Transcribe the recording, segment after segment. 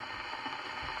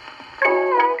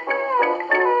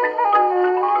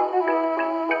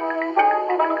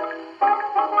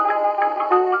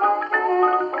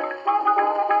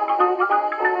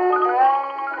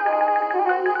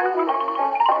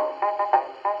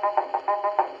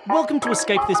Welcome to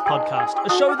Escape This Podcast, a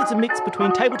show that's a mix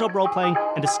between tabletop role-playing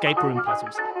and escape room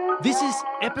puzzles. This is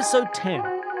episode 10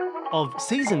 of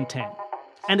season 10,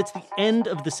 and it's the end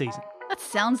of the season. That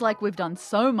sounds like we've done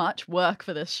so much work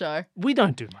for this show. We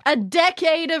don't do much. A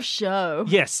decade of show.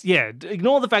 Yes, yeah.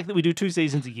 Ignore the fact that we do 2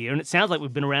 seasons a year, and it sounds like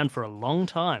we've been around for a long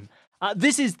time.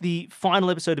 This is the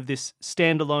final episode of this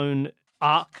standalone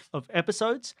arc of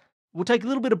episodes. We'll take a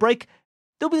little bit of break.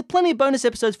 There'll be plenty of bonus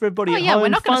episodes for everybody at home. We're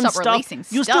not going to stop stuff. releasing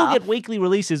stuff. You'll still get weekly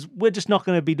releases. We're just not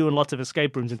going to be doing lots of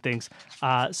escape rooms and things.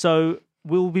 So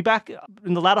we'll be back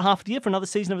in the latter half of the year for another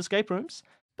season of escape rooms.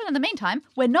 But in the meantime,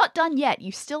 we're not done yet.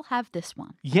 You still have this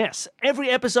one. Yes. Every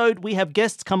episode, we have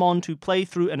guests come on to play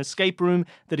through an escape room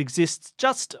that exists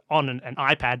just on an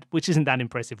iPad, which isn't that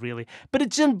impressive, really. But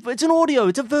it's an audio.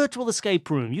 It's a virtual escape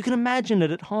room. You can imagine it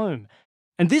at home.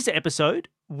 And this episode,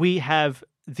 we have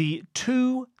the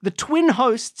twin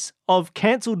hosts of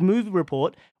Cancelled Movie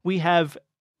Report. We have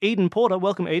Eden Porter.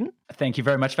 Welcome, Eden. Thank you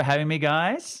very much for having me,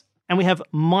 guys. And we have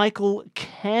Michael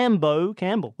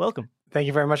Campbell. Welcome. Thank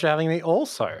you very much for having me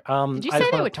also. Did you say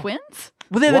they were twins?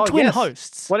 Well, they're the twin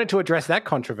hosts. Wanted to address that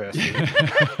controversy.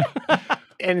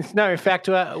 And no, in fact,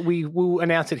 we will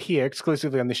announce it here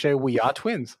exclusively on the show. We are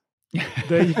twins.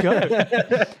 There you go.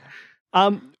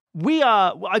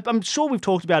 I'm sure we've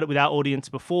talked about it with our audience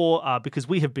before because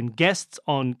we have been guests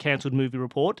on Cancelled Movie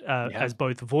Report as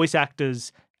both voice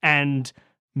actors and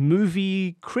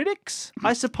movie critics,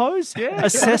 I suppose. Yeah.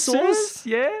 Assessors.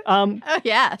 Yeah. Oh,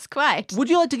 yes, quite. Would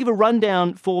you like to give a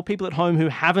rundown for people at home who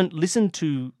haven't listened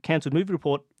to Cancelled Movie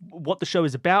Report, what the show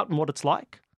is about and what it's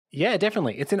like? Yeah,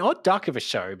 definitely. It's an odd duck of a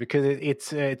show because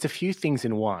it's a few things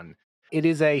in one. It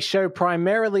is a show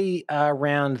primarily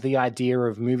around the idea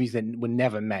of movies that were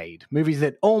never made, movies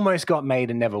that almost got made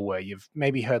and never were. You've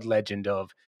maybe heard legend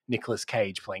of Nicolas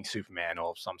Cage playing Superman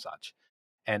or some such.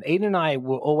 And Eden and I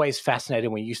were always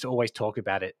fascinated. We used to always talk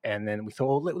about it. And then we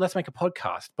thought, well, let's make a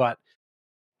podcast. But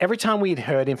every time we'd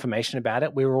heard information about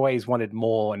it, we were always wanted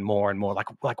more and more and more.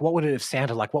 Like what would it have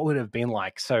sounded like? What would it have been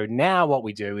like? So now what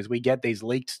we do is we get these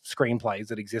leaked screenplays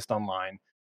that exist online.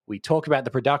 We talk about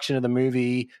the production of the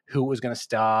movie, who was going to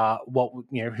star,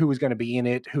 who was going to be in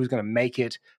it, who was going to make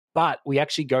it. But we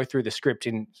actually go through the script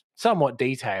in somewhat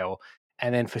detail.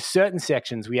 And then for certain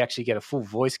sections, we actually get a full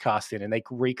voice cast in and they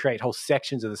recreate whole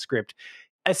sections of the script.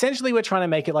 Essentially, we're trying to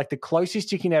make it like the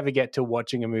closest you can ever get to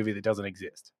watching a movie that doesn't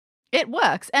exist. It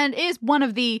works and is one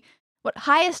of the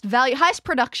highest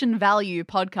production value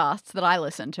podcasts that I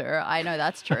listen to. I know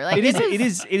that's true. Like, it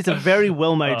is a very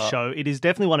well-made show. It is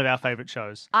definitely one of our favorite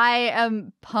shows. I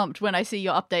am pumped when I see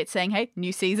your update saying, hey,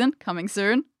 new season, coming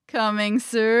soon.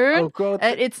 Oh, God.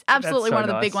 It's absolutely one of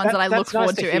the big ones that I look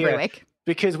forward to every week.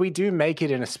 Because we do make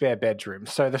it in a spare bedroom.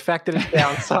 So the fact that it's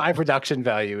down high production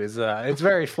value is it's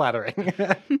very flattering.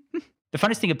 The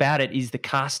funniest thing about it is the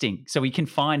casting. So we can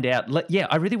find out,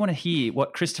 I really want to hear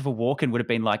what Christopher Walken would have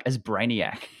been like as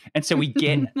Brainiac. And so we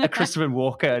get a Christopher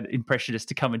Walken impressionist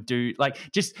to come and do,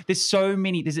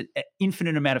 there's an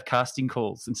infinite amount of casting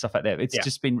calls and stuff like that. It's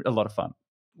just been a lot of fun.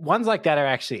 Ones like that are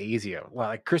actually easier,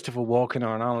 like Christopher Walken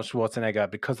or an Arnold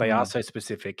Schwarzenegger, because they are so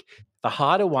specific. The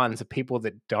harder ones are people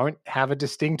that don't have a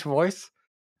distinct voice.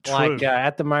 True. Like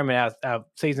at the moment, our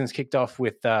season's kicked off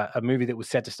with a movie that was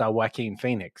set to star Joaquin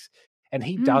Phoenix. And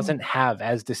he doesn't have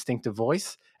as distinct a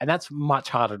voice, and that's much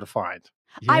harder to find.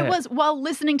 Yeah. I was, while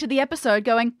listening to the episode,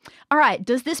 going, all right,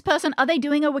 are they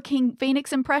doing a Joaquin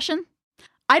Phoenix impression?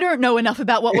 I don't know enough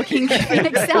about what Joaquin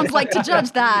Phoenix sounds like to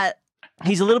judge that.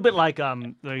 He's a little bit like,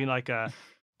 oh,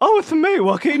 it's me,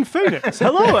 Joaquin Phoenix.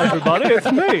 Hello, everybody,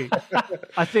 it's me.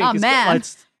 I think. Oh, man,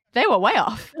 they were way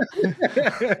off.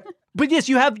 But yes,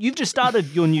 you've just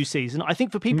started your new season. I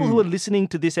think for people who are listening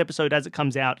to this episode as it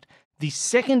comes out, the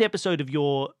second episode of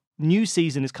your new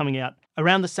season is coming out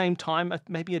around the same time,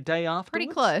 maybe a day after. Pretty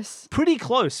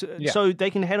close. Yeah. So they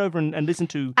can head over and listen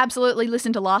to... Absolutely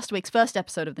listen to last week's first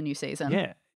episode of the new season.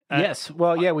 Yeah. Yes.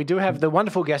 Well, yeah, we do have the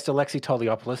wonderful guest Alexi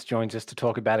Toliopoulos joins us to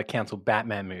talk about a cancelled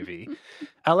Batman movie.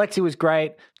 Alexi was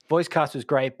great. Voice cast was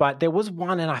great, but there was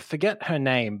one, and I forget her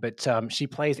name, but she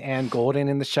plays Anne Gordon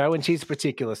in the show, and she's a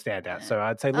particular standout. So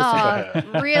I'd say listen to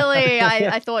her. Really?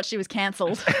 I thought she was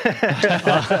cancelled.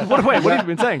 What have you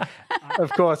been saying?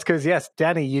 Of course, because yes,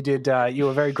 Danny, you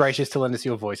were very gracious to lend us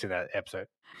your voice in that episode.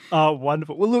 Oh,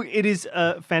 wonderful. Well, look, it is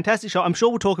a fantastic show. I'm sure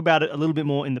we'll talk about it a little bit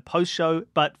more in the post-show,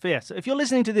 but so if you're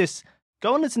listening to this,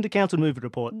 go and listen to Cancelled Movie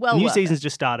Report. Well, the new season's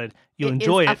just started. You'll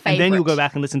enjoy it, and then you'll go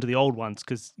back and listen to the old ones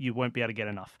because you won't be able to get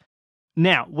enough.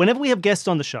 Now, whenever we have guests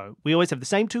on the show, we always have the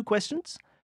same 2 questions.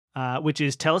 which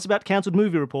is tell us about cancelled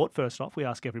movie report. First off, we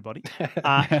ask everybody.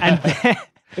 And then,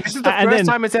 This is the first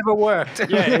time it's ever worked.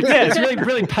 It's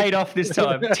really paid off this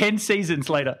time. 10 seasons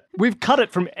later. we've cut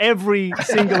it from every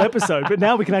single episode, but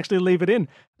now we can actually leave it in.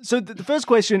 So the first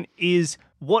question is,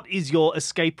 what is your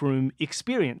escape room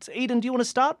experience? Eden, do you want to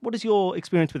start? What is your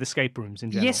experience with escape rooms in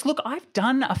general? Yes, look, I've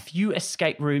done a few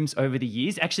escape rooms over the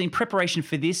years. Actually, in preparation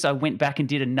for this, I went back and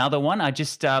did another one. I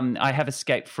have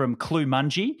escaped from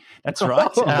Clue-Mungie. That's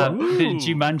right, the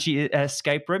Jumanji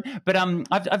escape room. But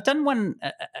I've done one.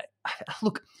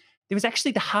 Look, there was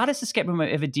actually the hardest escape room I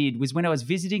ever did was when I was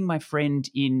visiting my friend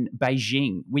in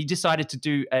Beijing. We decided to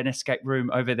do an escape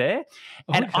room over there.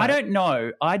 And Okay. I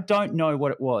don't know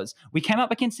what it was. We came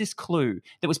up against this clue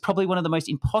that was probably one of the most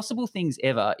impossible things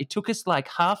ever. It took us like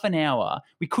half an hour.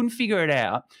 We couldn't figure it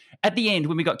out. At the end,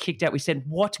 when we got kicked out, we said,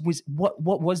 what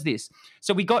was this?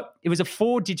 So it was a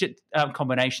 4-digit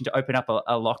combination to open up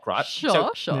a lock, right?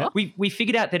 Sure. We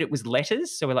figured out that it was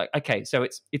letters. So we're like, okay, so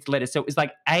it's letters. So it was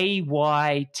like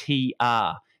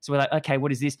AYTR. So we're like, okay,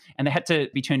 what is this? And they had to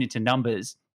be turned into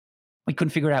numbers. We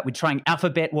couldn't figure it out. We're trying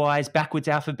alphabet-wise, backwards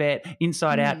alphabet,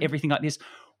 inside out, everything like this.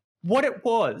 What it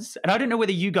was, and I don't know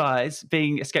whether you guys,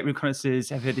 being escape room connoisseurs,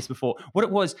 have heard this before. What it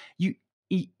was,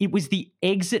 it was the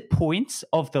exit points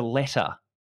of the letter.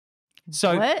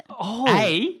 So What? Oh,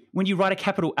 A, when you write a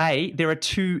capital A, there are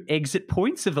 2 exit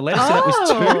points of the letter. So that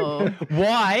was 2.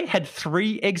 Y had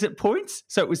 3 exit points.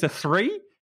 So it was a 3.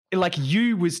 Like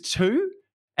U was 2.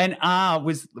 And R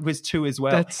was 2 as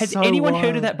well. That's Has so anyone heard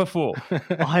wild. of that before?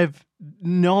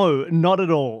 no, not at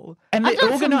all. And I've the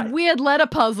done some weird letter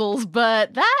puzzles,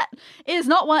 but that is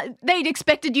not one. They'd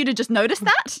expected you to just notice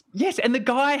that. Yes, and the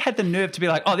guy had the nerve to be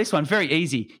like, "Oh, this one very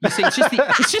easy." You see, it's just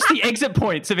the exit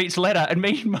points of each letter. And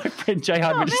me and my friend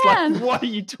Jayhan were just man. like, "What are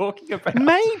you talking about?"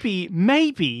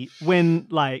 Maybe when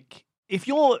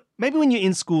when you're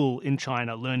in school in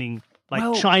China learning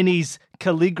Well- Chinese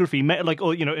calligraphy,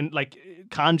 in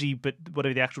kanji, but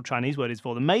whatever the actual Chinese word is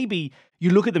for them, maybe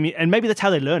you look at them and maybe that's how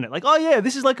they learn it. Like, oh yeah,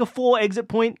 this is like a 4 exit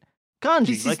point kanji.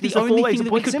 This like is this the is a 4 only thing exit that we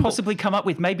point could symbol. possibly come up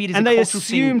with. Maybe it is And a they cultural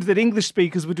assumed thing. that English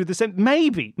speakers would do the same.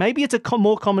 Maybe it's a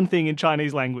more common thing in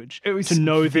Chinese language It was to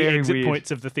know the very exit weird.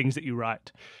 points of the things that you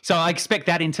write. So I expect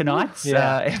that in tonight's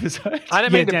episode. I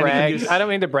don't Yeah, mean to Danny, brag. you- I don't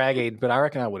mean to brag, Ed, but I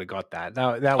reckon I would have got that.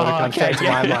 That would have come okay, straight to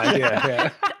my mind.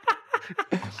 Yeah.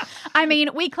 I mean,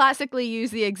 we classically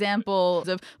use the examples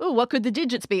of, oh, what could the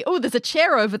digits be? Oh, there's a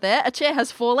chair over there. A chair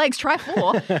has 4 legs. Try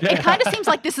 4. It kind of seems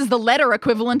like this is the letter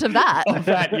equivalent of that.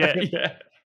 yeah.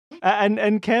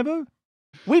 And Cambo,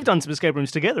 we've done some escape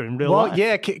rooms together in real Well, life.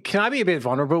 yeah. Can I be a bit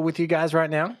vulnerable with you guys right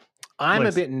now? I'm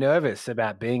Please. a bit nervous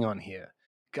about being on here.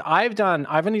 I've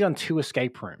only done 2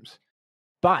 escape rooms,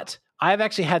 but I've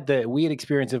actually had the weird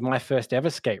experience of my first ever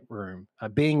escape room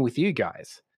being with you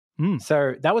guys.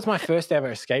 So that was my first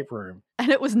ever escape room. And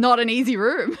it was not an easy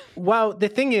room. Well, the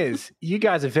thing is, you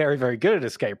guys are very, very good at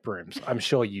escape rooms. I'm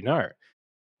sure you know.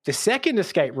 The second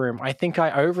escape room, I think I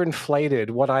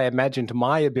overinflated what I imagined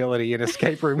my ability in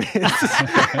escape room is.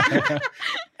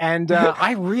 And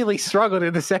I really struggled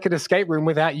in the second escape room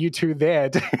without you two there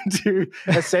to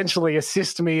essentially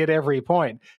assist me at every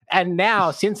point. And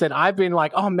now, since then, I've been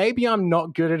like, oh, maybe I'm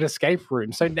not good at escape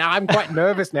rooms. So now I'm quite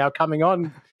nervous now coming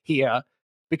on here.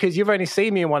 Because you've only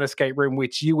seen me in one escape room,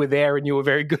 which you were there and you were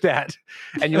very good at.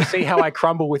 And you'll see how I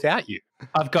crumble without you.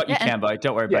 I've got you, Cambo.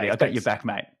 Don't worry, buddy. Yeah, I've got your thanks. back,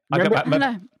 mate.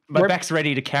 Remember- My back's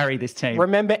ready to carry this team.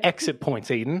 Remember exit points,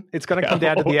 Eden. It's going to come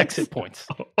down to the exit points.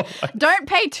 Don't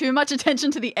pay too much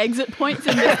attention to the exit points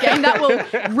in this game. That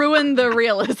will ruin the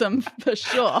realism for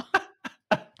sure.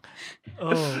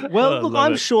 Oh, well, look,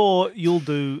 I'm sure you'll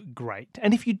do great.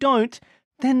 And if you don't,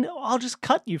 then I'll just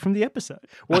cut you from the episode.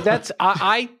 Well,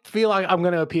 I feel like I'm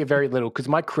going to appear very little because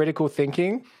my critical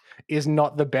thinking is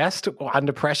not the best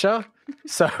under pressure.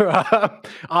 So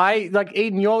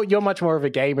Eden, you're much more of a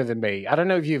gamer than me. I don't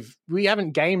know if we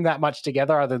haven't gamed that much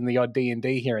together other than the odd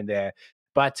D&D here and there,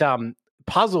 but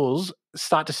puzzles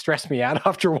start to stress me out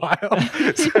after a while.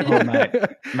 Oh,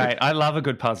 mate, I love a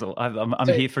good puzzle. I'm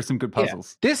here for some good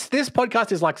puzzles. Yeah. This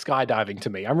podcast is like skydiving to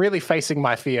me. I'm really facing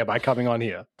my fear by coming on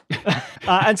here.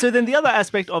 And so then the other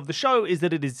aspect of the show is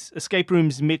that it is escape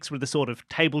rooms mixed with a sort of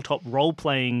tabletop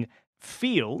role-playing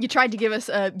feel. You tried to give us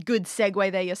a good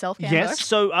segue there yourself, Cambo. Yes.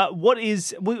 So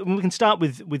we can start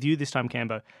with you this time,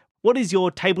 Cambo. What is your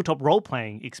tabletop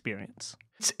role-playing experience?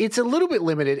 It's a little bit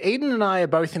limited. Eden and I are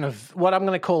both in what I'm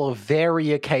going to call a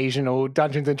very occasional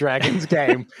Dungeons and Dragons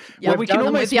game. Yeah, we can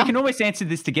almost answer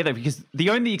this together because the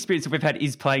only experience that we've had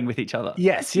is playing with each other.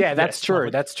 Yes, that's true. lovely.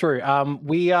 That's true.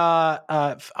 We are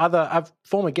a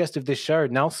former guest of this show,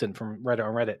 Nelson from Reddit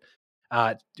on Reddit.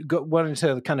 wanted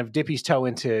to kind of dip his toe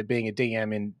into being a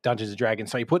DM in Dungeons and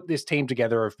Dragons. So he put this team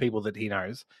together of people that he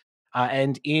knows.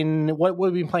 And in what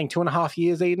we've been playing 2.5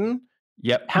 years, Eden.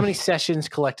 Yep. How many sessions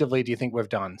collectively do you think we've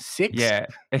done? 6? Yeah.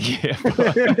 Yeah.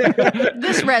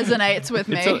 This resonates with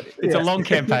me. It's a long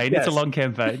campaign. Yes. It's a long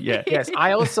campaign. Yeah. Yes.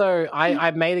 I also I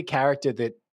made a character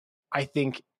that I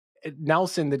think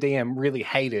Nelson, the DM, really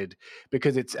hated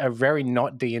because it's a very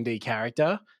not D&D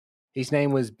character. His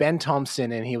name was Ben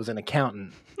Thompson, and he was an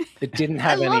accountant that didn't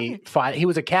have any fight. He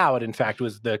was a coward, in fact,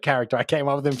 was the character I came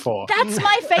up with him for. That's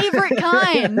my favorite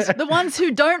kind. The ones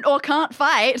who don't or can't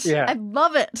fight. Yeah. I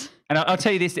love it. And I'll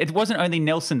tell you this, it wasn't only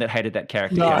Nelson that hated that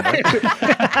character. No.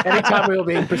 Gavin. Anytime we were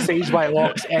being besieged by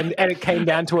orcs and it came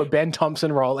down to a Ben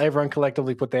Thompson roll, everyone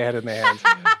collectively put their head in their hands.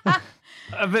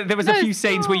 But there was a few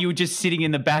scenes where you were just sitting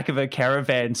in the back of a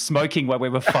caravan smoking while we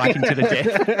were fighting to the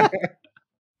death.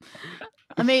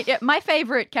 I mean, my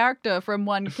favorite character from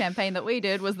one campaign that we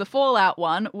did was the Fallout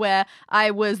one, where I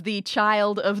was the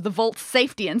child of the vault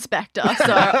safety inspector.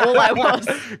 So all I was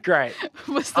Great.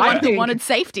 was the one who wanted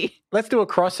safety. Let's do a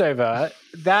crossover.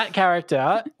 That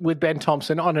character with Ben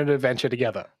Thompson on an adventure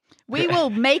together. We will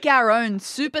make our own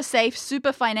super safe,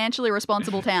 super financially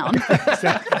responsible town.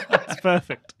 That's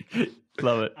perfect.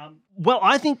 Love it. Well,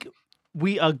 I think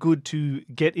we are good to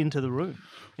get into the room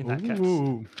in that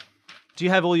case. Do you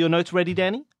have all your notes ready,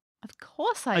 Danny? Of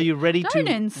course I Are you ready don't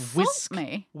to insult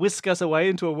me. whisk us away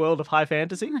into a world of high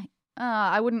fantasy?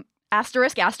 I wouldn't...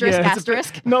 Asterisk. Yeah,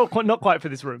 no, not quite for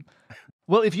this room.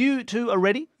 Well, if you two are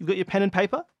ready, you've got your pen and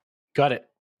paper, Got it.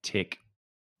 Tick.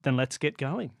 then let's get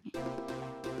going.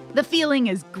 The feeling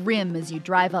is grim as you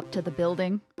drive up to the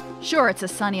building. Sure, it's a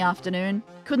sunny afternoon.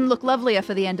 Couldn't look lovelier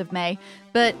for the end of May,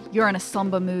 but you're in a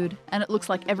somber mood, and it looks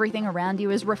like everything around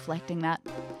you is reflecting that.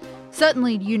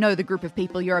 Certainly, you know the group of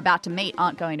people you're about to meet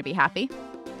aren't going to be happy.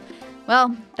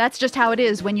 Well, that's just how it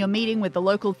is when you're meeting with the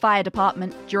local fire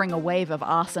department during a wave of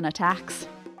arson attacks.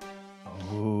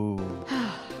 Ooh.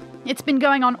 It's been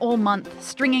going on all month,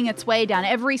 stringing its way down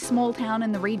every small town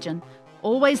in the region.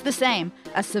 Always the same,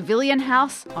 a civilian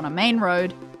house on a main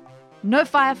road. No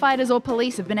firefighters or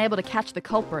police have been able to catch the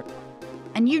culprit.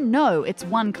 And you know it's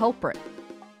one culprit.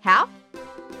 How?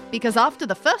 Because after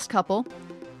the first couple,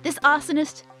 this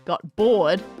arsonist got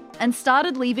bored and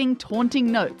started leaving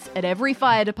taunting notes at every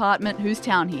fire department whose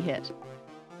town he hit.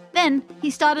 Then he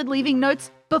started leaving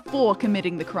notes before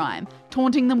committing the crime,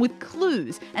 taunting them with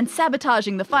clues and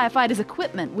sabotaging the firefighters'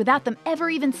 equipment without them ever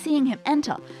even seeing him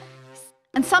enter.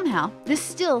 And somehow, this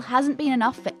still hasn't been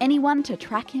enough for anyone to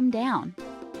track him down.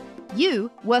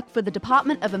 You work for the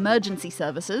Department of Emergency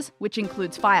Services, which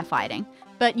includes firefighting,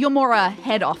 but you're more a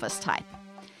head office type.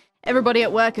 Everybody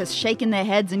at work has shaken their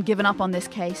heads and given up on this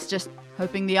case, just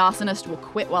hoping the arsonist will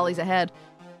quit while he's ahead.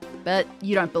 But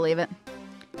you don't believe it.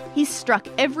 He's struck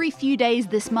every few days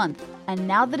this month, and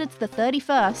now that it's the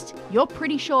 31st, you're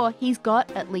pretty sure he's got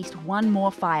at least one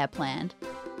more fire planned.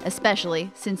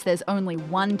 Especially since there's only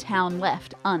one town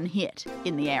left unhit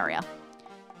in the area.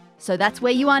 So that's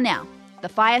where you are now, the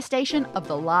fire station of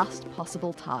the last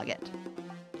possible target.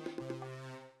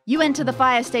 You enter the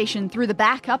fire station through the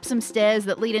back up some stairs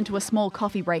that lead into a small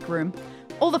coffee break room.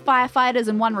 All the firefighters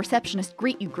and one receptionist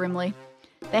greet you grimly.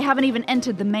 They haven't even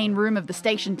entered the main room of the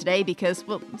station today because,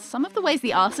 well, some of the ways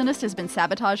the arsonist has been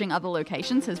sabotaging other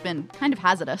locations has been kind of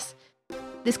hazardous.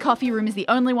 This coffee room is the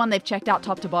only one they've checked out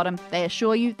top to bottom. They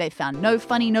assure you they've found no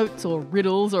funny notes or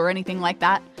riddles or anything like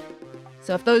that.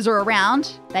 So if those are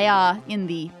around, they are in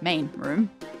the main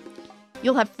room.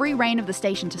 You'll have free reign of the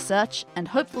station to search, and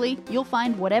hopefully you'll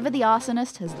find whatever the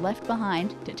arsonist has left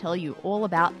behind to tell you all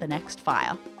about the next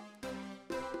fire.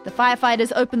 The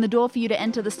firefighters open the door for you to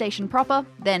enter the station proper,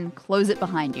 then close it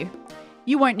behind you.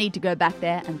 You won't need to go back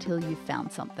there until you've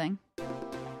found something.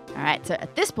 Alright, so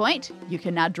at this point, you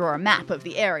can now draw a map of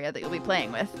the area that you'll be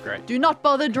playing with. Great. Do not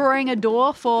bother drawing a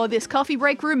door for this coffee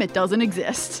break room, it doesn't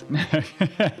exist.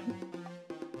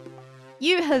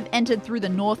 You have entered through the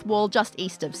north wall just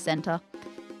east of centre.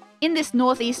 In this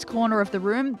northeast corner of the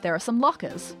room, there are some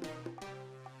lockers.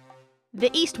 The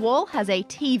east wall has a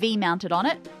TV mounted on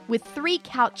it, with 3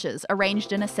 couches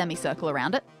arranged in a semicircle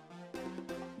around it.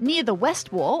 Near the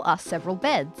west wall are several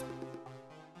beds.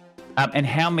 And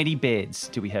how many beds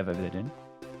do we have over there, Dan?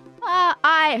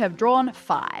 I have drawn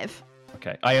 5.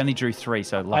 Okay, I only drew 3,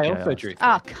 so lucky I also asked. drew 3.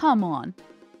 Oh, come on.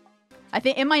 I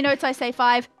think in my notes I say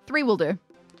 5, 3 will do.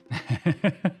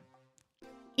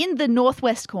 In the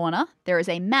northwest corner, there is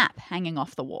a map hanging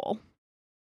off the wall.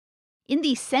 In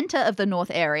the centre of the north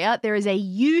area, there is a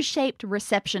U-shaped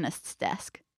receptionist's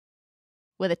desk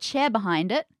with a chair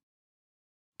behind it,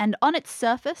 and on its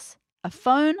surface, a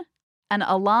phone, an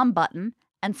alarm button,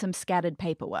 and some scattered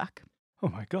paperwork. Oh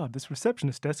my God, this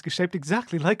receptionist desk is shaped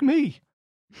exactly like me.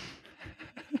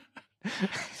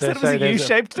 Said it was a there's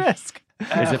U-shaped desk.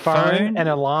 There's a phone, an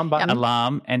alarm button.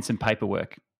 alarm, and some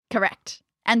paperwork. Correct.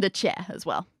 And a chair as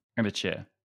well. And a chair.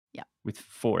 Yeah. With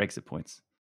 4 exit points.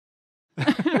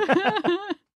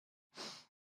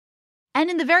 And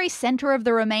in the very center of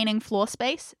the remaining floor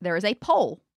space, there is a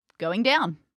pole going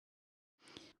down.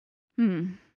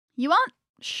 You aren't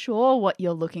sure what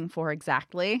you're looking for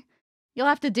exactly. You'll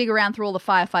have to dig around through all the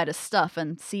firefighters' stuff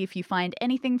and see if you find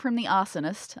anything from the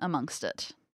arsonist amongst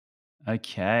it.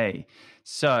 Okay.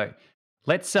 So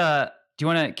let's Cambo, do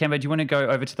you want to go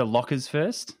over to the lockers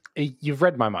first? You've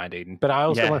read my mind, Eden. But I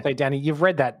also want to say, Danny, you've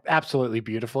read that absolutely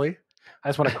beautifully. I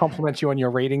just want to compliment you on your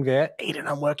reading there. Eden,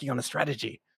 I'm working on a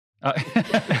strategy.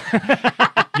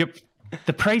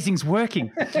 The praising's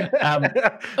working.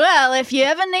 Well, if you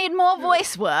ever need more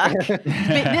voice work,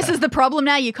 this is the problem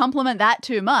now. You compliment that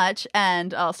too much,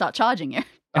 and I'll start charging you.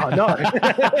 Oh, no.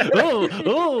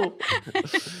 Ooh.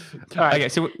 Right. Okay,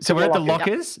 so we're at the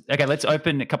lockers. Okay, let's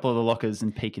open a couple of the lockers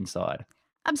and peek inside.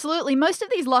 Absolutely. Most of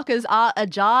these lockers are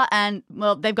ajar and,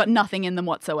 well, they've got nothing in them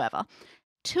whatsoever.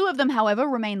 2 of them, however,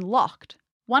 remain locked.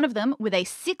 One of them with a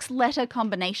 6-letter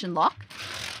combination lock.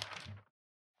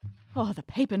 Oh, the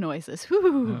paper noises.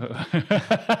 Whew.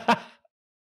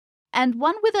 And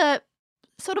one with a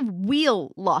sort of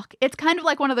wheel lock. It's kind of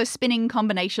like one of those spinning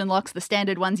combination locks, the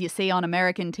standard ones you see on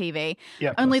American TV.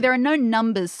 Yep. Only there are no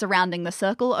numbers surrounding the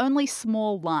circle, only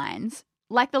small lines.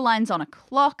 Like the lines on a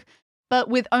clock, but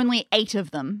with only 8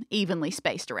 of them evenly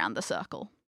spaced around the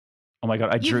circle. Oh my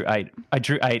God, I drew 8. I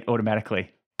drew 8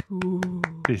 automatically. Ooh.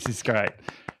 This is great.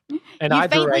 And I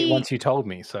drew 8 once you told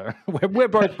me, so we're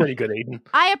both pretty good, Eden.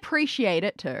 I appreciate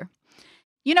it too.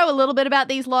 You know a little bit about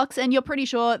these locks, and you're pretty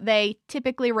sure they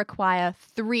typically require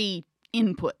 3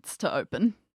 inputs to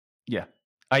open. Yeah.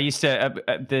 I used to,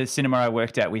 at the cinema I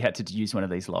worked at, we had to use one of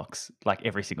these locks like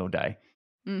every single day.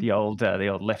 The old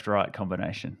left-right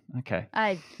combination. Okay.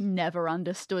 I never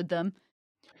understood them.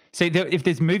 See, if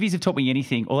there's movies have taught me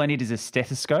anything, all I need is a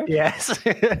stethoscope. Yes.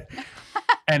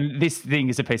 And this thing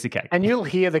is a piece of cake. And you'll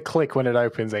hear the click when it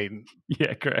opens, Eden.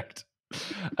 Yeah, correct.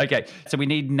 Okay, so we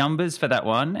need numbers for that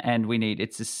one, and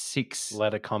it's a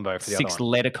 6-letter combo for the other one.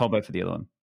 6-letter combo for the other one.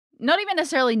 Not even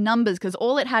necessarily numbers, because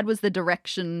all it had was the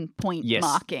direction point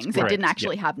markings. correct. It didn't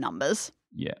actually have numbers.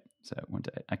 Yeah, so 1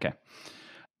 to 8. Okay.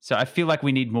 So I feel like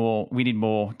we need more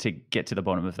to get to the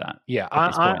bottom of that. Yeah,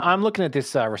 I'm looking at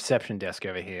this reception desk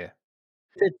over here.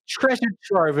 It's a treasure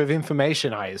trove of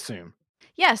information, I assume.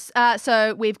 Yes,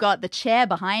 so we've got the chair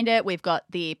behind it, we've got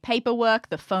the paperwork,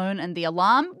 the phone, and the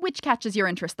alarm. Which catches your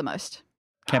interest the most?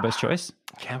 Cambo's choice.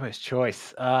 Cambo's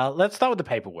choice. Let's start with the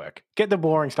paperwork. Get the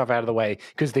boring stuff out of the way,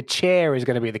 because the chair is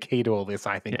going to be the key to all this,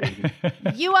 I think.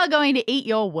 You are going to eat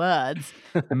your words.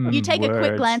 You take a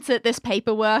quick glance at this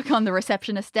paperwork on the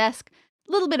receptionist desk.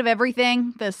 A little bit of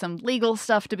everything. There's some legal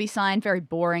stuff to be signed, very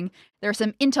boring. There are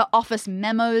some inter-office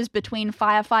memos between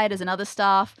firefighters and other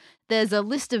staff. There's a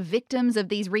list of victims of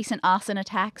these recent arson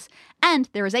attacks. And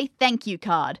there is a thank you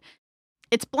card.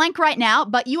 It's blank right now,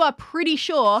 but you are pretty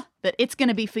sure that it's going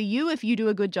to be for you if you do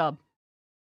a good job.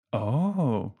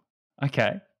 Oh,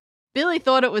 okay. Billy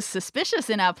thought it was suspicious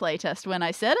in our playtest when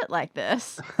I said it like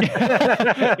this.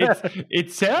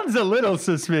 It sounds a little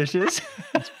suspicious.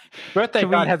 Birthday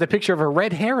card has a picture of a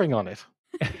red herring on it.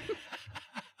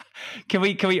 Can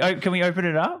we open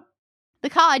it up? The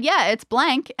card, yeah, it's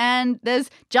blank, and there's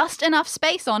just enough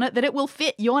space on it that it will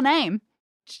fit your name.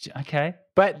 Okay.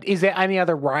 But is there any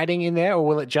other writing in there, or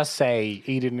will it just say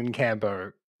Eden and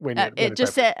Cambo? It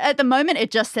just said, at the moment, it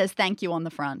just says thank you on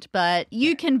the front, but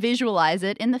you can visualize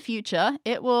it in the future.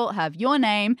 It will have your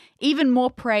name, even more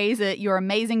praise at your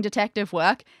amazing detective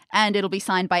work, and it'll be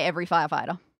signed by every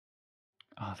firefighter.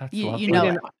 Oh, that's lovely. You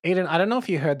know Eden, I don't know if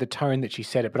you heard the tone that she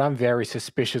said it, but I'm very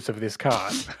suspicious of this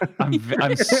card.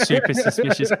 I'm super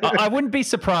suspicious. I wouldn't be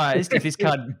surprised if this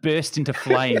card burst into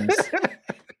flames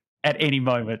at any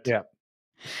moment. Yeah.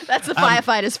 That's the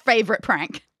firefighter's favorite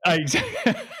prank.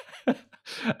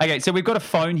 Okay, so we've got a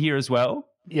phone here as well.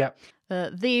 Yeah.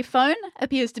 The phone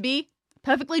appears to be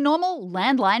perfectly normal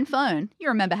landline phone. You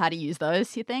remember how to use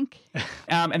those, you think?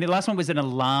 And the last one was an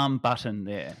alarm button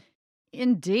there.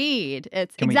 Indeed.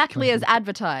 It's Can exactly we- as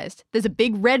advertised. There's a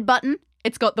big red button.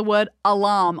 It's got the word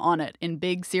alarm on it in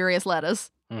big, serious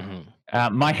letters.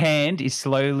 Mm-hmm. My hand is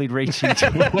slowly reaching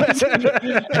towards it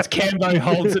as Cambo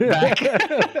holds it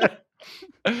back.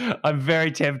 I'm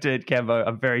very tempted, Cambo.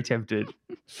 I'm very tempted.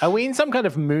 Are we in some kind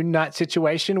of Moon Knight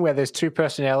situation where there's 2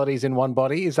 personalities in one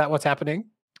body? Is that what's happening?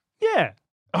 Yeah.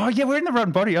 Oh yeah, we're in the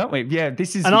wrong body, aren't we? Yeah,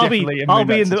 this is And definitely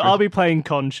I'll be playing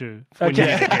Khonshu.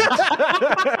 Okay.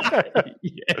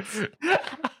 Yes.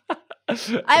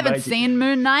 I haven't Amazing. seen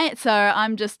Moon Knight, so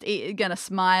I'm just gonna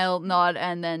smile, nod,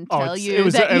 and then Oh, tell it's- you it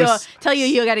was- that it was-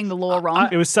 you're getting the law wrong.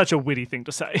 It was such a witty thing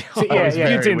to say. So, yeah, You'd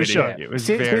yeah. seen the witty, show. yeah. It was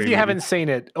Since very you witty. haven't seen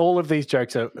it, all of these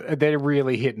jokes they're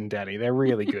really hitting, Danny. They're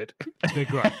really good. They're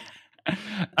great.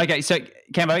 Okay, so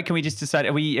Cambo, can we just decide?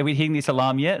 Are we hitting this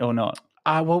alarm yet or not?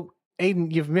 Well,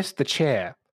 Eden, you've missed the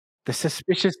chair. The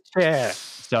suspicious chair.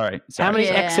 Sorry. How many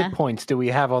Yeah. exit points do we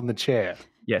have on the chair?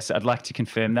 Yes, I'd like to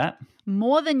confirm that.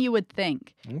 More than you would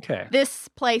think. Okay. This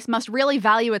place must really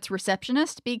value its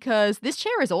receptionist because this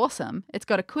chair is awesome. It's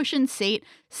got a cushioned seat,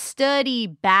 sturdy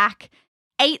back,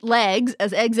 8 legs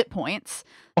as exit points,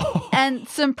 and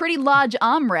some pretty large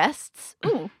armrests.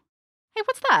 Ooh, hey,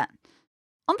 what's that?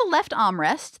 On the left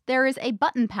armrest, there is a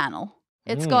button panel.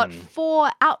 It's got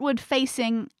 4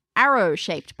 outward-facing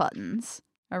arrow-shaped buttons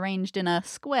arranged in a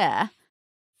square.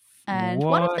 And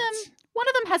one of What?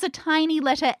 them has a tiny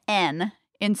letter N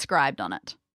inscribed on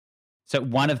it. So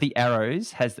one of the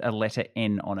arrows has a letter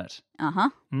N on it. Uh-huh.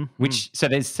 Which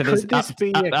there's Could up, this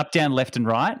be up, a- up, down, left, and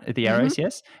right at the arrows.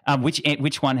 Yes.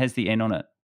 Which one has the N on it?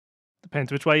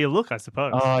 Depends which way you look, I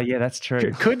suppose. Oh yeah, that's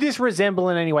true. Could this resemble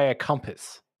in any way a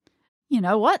compass? You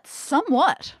know what?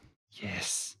 Somewhat.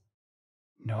 Yes.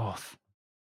 North.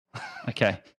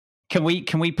 Okay. Can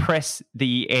we press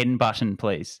the N button,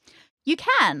 please? You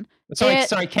can. Sorry, It-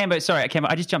 Cambo. Sorry, Cambo.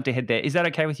 I just jumped ahead there. Is that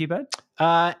okay with you, bud?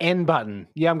 N button.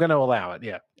 Yeah, I'm going to allow it.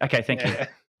 Yeah. Okay, thank you. Yeah.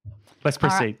 Let's All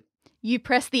right. proceed. You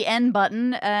press the N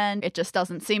button and it just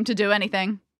doesn't seem to do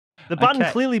anything. The button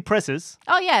Okay. clearly presses.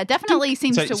 Oh yeah, it definitely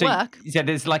seems to work. Yeah,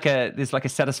 there's like a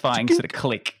satisfying sort of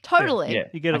click. Totally. Yeah.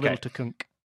 You get a Okay. little takunk.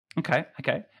 Okay.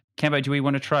 Cambo, do we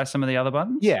want to try some of the other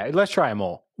buttons? Yeah, let's try them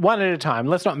all. One at a time.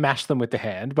 Let's not mash them with the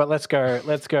hand, but let's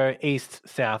go east,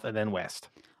 south, and then west.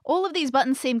 All of these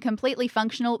buttons seem completely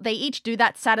functional. They each do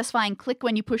that satisfying click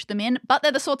when you push them in, but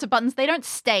they're the sorts of buttons they don't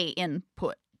stay in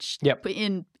pushed. Yep.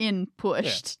 In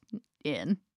pushed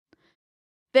in.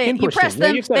 They, In you pushed press in. Yeah,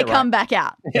 them, you've said they it right. come back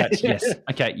out. Yes.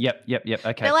 Okay. Yep.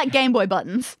 Okay. They're like Game Boy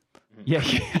buttons. Yeah.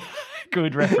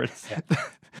 Good reference.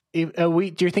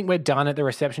 Do you think we're done at the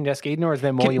reception desk, Eden, or is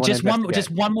there more you want to investigate?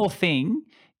 Just one more thing.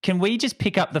 Can we just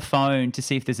pick up the phone to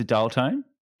see if there's a dial tone?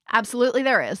 Absolutely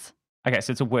there is. Okay,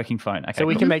 so it's a working phone. Okay, So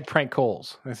we cool. can make prank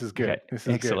calls. This is good. Okay, This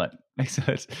is excellent.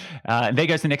 There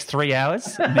goes the next 3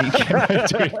 hours. Me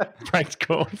doing prank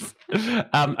calls.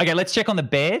 Okay, let's check on the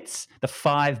beds. The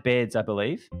 5 beds, I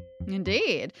believe.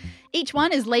 Indeed. Each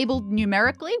one is labeled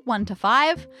numerically, 1 to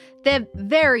 5. They're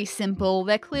very simple.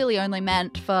 They're clearly only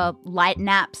meant for light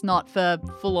naps, not for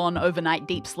full-on overnight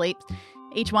deep sleep.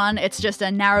 Each one, it's just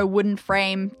a narrow wooden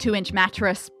frame, 2-inch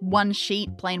mattress, 1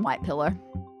 sheet, plain white pillow.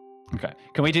 Okay.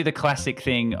 Can we do the classic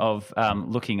thing of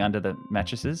looking under the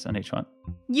mattresses on each one?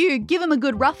 You give them a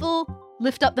good ruffle,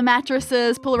 lift up the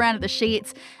mattresses, pull around at the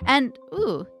sheets, and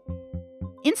ooh,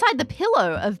 inside the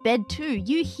pillow of bed 2,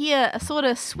 you hear a sort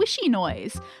of swishy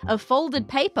noise of folded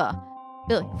paper.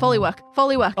 Billy, Foley work.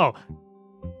 Oh,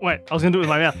 wait. I was going to do it with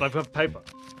my mouth, but I've got paper.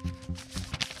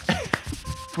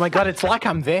 Oh my God, it's like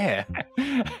I'm there.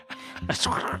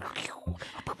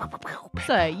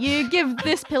 So you give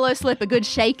this pillow slip a good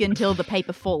shake until the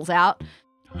paper falls out.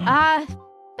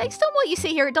 Based on what you see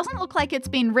here, it doesn't look like it's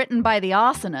been written by the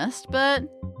arsonist, but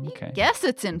Okay. guess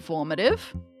it's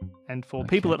informative. And for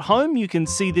people at home, you can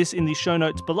see this in the show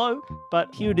notes below.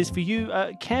 But here it is for you.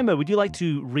 Cambo, would you like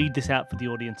to read this out for the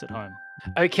audience at home?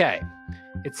 Okay.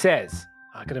 It says,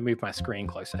 I got to move my screen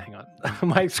closer. Hang on.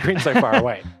 My screen's so far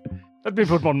away. Let me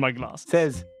put on my glasses. It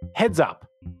says, heads up.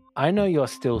 I know you're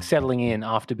still settling in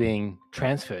after being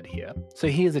transferred here. So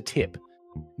here's a tip.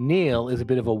 Neil is a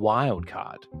bit of a wild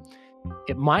card.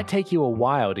 It might take you a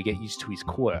while to get used to his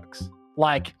quirks.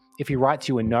 Like, if he writes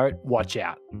you a note, watch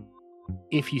out.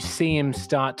 If you see him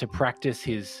start to practice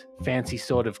his fancy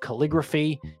sort of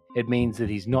calligraphy, it means that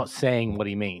he's not saying what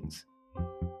he means.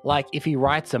 Like, if he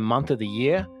writes a month of the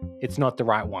year, it's not the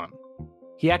right one.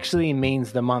 He actually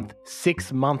means the month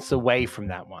 6 months away from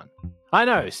that one. I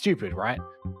know, stupid, right?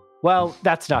 Well,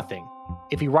 that's nothing.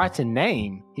 If he writes a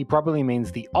name, he probably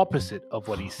means the opposite of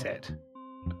what he said.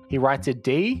 He writes a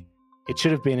D, it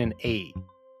should have been an E.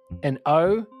 An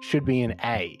O should be an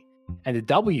A. And a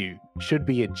W should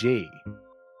be a G.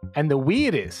 And the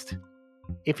weirdest,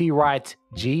 if he writes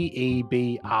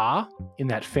GEBR in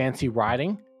that fancy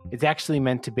writing, it's actually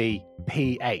meant to be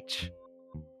PH.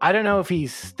 I don't know if he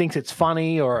thinks it's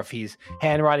funny or if his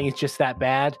handwriting is just that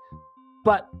bad,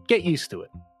 but get used to it.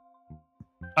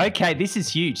 Okay, this is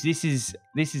huge. This is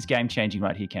game changing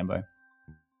right here, Cambo.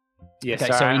 Yeah, Okay,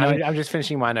 sorry, so you know- I'm just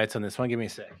finishing my notes on this one. Give me a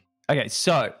sec. Okay,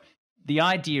 so the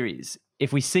idea is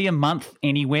if we see a month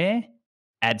anywhere,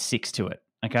 add 6 to it.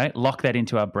 Okay, lock that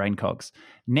into our brain cogs.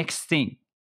 Next thing.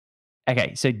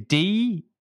 Okay, so D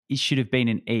should have been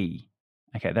an E.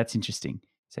 Okay, that's interesting.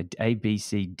 So A, B,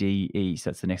 C, D, E.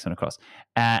 So that's the next one across.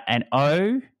 And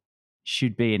O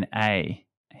should be an A.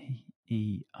 A,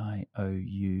 E, I, O,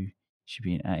 U should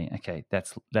be an A. Okay,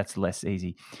 that's less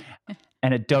easy.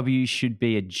 And a W should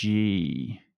be a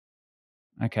G.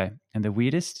 Okay, and the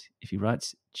weirdest, if he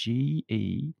writes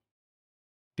G-E-B-R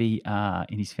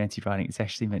in his fancy writing, it's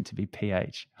actually meant to be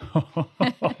P-H.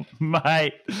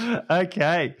 Mate,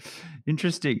 okay,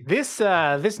 interesting. This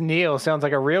Neil sounds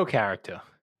like a real character.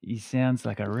 He sounds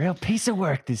like a real piece of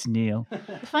work, this Neil.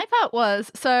 The funny part was,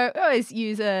 so I always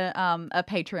use a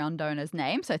Patreon donor's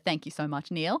name, so thank you so much,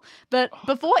 Neil. But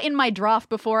before in my draft,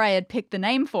 before I had picked the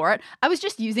name for it, I was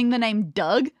just using the name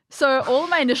Doug. So all of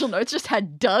my initial notes just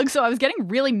had Doug, so I was getting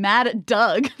really mad at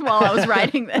Doug while I was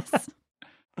writing this.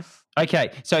 Okay,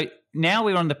 so now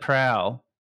we're on the prowl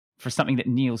for something that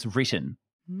Neil's written,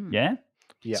 yeah?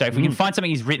 Yeah. So if we can find something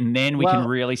he's written, then we can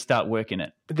really start working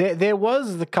it. There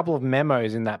was a couple of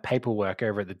memos in that paperwork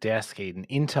over at the desk, Eden,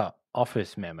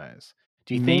 inter-office memos.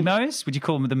 Do you think Memos? Would you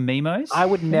call them the memos? I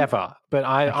would never, but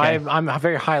I'm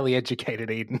very highly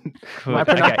educated, Eden. My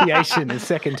pronunciation is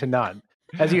second to none,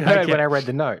 as you heard when I read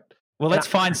the note. Well, let's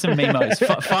find some memos.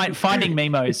 Finding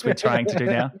memos we're trying to do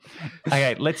now.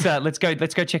 Okay, let's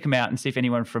go check them out and see if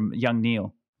anyone from young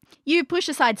Neil. You push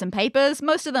aside some papers.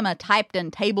 Most of them are typed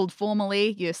and tabled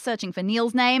formally. You're searching for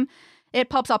Neil's name. It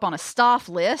pops up on a staff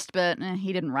list, but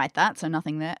he didn't write that, so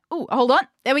nothing there. Oh, hold on.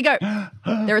 There we go.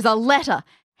 There is a letter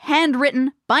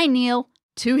handwritten by Neil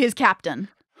to his captain.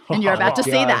 And you're about to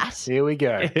see that. Here we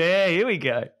go. Yeah, here we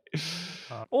go.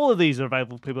 All of these are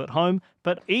available for people at home,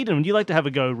 but Eden, would you like to have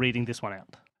a go reading this one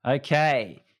out?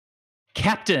 Okay.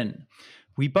 Captain,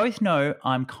 we both know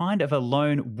I'm kind of a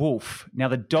lone wolf. Now,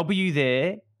 the W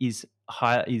there is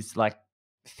high, is like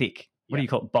thick. What do you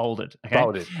call it? Bolded. Okay?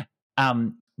 Bolded.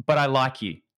 But I like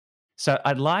you. So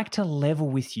I'd like to level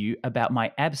with you about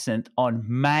my absinthe on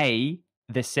May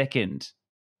the 2nd.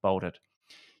 Bolded.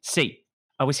 C,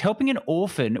 I was helping an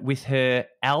orphan with her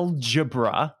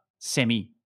algebra,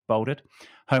 semi-bolded,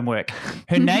 homework.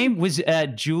 Her name was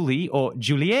Julie or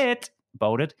Juliet,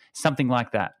 bolded, something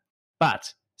like that.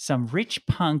 But some rich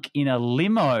punk in a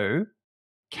limo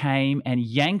came and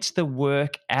yanked the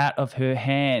work out of her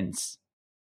hands.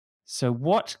 So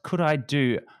what could I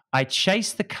do? I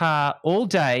chased the car all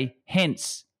day,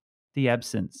 hence the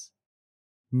absence.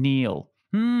 Neil.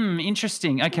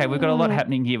 Interesting. Okay, we've got a lot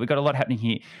happening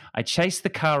here. I chased the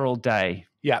car all day.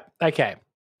 Yeah, okay.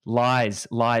 Lies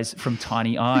from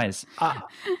tiny eyes.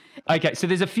 Okay, so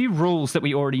there's a few rules that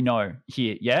we already know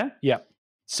here, yeah? Yeah.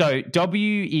 So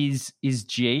W is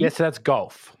G. Yes, so that's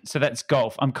golf. So that's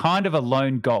golf. I'm kind of a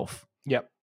lone golf. Yep.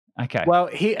 Okay. Well,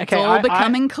 It's all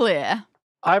becoming clear.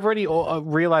 I've already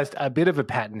realized a bit of a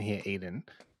pattern here, Eden.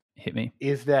 Hit me.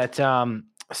 Is that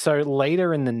so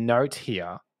later in the note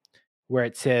here where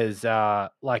it says,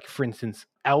 like, for instance,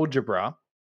 algebra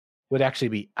would actually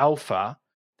be alpha.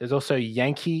 There's also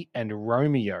Yankee and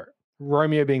Romeo.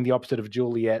 Romeo being the opposite of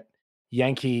Juliet.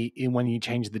 Yankee when you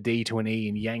change the D to an E,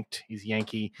 and yanked is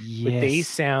Yankee. Yes. But these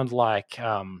sound like, you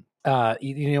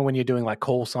know, when you're doing like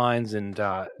call signs and...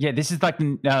 yeah, this is like,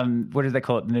 what do they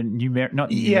call it? The numeric, not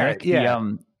numeric. Yeah.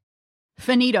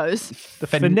 Phonitos. The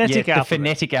phonetic alphabet. The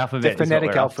phonetic alphabet. The is what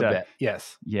phonetic we're after. alphabet,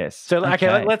 yes. Yes. So,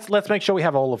 okay, let's make sure we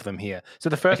have all of them here. So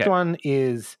the first one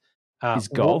is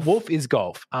golf. Wolf is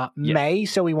golf. May,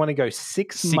 so we want to go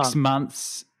 6 months. 6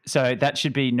 months. So that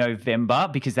should be November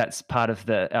because that's part of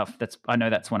the. I know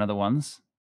that's one of the ones.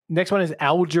 Next one is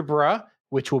algebra,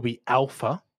 which will be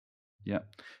alpha. Yeah.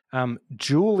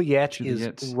 Juliet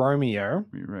is Romeo.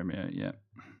 Romeo. Yeah.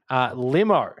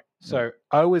 Limo. So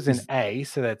O is an A.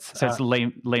 So that's it's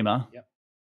Lima. Yep.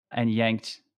 And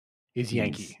yanked is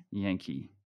Yankee.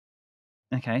 Yankee.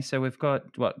 Okay, so we've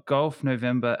got what? Golf,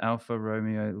 November, Alpha,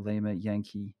 Romeo, Lima,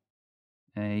 Yankee.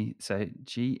 A. So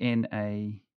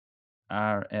GNARLY.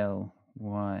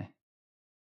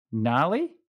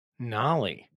 Gnarly?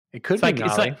 Gnarly. It could be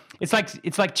gnarly. It's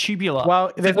like tubular.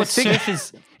 Well, there's what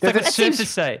surfers. It's like what surfers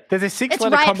say. There's a It's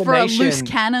six-letter right combination. for a loose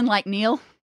cannon like Neil.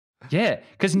 Yeah,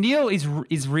 because Neil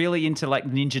is really into like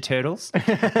Ninja Turtles.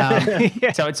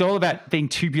 So it's all about being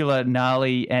tubular,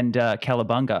 gnarly, and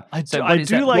cowabunga. I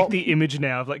do like the image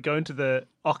now of like going to the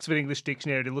Oxford English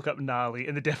Dictionary to look up gnarly,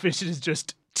 and the definition is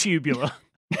just tubular.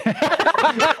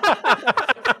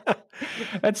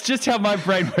 That's just how my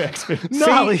brain works.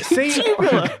 Gnarly,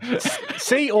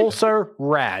 See also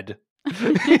rad.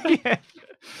 Yeah.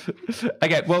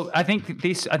 Okay, well, I think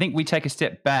we take a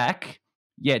step back,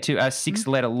 to a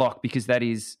 6-letter lock because that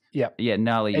is, Yep.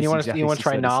 gnarly. And is you want exactly to 6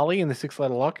 try letters. gnarly in the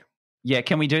 6-letter lock? Yeah,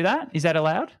 can we do that? Is that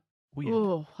allowed? Weird.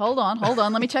 Ooh, hold on.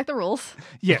 Let me check the rules.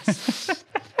 Yes.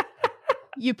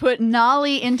 You put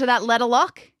gnarly into that letter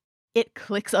lock, it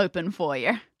clicks open for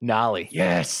you. Gnarly.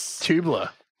 Yes. Tubular.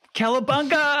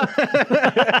 Cowabunga!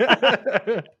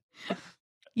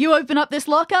 You open up this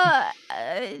locker,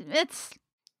 it's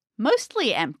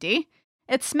mostly empty.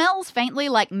 It smells faintly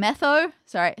like / methylated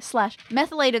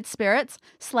spirits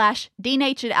 /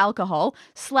 denatured alcohol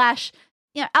 /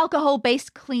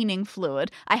 alcohol-based cleaning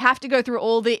fluid. I have to go through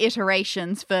all the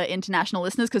iterations for international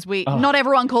listeners because not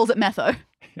everyone calls it metho.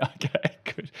 Okay,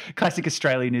 good. Classic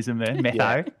Australianism there,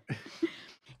 metho. Yeah.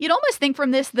 You'd almost think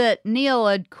from this that Neil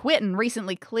had quit and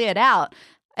recently cleared out,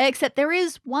 except there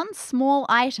is one small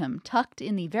item tucked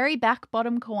in the very back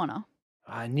bottom corner.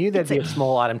 I knew there'd be a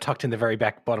small item tucked in the very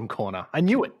back bottom corner. I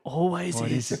knew it. Always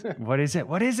What is. is it? What is it?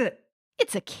 What is it?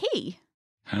 It's a key.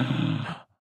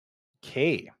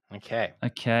 Key. Okay.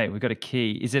 Okay, we've got a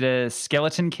key. Is it a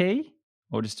skeleton key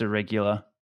or just a regular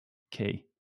key?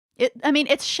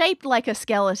 It's shaped like a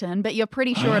skeleton, but you're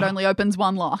pretty sure it only opens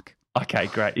one lock. Okay,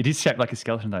 great. It is shaped like a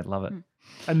skeleton. I love it.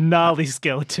 A gnarly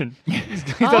skeleton. He's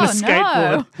on a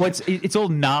skateboard. No. Well, it's all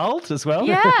gnarled as well.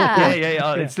 Yeah. yeah.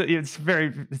 Oh,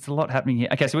 it's a lot happening here.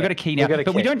 Okay, so we've got a key now, We've got a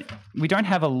but key. we don't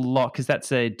have a lock because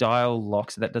that's a dial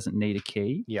lock, so that doesn't need a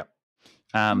key. Yep.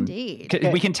 Indeed.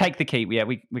 We can take the key. Yeah,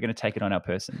 we're going to take it on our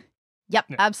person. Yep,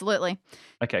 absolutely.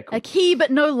 Okay, cool. A key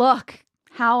but no lock.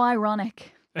 How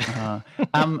ironic.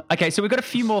 Okay, so we've got a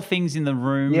few more things in the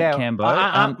room, Yeah.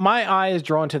 Cambo. My eye is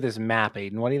drawn to this map,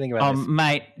 Eden. What do you think about this?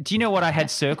 Mate, do you know what I had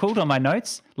circled on my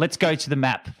notes? Let's go to the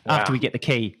map after we get the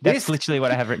key. That's literally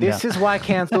what I have written This down. is why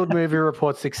Cancelled Movie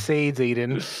Report succeeds,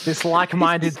 Eden. This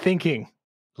like-minded thinking.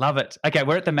 Love it. Okay,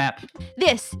 we're at the map.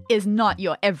 This is not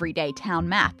your everyday town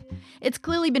map. It's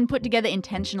clearly been put together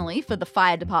intentionally for the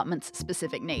fire department's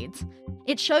specific needs.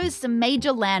 It shows some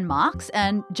major landmarks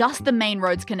and just the main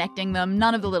roads connecting them,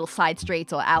 none of the little side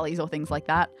streets or alleys or things like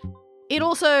that. It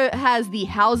also has the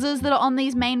houses that are on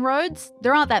these main roads.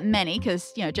 There aren't that many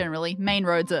because, generally main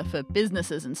roads are for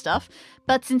businesses and stuff.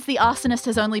 But since the arsonist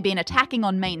has only been attacking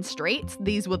on main streets,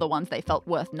 these were the ones they felt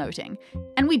worth noting.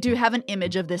 And we do have an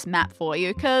image of this map for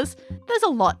you because there's a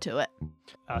lot to it.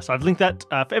 So I've linked that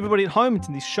for everybody at home. It's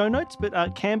in these show notes. But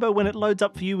Cambo, when it loads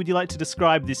up for you, would you like to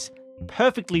describe this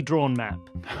perfectly drawn map?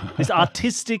 This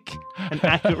artistic and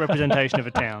accurate representation of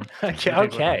a town.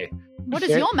 Okay. What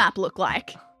does your map look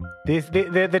like?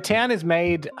 The town is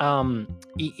made,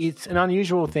 it's an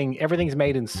unusual thing. Everything's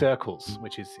made in circles,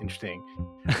 which is interesting.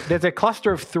 There's a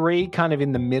cluster of 3 kind of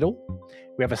in the middle.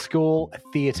 We have a school, a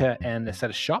theatre, and a set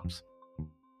of shops.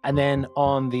 And then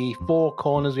on the 4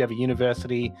 corners, we have a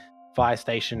university, fire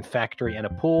station, factory, and a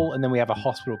pool. And then we have a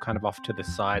hospital kind of off to the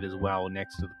side as well,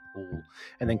 next to the pool.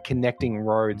 And then connecting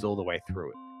roads all the way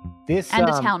through it. And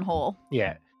a town hall.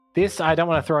 Yeah. This, I don't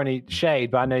want to throw any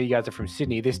shade, but I know you guys are from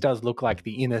Sydney. This does look like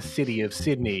the inner city of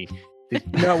Sydney. There's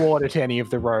no order to any of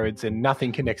the roads and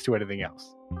nothing connects to anything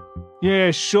else.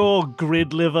 Yeah, sure,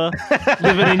 grid liver.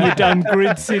 Living in your dumb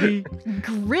grid city.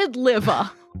 Grid liver.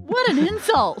 What an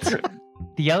insult.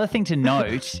 The other thing to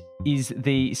note is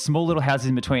the small little houses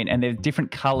in between, and they're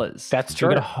different colours. That's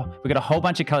So true. we've got a whole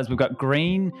bunch of colours. We've got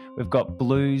green, we've got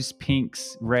blues,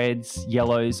 pinks, reds,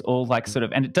 yellows, all like sort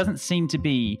of, and it doesn't seem to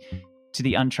be, to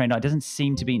the untrained eye, it doesn't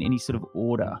seem to be in any sort of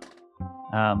order.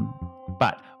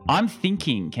 But I'm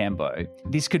thinking, Cambo,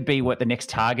 this could be what the next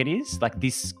target is. Like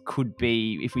this could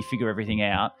be, if we figure everything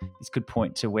out, this could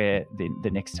point to where the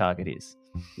next target is.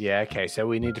 Yeah, okay. So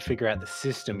we need to figure out the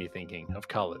system, you're thinking, of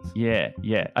colours. Yeah.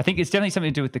 I think it's definitely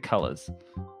something to do with the colours,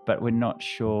 but we're not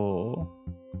sure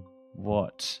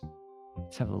what.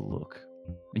 Let's have a look.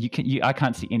 I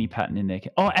can't see any pattern in there.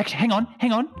 Oh, actually, hang on.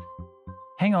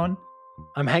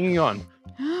 I'm hanging on.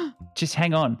 Just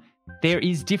hang on. There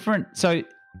is different. So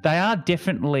they are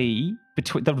definitely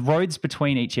between the roads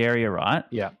between each area, right?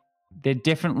 Yeah. There are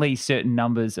definitely certain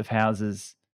numbers of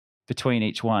houses between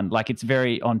each one. Like it's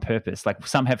very on purpose. Like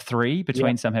some have 3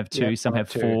 between, some have 2, some have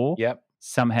 4. Yep.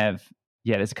 Some have,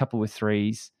 there's a couple with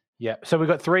 3s. Yep. So we've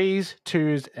got 3s,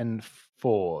 2s, and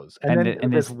 4s. And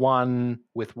then there's 1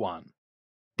 with 1.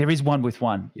 There is 1 with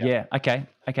 1. Yep. Yeah. Okay.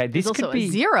 There's This also could be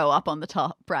a 0 up on the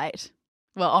top, right?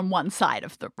 Well, on one side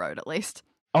of the road at least.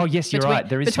 Oh, yes, you're right.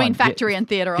 There is between one. factory and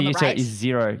theatre on the Theatre right. is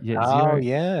 0. Yeah, Oh, 0.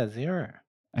 yeah, 0.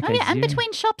 Okay, Oh yeah, and 0.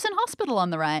 between shops and hospital on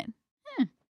the right.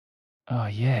 Oh,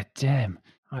 yeah, damn.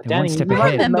 Oh, They're one step I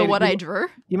ahead. remember what I drew.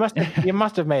 You must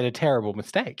have made a terrible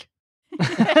mistake.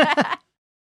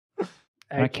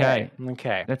 Okay.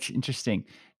 Okay. That's interesting.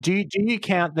 Do you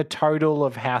count the total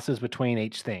of houses between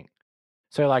each thing?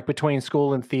 So, like between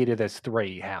school and theatre, there's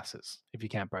 3 houses if you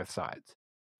count both sides.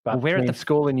 But Well, we're at between the-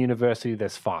 school and university,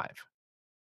 there's 5.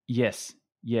 Yes.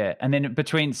 Yeah. And then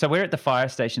so we're at the fire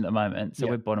station at the moment. So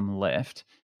Yep. we're bottom left.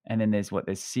 And then there's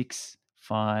 6,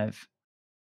 5,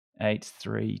 8,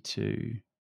 3, 2,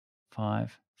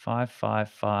 5, 5, 5,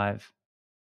 5,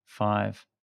 5.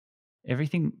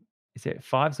 Everything, is there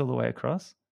 5s all the way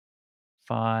across?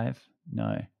 5, no.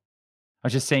 I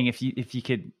was just seeing if you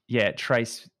could,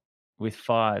 trace with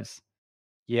 5s.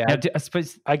 Yeah, Now, I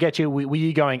suppose, I get you. Were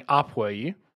you going up, were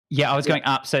you? I was going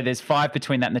up. So there's 5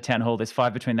 between that and the town hall. There's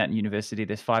 5 between that and university.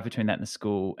 There's 5 between that and the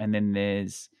school. And then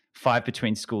there's 5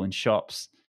 between school and shops.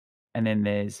 And then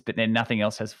but then nothing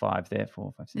else has 5 there.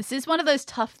 4, 5, 6. This is one of those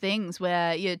tough things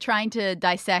where you're trying to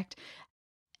dissect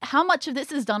how much of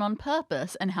this is done on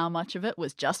purpose and how much of it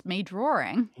was just me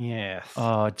drawing. Yes.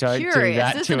 Oh, don't do Curious,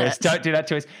 that isn't to us. it? Don't do that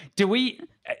to us. Can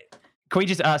we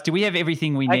just ask, do we have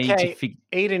everything we need Okay. to figure?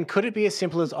 Eden, could it be as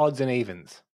simple as odds and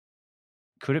evens?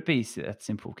 Could it be that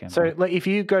simple, Campbell? So, like, if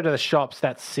you go to the shops,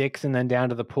 that's 6, and then down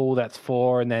to the pool, that's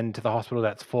 4, and then to the hospital,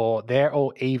 that's 4. They're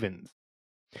all evens.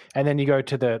 And then you go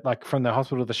to from the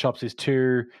hospital to the shops is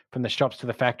 2, from the shops to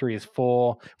the factory is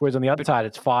 4, whereas on the other side,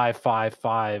 it's 5, 5,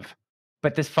 5.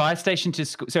 But the fire station to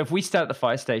school. So if we start at the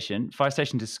fire station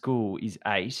to school is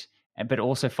 8, but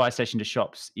also fire station to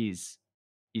shops is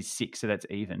 6. So that's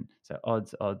even. So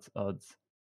odds.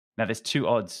 Now there's 2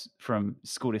 odds from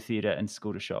school to theatre and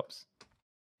school to shops.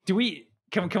 Can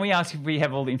we ask if we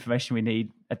have all the information we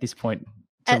need at this point?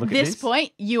 To At look this at this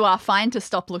point, you are fine to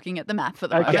stop looking at the map for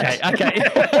the moment. Okay.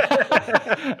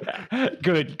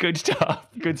 Good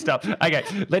stuff. Okay,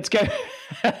 let's go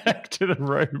back to the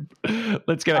room.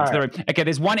 Okay,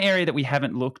 there's one area that we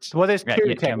haven't looked. Well, there's 2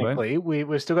 yet, Cambo. technically.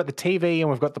 We've still got the TV and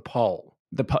we've got the pole.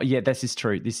 This is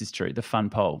true. The fun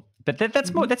pole. But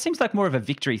that's more. That seems like more of a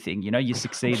victory thing. You know, you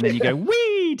succeed and then you go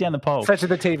wee down the pole. Such as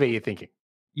the TV, you're thinking.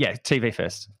 Yeah, TV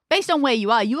first. Based on where you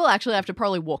are, you will actually have to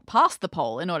probably walk past the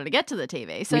pole in order to get to the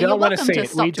TV. So We don't you're wanna welcome see to it.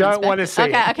 stop We to don't inspect wanna it. see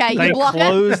it. Okay, They you block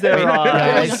close it. their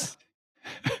eyes.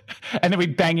 And then we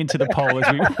bang into the pole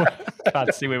as we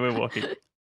can't see where we're walking. Okay,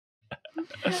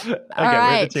 right.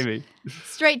 we're at the TV.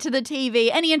 Straight to the TV.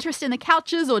 Any interest in the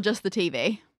couches or just the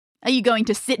TV? Are you going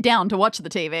to sit down to watch the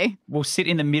TV? We'll sit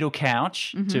in the middle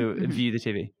couch to mhm. view the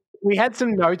TV. We had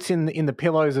some notes in the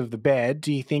pillows of the bed.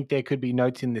 Do you think there could be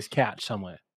notes in this couch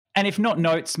somewhere? And if not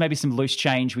notes, maybe some loose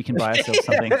change, we can buy ourselves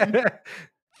something.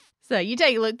 So you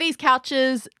take a look. These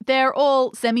couches, they're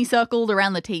all semicircled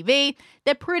around the TV.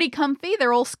 They're pretty comfy.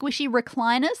 They're all squishy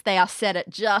recliners. They are set at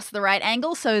just the right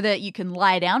angle so that you can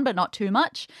lie down, but not too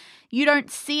much. You don't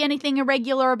see anything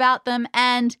irregular about them.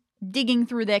 And digging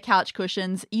through their couch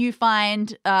cushions, you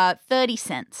find 30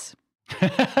 cents.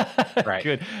 Right.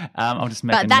 Good. I'll just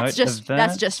make But a that's note just of that.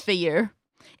 that's just for you.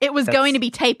 It was going to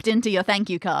be taped into your thank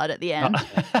you card at the end.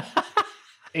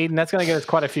 Eden, that's going to get us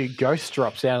quite a few ghost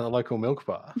drops down at the local milk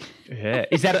bar. Yeah.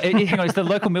 Is that? Hang on. Is the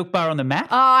local milk bar on the map?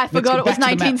 Oh, I Let's forgot go it was back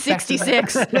to the map, back to the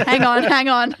 1966. Hang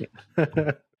on.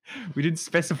 We didn't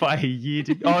specify a year.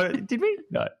 Did we?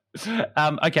 No.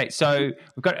 Okay, so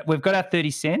we've got our 30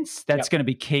 cents. That's going to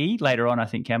be key later on, I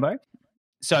think, Cambo.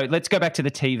 So let's go back to the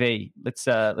TV. Let's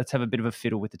have a bit of a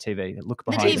fiddle with the TV. Look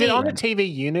behind. TV. Is it on the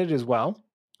TV unit as well?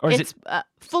 Or is It's it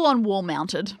full on wall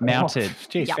mounted. mounted? Oh,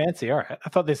 geez, Yep. fancy. All right. I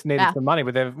thought this needed Yeah. some money,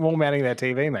 but they're wall mounting their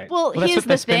TV, mate. Well, Well, that's here's what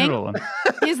they the spend it thing. all on.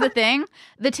 Here's the thing.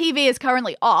 The TV is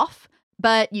currently off,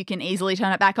 but you can easily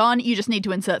turn it back on. You just need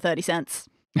to insert 30 cents.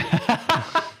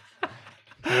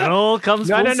 It all comes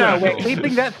No. full circle. We're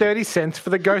keeping that 30 cents for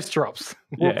the ghost drops.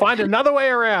 We'll Yeah. find another way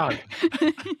around.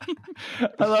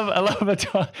 I love it.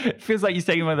 It feels like you're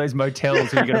staying in one of those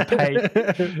motels where you're going to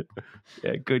pay.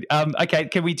 Yeah, good. Okay,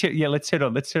 can we? Let's turn it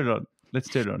on. Let's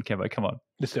turn it on, Cambo. Come on.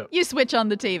 Let's do it. You switch on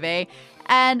the TV,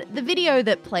 and the video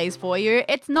that plays for you,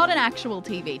 it's not an actual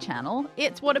TV channel.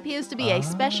 It's what appears to be a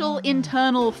special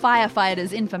internal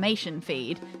firefighters information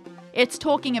feed. It's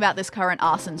talking about this current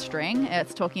arson string.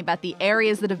 It's talking about the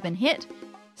areas that have been hit.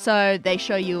 So they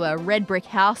show you a red brick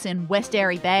house in West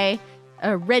Airy Bay,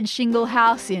 a red shingle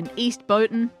house in East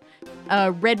Boughton,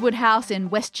 a redwood house in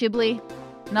West Chibley,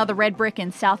 another red brick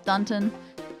in South Dunton,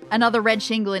 another red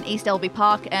shingle in East Elby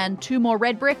Park, and 2 more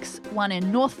red bricks, one in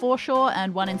North Foreshore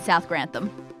and one in South Grantham.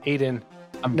 Eden,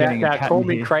 I'm getting a now pattern call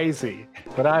me here. crazy,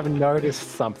 but I've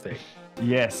noticed something.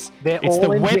 Yes, They're it's all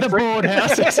the in weatherboard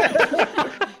houses.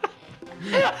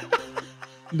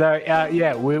 No,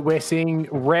 yeah, we're seeing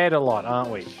red a lot, aren't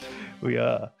we? We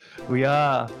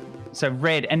are. So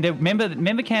red, and remember,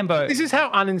 Cambo. This is how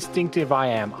uninstinctive I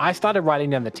am. I started writing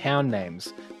down the town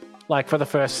names. like for the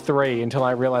first 3 until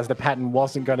I realized the pattern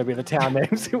wasn't going to be the town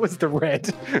names. It was the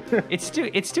red. It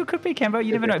still could be Cambo.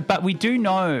 You never know. But we do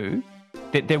know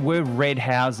that there were red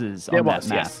houses on that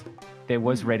map. Yes. There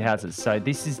was red houses. So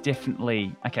this is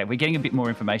definitely okay. We're getting a bit more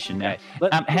information now.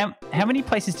 Okay. How many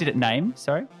places did it name?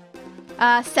 Sorry.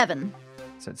 7.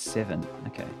 So it's 7.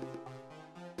 Okay.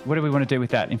 What do we want to do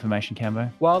with that information, Cambo?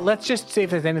 Well, let's just see if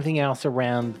there's anything else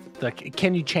around. Like,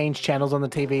 can you change channels on the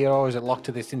TV, or is it locked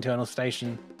to this internal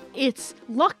station? It's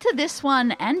locked to this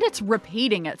one, and it's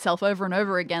repeating itself over and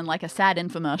over again like a sad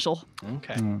infomercial.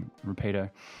 Okay.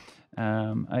 Repeater.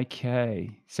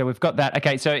 Okay. So we've got that.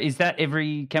 Okay. So is that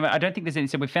every camera? I don't think there's any.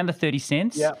 So we found the 30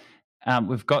 cents. Yep.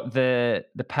 We've got the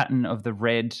pattern of the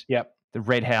red. Yep. The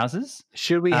red houses.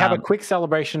 Should we have a quick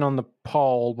celebration on the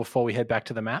poll before we head back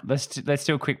to the map? Let's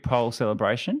do a quick poll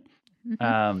celebration.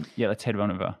 Yeah, let's head on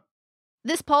over.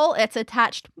 This pole, it's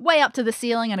attached way up to the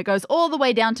ceiling and it goes all the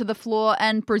way down to the floor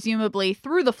and presumably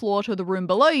through the floor to the room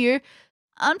below you.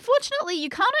 Unfortunately, you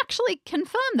can't actually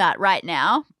confirm that right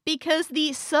now because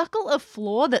the circle of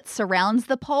floor that surrounds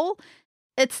the pole,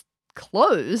 it's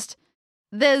closed.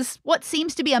 There's what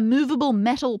seems to be a movable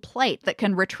metal plate that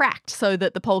can retract so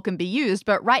that the pole can be used,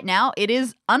 but right now it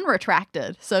is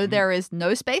unretracted, so there is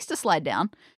no space to slide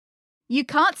down. You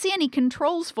can't see any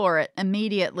controls for it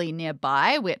immediately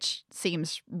nearby, which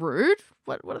seems rude.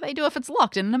 What do they do if it's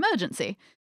locked in an emergency?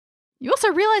 You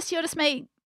also realize, Teodisme,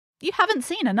 you haven't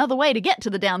seen another way to get to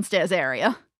the downstairs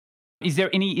area. Is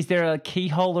there a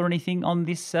keyhole or anything on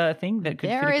this thing that could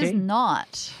fit a key? There is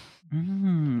not.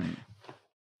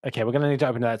 Okay, we're going to need to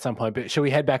open that at some point, but shall we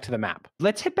head back to the map?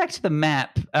 Let's head back to the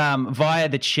map via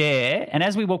the chair. And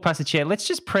as we walk past the chair, let's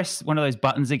just press one of those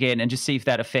buttons again and just see if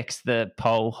that affects the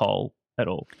pole hole at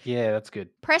all. Yeah, that's good.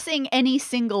 Pressing any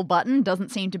single button doesn't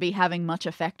seem to be having much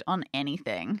effect on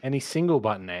anything. Any single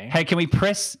button, eh? Hey, can we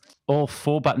press all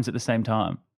 4 buttons at the same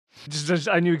time? Just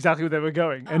I knew exactly where they were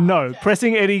going. And no,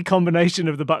 pressing any combination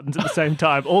of the buttons at the same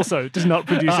time also does not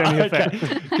produce any effect.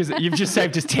 Because you've just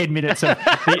saved us 10 minutes of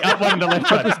the up one and the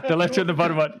left one, the left one and the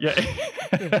bottom one.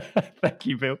 Yeah. Thank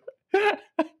you, Bill.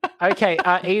 Okay,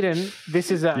 Eden,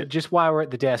 this is just while we're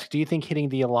at the desk. Do you think hitting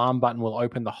the alarm button will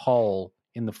open the hole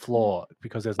in the floor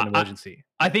because there's an emergency?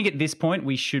 I think at this point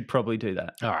we should probably do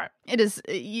that. All right. It is.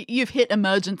 You've hit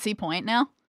emergency point now.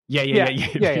 Yeah.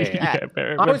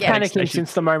 I was panicking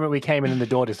since the moment we came in and the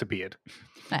door disappeared.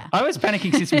 Yeah. I was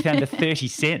panicking since we found the 30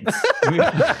 cents.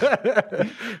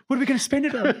 What are we going to spend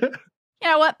it on? You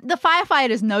know what? The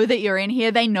firefighters know that you're in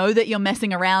here. They know that you're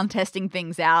messing around, testing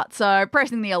things out. So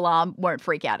pressing the alarm won't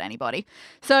freak out anybody.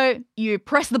 So you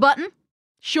press the button.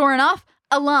 Sure enough,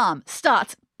 alarm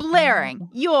starts blaring.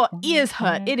 Your ears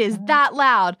hurt. It is that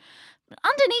loud. But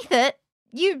underneath it,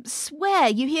 you swear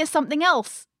you hear something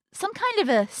else. Some kind of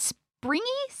a springy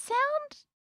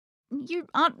sound? You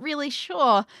aren't really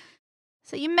sure.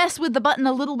 So you mess with the button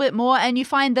a little bit more and you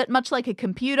find that much like a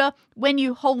computer, when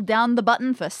you hold down the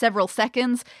button for several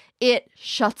seconds, it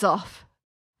shuts off.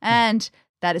 And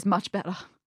that is much better.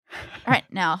 All right,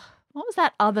 now, what was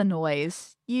that other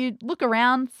noise? You look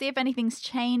around, see if anything's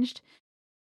changed.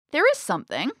 There is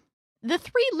something. The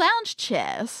 3 lounge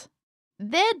chairs,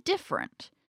 they're different.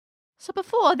 So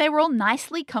before, they were all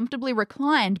nicely, comfortably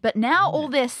reclined, but now all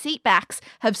their seat backs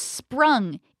have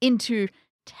sprung into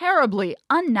terribly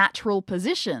unnatural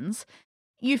positions.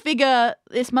 You figure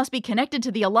this must be connected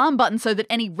to the alarm button so that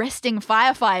any resting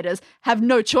firefighters have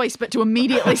no choice but to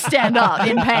immediately stand up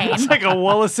in pain. It's like a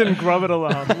Wallace and Gromit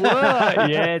alarm. What?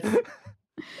 Yes.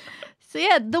 So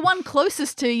yeah, the one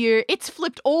closest to you, it's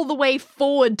flipped all the way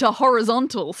forward to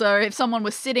horizontal. So if someone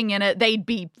was sitting in it, they'd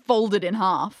be folded in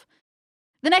half.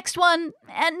 The next one,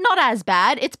 not as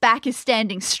bad. Its back is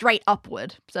standing straight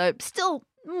upward. So still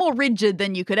more rigid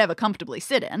than you could ever comfortably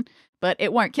sit in, but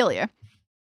it won't kill you.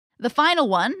 The final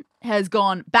one has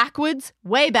gone backwards,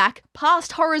 way back,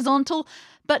 past horizontal,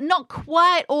 but not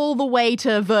quite all the way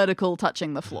to vertical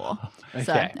touching the floor. Okay.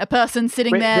 So a person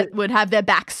sitting there would have their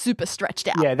back super stretched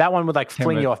out. Yeah, that one would like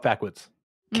fling you off backwards.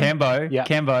 Cambo,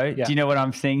 do you know what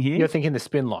I'm seeing here? You're thinking the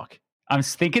spin lock. I'm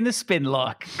thinking the spin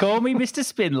lock. Call me Mr.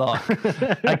 Spin Lock.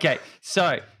 Okay,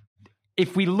 so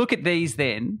if we look at these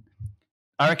then,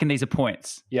 I reckon these are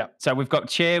points. Yeah. So we've got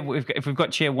chair, if we've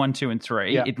got chair 1, 2, and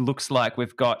 3, it looks like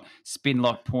we've got spin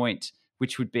lock point,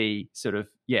 which would be sort of,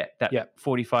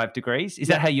 45 degrees. Is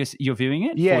that how you're viewing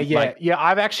it? Yeah.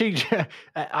 I've actually,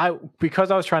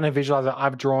 because I was trying to visualize it,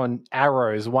 I've drawn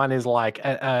arrows. One is like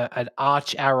an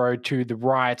arch arrow to the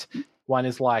right. One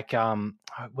is like,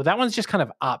 that one's just kind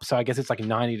of up. So I guess it's like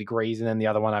 90 degrees. And then the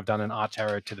other one, I've done an arch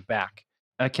arrow to the back.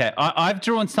 Okay. I've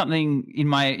drawn something in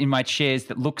my chairs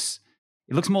that looks,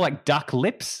 It looks more like duck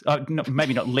lips.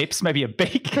 Maybe not lips, maybe a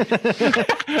beak.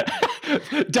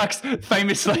 Ducks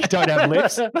famously don't have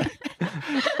lips.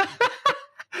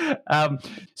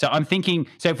 So I'm thinking,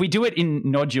 so if we do it in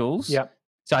nodules,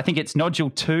 so I think it's nodule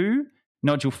 2,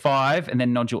 nodule 5, and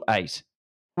then nodule 8.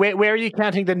 Where are you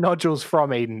counting the nodules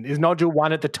from, Eden? Is nodule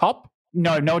 1 at the top?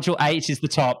 No, nodule 8 is the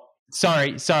top.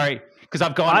 Sorry. Because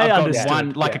I've gone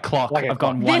one like a clock. I've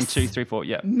gone 1, 2, 3, 4.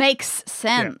 Yeah. Makes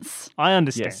sense. Yeah. I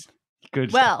understand. Yes.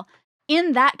 Good. Well,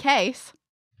 in that case,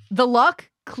 the lock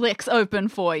clicks open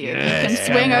for you. Yes. You can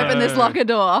swing open this locker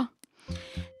door.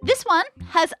 This one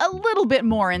has a little bit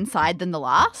more inside than the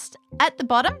last. At the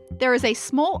bottom, there is a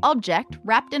small object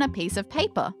wrapped in a piece of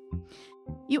paper.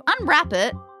 You unwrap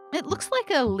it. It looks like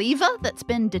a lever that's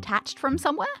been detached from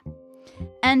somewhere.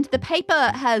 And the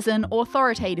paper has an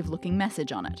authoritative-looking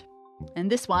message on it. And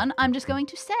this one, I'm just going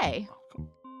to say,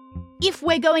 if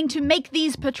we're going to make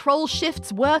these patrol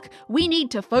shifts work, we need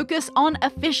to focus on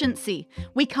efficiency.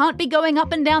 We can't be going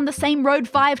up and down the same road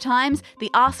 5 times.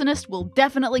 The arsonist will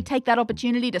definitely take that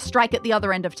opportunity to strike at the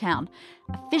other end of town.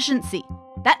 Efficiency.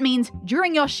 That means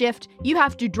during your shift, you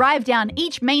have to drive down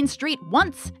each main street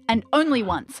once and only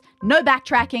once. No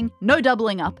backtracking, no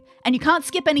doubling up. And you can't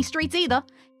skip any streets either.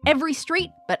 Every street,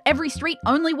 but every street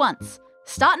only once.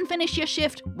 Start and finish your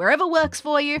shift wherever works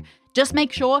for you. Just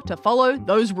make sure to follow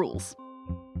those rules.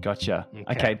 Gotcha.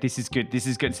 Okay, this is good.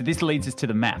 So this leads us to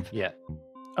the map. Yeah.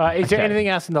 Is there anything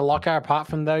else in the locker apart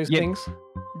from those things?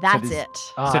 That's it.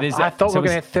 I thought we were going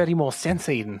to have 30 more cents,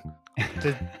 Eden.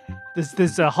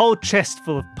 There's a whole chest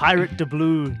full of pirate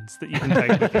doubloons that you can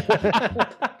take with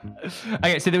you.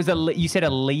 Okay, so there was you said a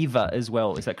lever as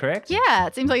well. Is that correct? Yeah,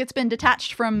 it seems like it's been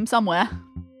detached from somewhere.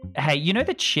 Hey, you know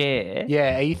the chair?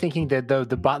 Yeah, are you thinking that the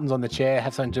buttons on the chair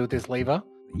have something to do with this lever?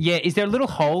 Yeah, is there a little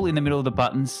hole in the middle of the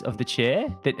buttons of the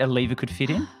chair that a lever could fit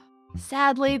in?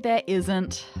 Sadly, there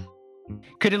isn't.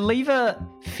 Could a lever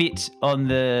fit on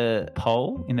the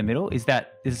pole in the middle? Is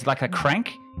like a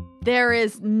crank? There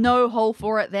is no hole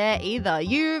for it there either.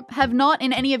 You have not,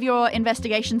 in any of your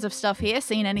investigations of stuff here,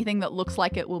 seen anything that looks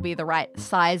like it will be the right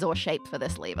size or shape for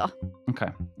this lever.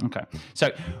 Okay.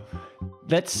 So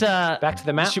let's back to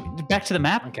the map. Back to the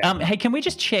map. Okay. Hey, can we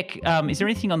just check? Is there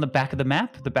anything on the back of the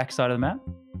map? The back side of the map?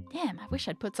 Damn, I wish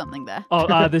I'd put something there.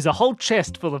 Oh, there's a whole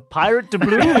chest full of pirate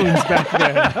doubloons back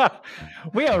there.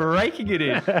 We are raking it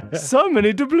in. So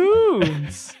many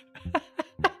doubloons.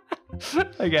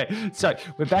 Okay, so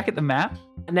we're back at the map.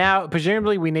 Now,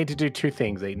 presumably, we need to do 2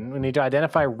 things, Eden. We need to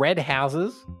identify red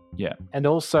houses. Yeah. And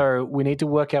also, we need to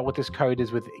work out what this code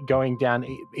is with going down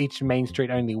each main street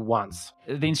only once.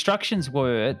 The instructions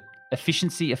were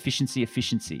efficiency.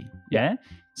 Yeah?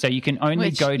 So you can only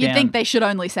Which go down... you'd think they should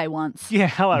only say once. Yeah,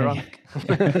 how ironic.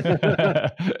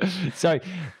 So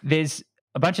there's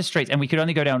a bunch of streets, and we could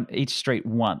only go down each street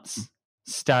once,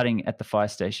 starting at the fire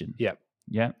station. Yep.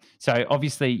 Yeah. So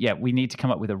obviously, we need to come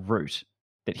up with a route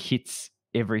that hits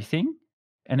everything.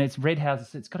 And it's red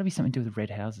houses. It's got to be something to do with red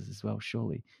houses as well,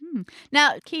 surely.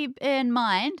 Now, keep in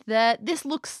mind that this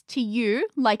looks to you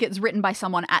like it's written by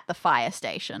someone at the fire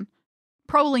station.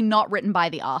 Probably not written by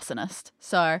the arsonist.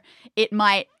 So it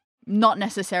might not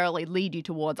necessarily lead you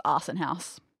towards Arson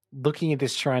House. Looking at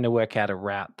this, trying to work out a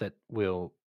route that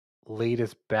will lead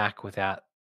us back without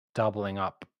doubling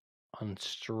up on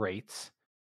streets.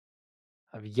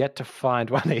 I've yet to find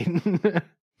one, Eden.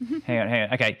 Hang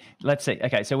on. Okay, let's see.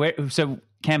 Okay, so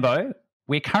Cambo,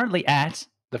 we're currently at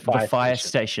the fire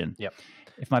station. Yep.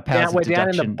 If my powers of deduction... We're down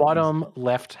in the bottom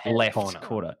left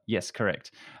corner. Yes,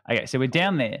 correct. Okay, so we're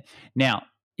down there. Now,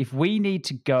 if we need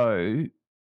to go...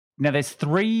 Now, there's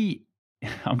 3...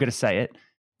 I'm going to say it.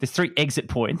 There's 3 exit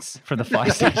points from the fire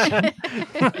station.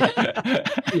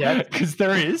 Yeah. Because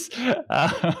there is.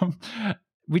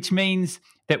 Which means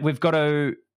that we've got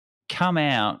to come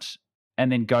out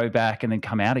and then go back and then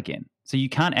come out again. So you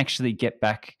can't actually get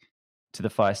back to the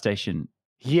fire station.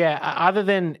 Yeah, other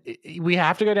than we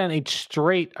have to go down each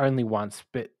street only once,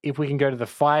 but if we can go to the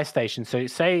fire station, so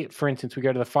say, for instance, we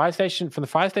go to the fire station, from the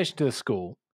fire station to the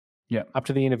school, up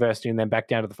to the university, and then back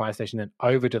down to the fire station, then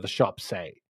over to the shop,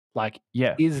 say.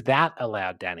 Is that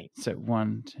allowed, Danny? So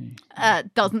 1, 2...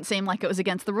 doesn't seem like it was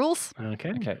against the rules.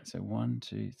 Okay, so 1,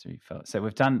 2, 3, 4. So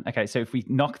we've done... Okay, so if we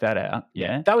knock that out,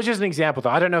 That was just an example, though.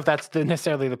 I don't know if that's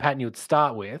necessarily the pattern you would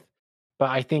start with, but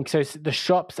I think... So the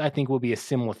shops, I think, will be a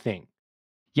similar thing.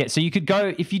 Yeah, so you could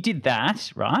go... If you did that,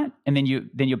 right, and then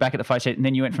you're back at the fire station, and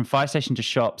then you went from fire station to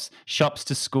shops, shops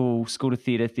to school, school to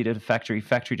theatre, theatre to factory,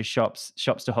 factory to shops,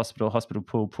 shops to hospital, hospital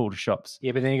pool, pool to shops.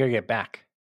 Yeah, but then you got to get back.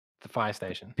 The fire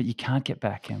station. But you can't get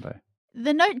back, Cambo.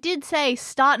 The note did say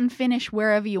start and finish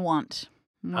wherever you want.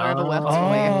 Wherever works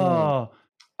for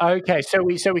you. Okay, so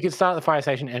we could start at the fire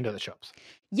station, end at the shops.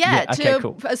 Yeah, okay,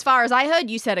 cool. As far as I heard,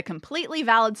 you said a completely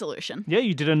valid solution. Yeah,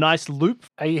 you did a nice loop.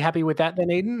 Are you happy with that then,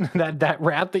 Eden? That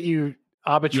route that you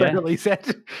arbitrarily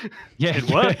set? Yeah, It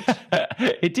worked.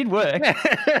 It did work.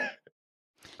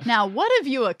 Now, what have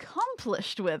you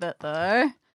accomplished with it, though?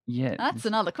 Yeah, That's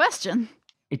another question.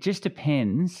 it just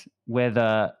depends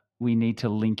whether we need to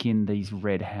link in these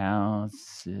red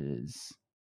houses.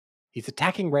 He's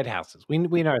attacking red houses. We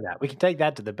know that. We can take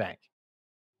that to the bank.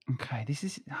 Okay, we've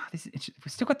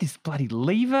still got this bloody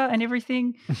lever and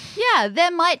everything. Yeah,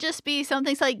 there might just be some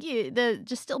things like there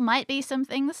just still might be some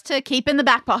things to keep in the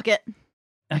back pocket.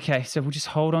 Okay, so we'll just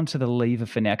hold on to the lever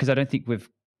for now because I don't think we've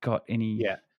got any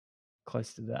Yeah.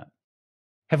 close to that.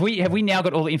 Have we now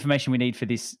got all the information we need for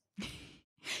this?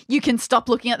 You can stop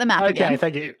looking at the map Okay, again.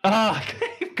 thank you. Oh,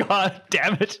 God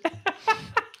damn it.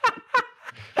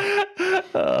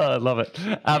 Oh, I love it.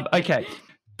 Okay,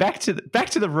 back to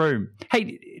the room.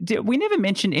 Hey, we never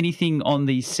mentioned anything on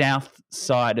the south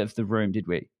side of the room, did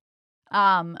we?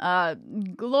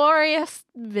 Glorious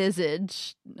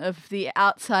visage of the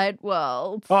outside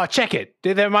world. Oh, check it.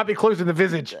 There might be clues in the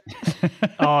visage.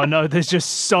 Oh no, there's just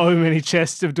so many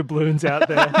chests of doubloons out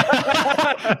there.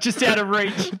 Just out of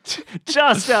reach.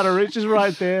 Just out of reach is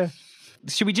right there.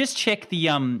 Should we just check the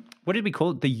what did we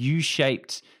call it? The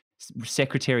U-shaped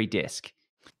secretary desk.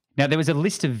 Now there was a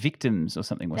list of victims or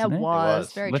something, wasn't That there?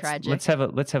 was very let's, tragic. Let's have a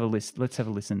list. Let's have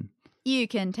a listen. You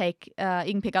can pick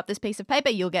up this piece of paper.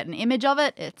 You'll get an image of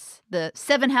it. It's the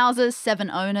 7 houses, 7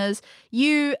 owners.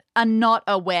 You are not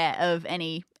aware of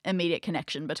any immediate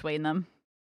connection between them.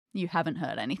 You haven't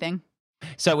heard anything.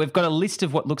 So we've got a list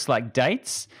of what looks like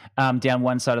dates down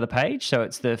one side of the page. So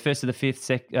it's the 1st of the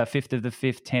 5th, 5th of the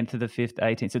 5th, 10th of the 5th,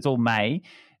 18th. So it's all May,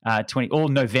 all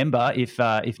November if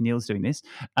Neil's doing this,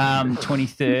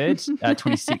 23rd,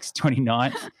 26th,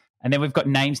 29th. And then we've got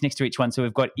names next to each one. So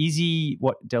we've got Izzy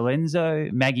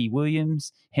Delenzo, Maggie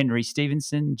Williams, Henry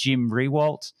Stevenson, Jim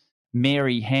Rewalt,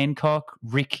 Mary Hancock,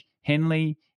 Rick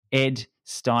Henley, Ed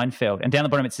Steinfeld. And down the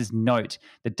bottom it says, note,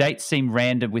 the dates seem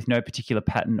random with no particular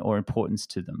pattern or importance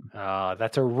to them.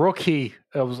 That's a rookie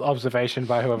observation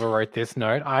by whoever wrote this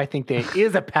note. I think there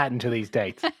is a pattern to these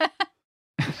dates.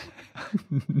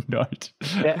 Note.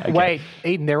 Okay. Wait,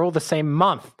 Eden, they're all the same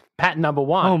month. Pattern number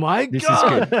 1. Oh my This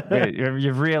god. is good.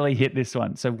 You've really hit this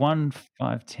one. So 1,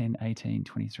 5, 10, 18,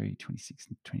 23, 26,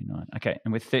 29. Okay.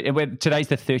 And today's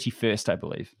the 31st, I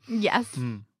believe. Yes.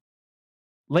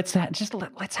 Let's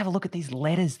have a look at these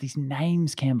letters, these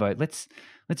names, Cambo.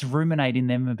 Let's ruminate in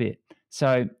them a bit.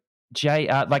 So J,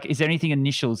 is there anything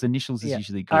initials? Initials is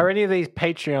usually good. Are any of these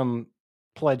Patreon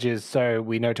pledges so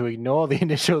we know to ignore the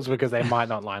initials because they might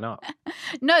not line up?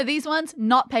 No, these ones,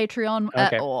 not Patreon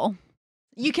at all.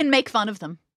 You can make fun of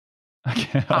them.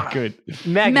 Okay, good.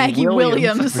 Maggie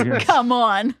Williams. Come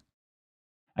on.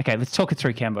 Okay, let's talk it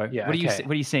through, Cambo. Yeah, what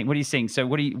are you seeing? So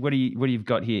what do you've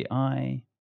got here?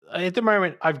 At the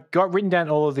moment, I've got written down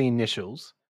all of the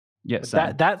initials. Yes,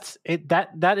 that's it.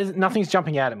 That is nothing's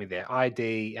jumping out at me there.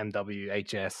 ID, MW,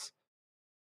 HS.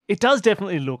 It does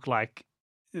definitely look like.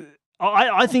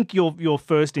 I think your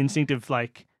first instinct of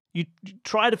like you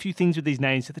tried a few things with these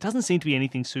names, but there doesn't seem to be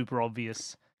anything super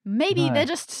obvious. Maybe No. they're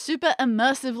just super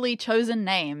immersively chosen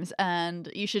names, and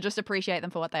you should just appreciate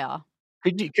them for what they are.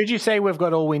 Could you say we've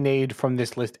got all we need from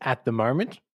this list at the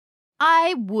moment?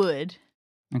 I would.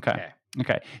 Okay.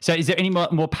 So is there any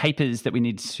more papers that we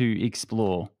need to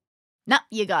explore? Nah,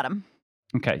 you got them.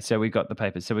 Okay, so we've got the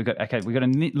papers. So we've got a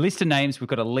list of names. We've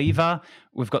got a lever.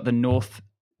 We've got the north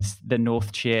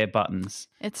chair buttons.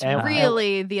 It's And-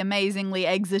 really the amazingly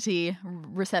exity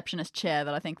receptionist chair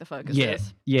that I think the focus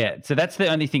is. Yeah. So that's the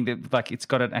only thing that it's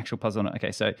got an actual puzzle on it.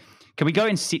 Okay, so can we go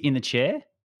and sit in the chair?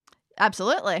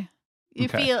 Absolutely. You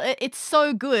Okay. feel it's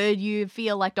so good. You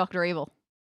feel like Dr. Evil.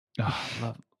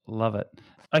 Oh, love it.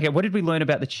 Okay, what did we learn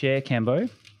about the chair, Cambo?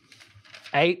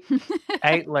 8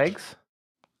 legs.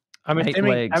 I'm Eight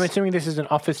assuming, legs. I'm assuming this is an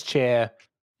office chair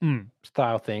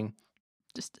style thing.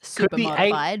 Just super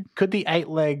modified. Could the 8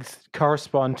 legs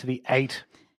correspond to the 8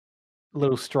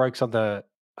 little strokes on the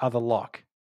other lock?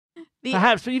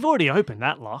 Perhaps, but you've already opened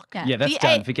that lock. Yeah, that's the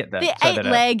done. 8 Forget that. The Throw 8 that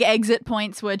out. leg exit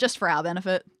points were just for our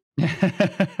benefit.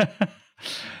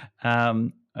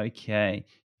 Okay.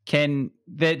 Can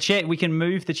the chair? We can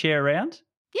move the chair around.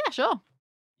 Yeah, sure.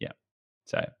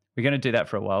 So we're going to do that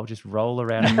for a while. Just roll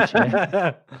around in the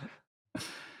chair.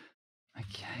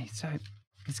 Okay. So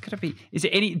it's got to be. Is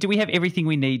there any? Do we have everything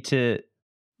we need to?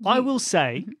 I will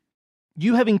say,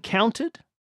 you have encountered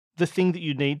the thing that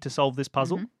you need to solve this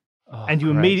puzzle, Oh, and you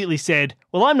great. immediately said,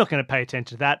 "Well, I'm not going to pay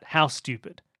attention to that. How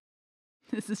stupid!"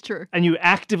 This is true. And you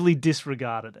actively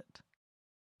disregarded it.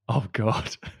 Oh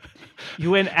God.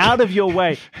 You went out of your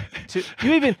way to.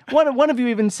 You even one of you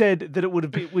even said that it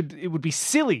would be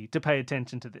silly to pay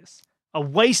attention to this. A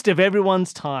waste of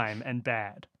everyone's time and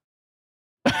bad.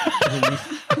 And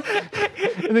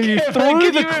then you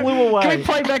threw the clue away. Can we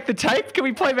play back the tape?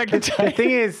 The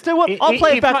thing is, So what? I'll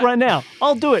play it back right now.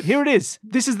 I'll do it. Here it is.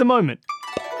 This is the moment.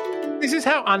 This is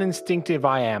how uninstinctive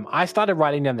I am. I started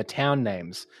writing down the town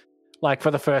names, like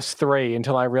for the first 3,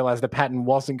 until I realized the pattern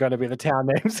wasn't going to be the town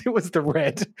names. It was the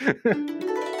red.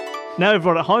 Now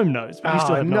everyone at home knows, but you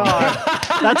still have no no. idea.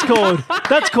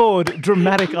 That's called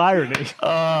dramatic irony.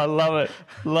 Oh,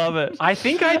 love it. I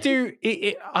think I do.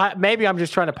 Maybe I'm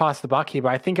just trying to pass the buck here, but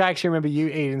I think I actually remember you,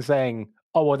 Eden, saying,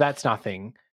 "Oh, well, that's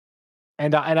nothing,"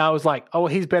 and I was like, "Oh, well,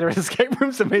 he's better at escape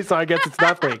rooms than me, so I guess it's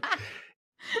nothing."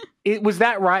 Was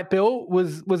that right, Bill?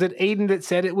 Was it Eden that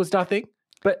said it was nothing?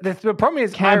 But the problem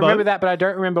is, I remember that, but I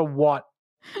don't remember what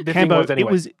the thing was anyway.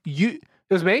 It was you.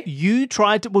 It was me? You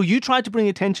tried to bring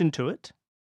attention to it,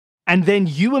 and then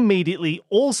you immediately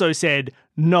also said,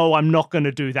 "No, I'm not going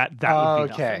to do that. That would be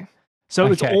nothing." So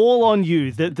it's all on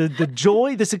you. The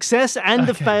joy, the success, and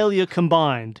the failure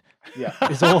combined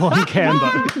is all on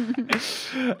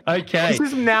Cambo. Okay. This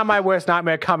is now my worst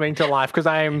nightmare coming to life because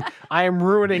I am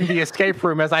ruining the escape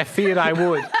room as I feared I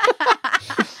would.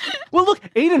 Well, look,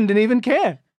 Eden didn't even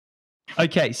care.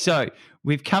 Okay, so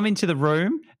we've come into the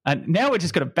room. And now we're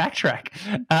just going to backtrack.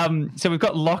 So we've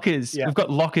got lockers. Yeah. We've got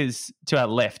lockers to our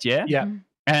left, yeah? Yeah.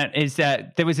 And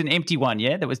there was an empty one,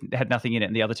 yeah? That had nothing in it,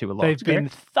 and the other 2 were locked. They've been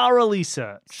thoroughly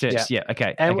searched. Yeah.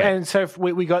 Okay. And so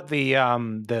we got the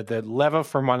lever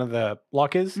from one of the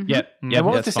lockers. Mm-hmm. Yep. And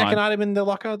what was the second item in the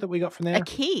locker that we got from there? A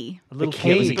key. A little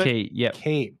key. It was a key. Yep.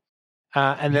 Key.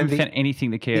 And then we found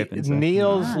anything the key opens.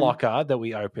 Neil's locker that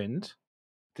we opened,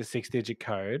 the 6-digit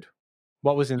code.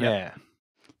 What was in there?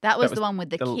 That was the one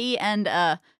with the key and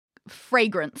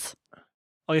fragrance.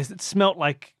 Oh, yes, it smelt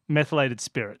like methylated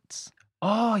spirits.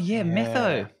 Oh, yeah,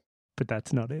 metho. But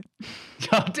that's not it.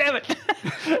 Oh, damn it.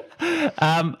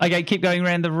 Okay, keep going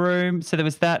around the room. So there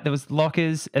was that. There was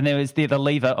lockers, and there was the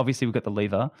lever. Obviously, we've got the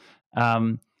lever.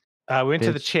 We went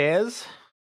to the chairs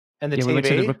and the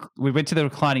TV. We went to the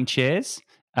reclining chairs.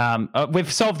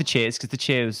 We've solved the chairs because the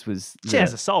chairs was...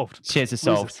 Chairs are solved. Chairs are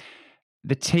solved.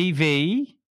 The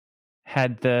TV...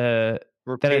 had the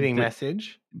repeating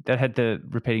message. That had the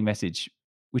repeating message,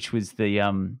 which was the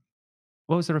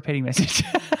what was the repeating message? Do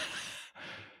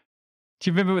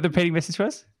you remember what the repeating message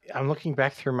was? I'm looking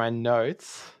back through my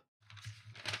notes.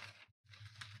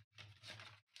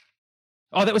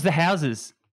 Oh, that was the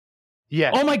houses.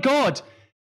 Yeah. Oh my God,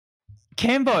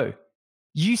 Cambo,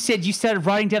 you said you started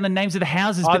writing down the names of the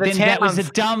houses, but then that was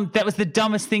the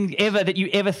dumbest thing ever that you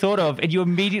ever thought of, and you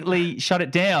immediately shut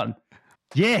it down.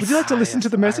 Yes. Would you like to listen to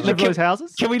the message of those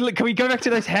houses? Can we go back to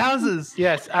those houses?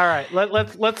 Yes. All right.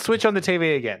 Let's switch on the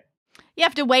TV again. You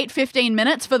have to wait 15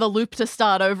 minutes for the loop to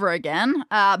start over again,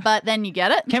 but then you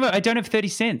get it. Cambo, I don't have 30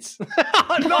 cents. No!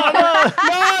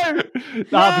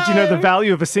 But you know the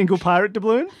value of a single pirate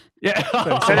doubloon?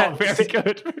 Yeah. Very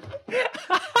good.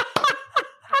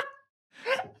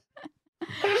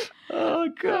 Oh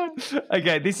God.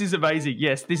 Okay, this is amazing.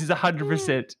 Yes, this is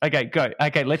 100%. Okay, go.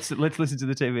 Okay, let's listen to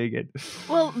the TV again.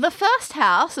 Well, the first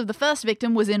house of the first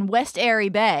victim was in West Airy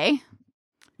Bay.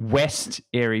 West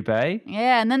Airy Bay.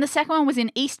 Yeah, and then the second one was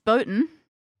in East Boaton.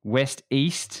 West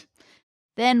East.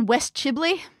 Then West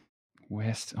Chibley.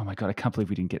 West. Oh my God, I can't believe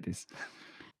we didn't get this.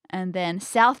 And then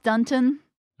South Dunton.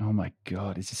 Oh my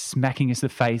God, it's just smacking us in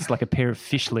the face like a pair of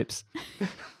fish lips.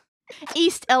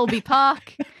 East Elby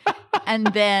Park. And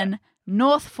then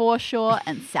North Foreshore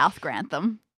and South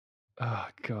Grantham. Oh,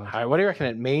 God. All right, what do you reckon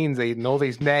it means, Eden, all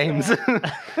these names?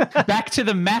 Back to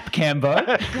the map, Cambo.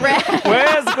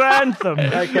 Where's Grantham?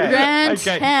 Okay. Grantham.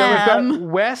 So we've got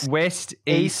West,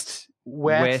 East,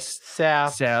 West,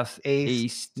 South,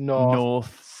 East,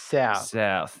 North, South.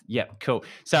 South. Yep, cool.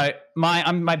 So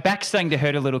my back's starting to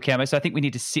hurt a little, Cambo, so I think we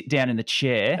need to sit down in the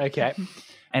chair. Okay.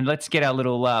 And let's get our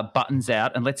little buttons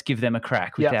out and let's give them a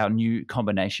crack with our new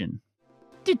combination.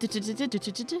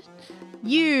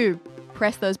 You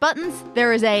press those buttons,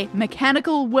 there is a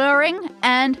mechanical whirring,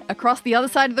 and across the other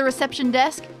side of the reception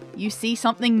desk, you see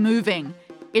something moving.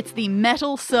 It's the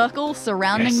metal circle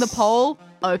surrounding the pole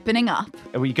opening up.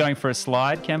 Are we going for a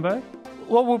slide, Cambo?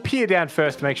 Well, we'll peer down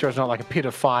first to make sure it's not like a pit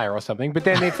of fire or something, but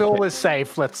then if all is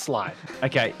safe, let's slide.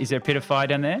 Okay, is there a pit of fire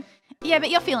down there? Yeah, but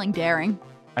you're feeling daring.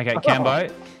 Okay,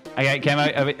 Cambo. Okay,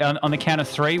 Cambo, on the count of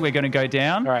 3, we're going to go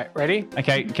down. All right, ready?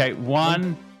 Okay,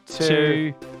 1,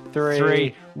 2,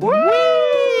 3.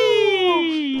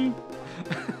 Whee!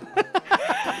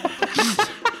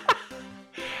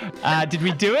 Did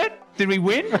we do it? Did we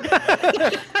win?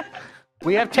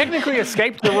 We have technically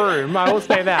escaped the room. I will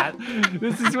say that.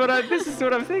 This is what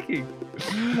I'm thinking.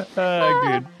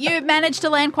 Good. You manage to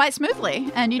land quite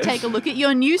smoothly, and you take a look at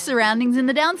your new surroundings in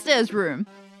the downstairs room.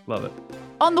 Love it.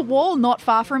 On the wall, not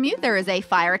far from you, there is a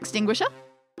fire extinguisher.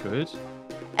 Good.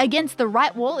 Against the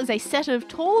right wall is a set of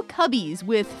tall cubbies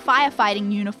with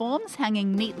firefighting uniforms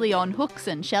hanging neatly on hooks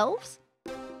and shelves.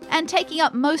 And taking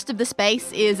up most of the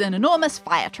space is an enormous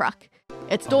fire truck.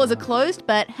 Its doors are closed,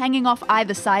 but hanging off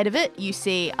either side of it, you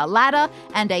see a ladder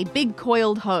and a big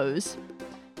coiled hose.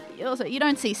 You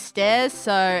don't see stairs,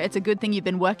 so it's a good thing you've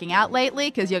been working out lately,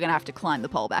 because you're going to have to climb the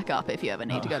pole back up if you ever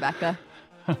need to go back there.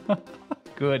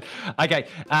 Good. Okay,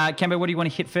 Cambo, what do you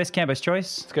want to hit first? Cambo's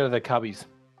choice. Let's go to the cubbies.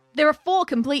 There are 4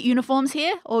 complete uniforms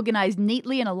here, organised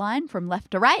neatly in a line from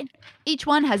left to right. Each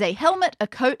one has a helmet, a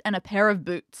coat, and a pair of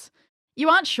boots. You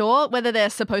aren't sure whether they're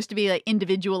supposed to be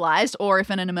individualised or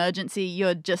if in an emergency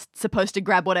you're just supposed to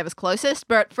grab whatever's closest,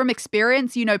 but from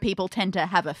experience, you know people tend to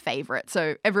have a favourite,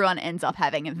 so everyone ends up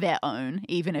having their own,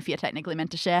 even if you're technically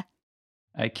meant to share.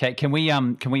 Okay, can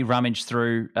we rummage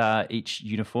through each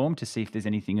uniform to see if there's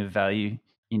anything of value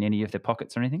in any of their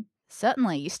pockets or anything?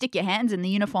 Certainly. You stick your hands in the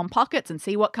uniform pockets and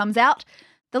see what comes out.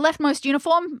 The leftmost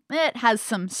uniform, it has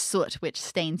some soot which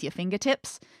stains your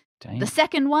fingertips. Dang. The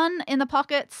second one in the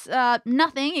pockets,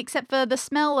 nothing except for the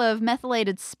smell of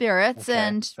methylated spirits, Okay,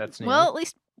 and, that's new. well, at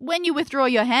least when you withdraw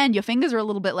your hand, your fingers are a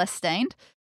little bit less stained.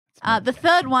 The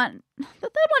third one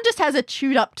just has a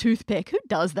chewed up toothpick. Who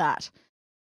does that?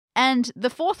 And the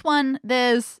fourth one,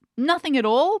 there's nothing at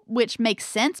all, which makes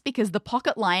sense because the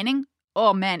pocket lining,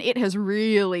 oh man, it has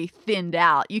really thinned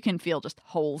out. You can feel just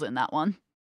holes in that one.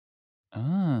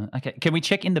 Ah, okay. Can we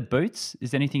check in the boots?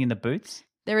 Is there anything in the boots?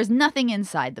 There is nothing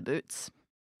inside the boots.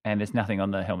 And there's nothing on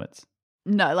the helmets?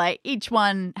 No, each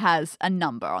one has a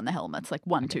number on the helmets,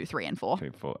 1, 2, 3, and 4. 3,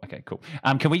 4. Okay, cool.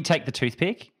 Can we take the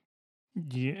toothpick?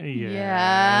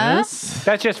 Yes.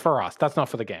 That's just for us. That's not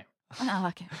for the game. Oh,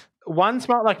 okay. One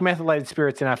smelled like methylated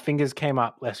spirits and our fingers came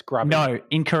up less grubby. No,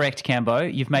 incorrect,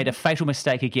 Cambo. You've made a fatal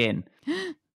mistake again.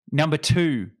 Number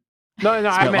 2. No, I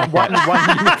Smelled meant like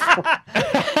one uniform.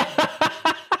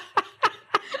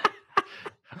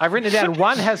 I've written it down.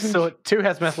 1 has soot, 2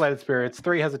 has methylated spirits,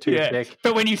 3 has a toothpick. Yeah.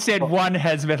 But when you said 1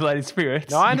 has methylated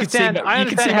spirits, No, I understand. You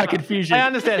can see my confusion. I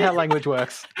understand how language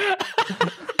works.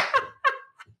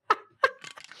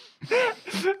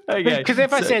 Okay, Because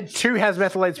if I said 2 has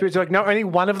methylated spirits, you're like, no, only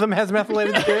 1 of them has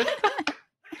methylated spirits.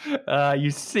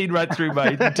 You've seen right through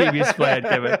my devious plan,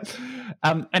 Kevin.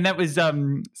 And that was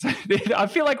so I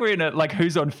feel like we're in a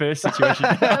who's on first situation.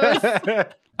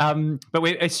 But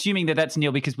we're assuming that that's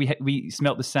Neil because we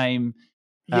smelt the same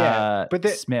but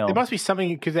smell. there must be something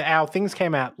because our things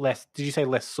came out less. Did you say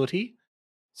less sooty?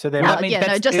 So there Well, might I mean, yeah, no,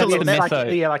 that's, just a that's little the bit.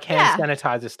 metho. like hand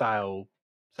sanitizer style.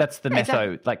 That's the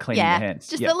metho, like cleaning Yeah, your hands.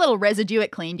 just yeah. a little residue.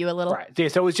 It cleaned you a little. Right. Yeah,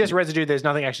 so it was just residue. There's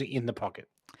nothing actually in the pocket.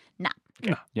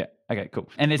 Yeah. Okay. Cool.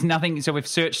 And there's nothing. So we've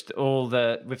searched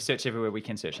everywhere we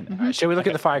can search in there. Mm-hmm. All right, shall we look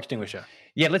at the fire extinguisher?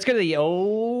 Yeah. Let's go to the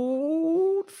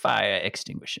old fire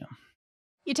extinguisher.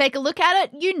 You take a look at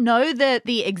it, you know that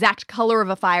the exact color of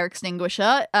a fire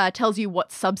extinguisher tells you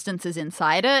what substance is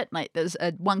inside it. There's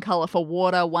one color for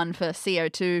water, one for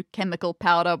CO2, chemical,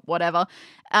 powder, whatever.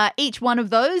 Each one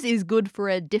of those is good for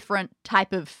a different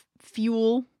type of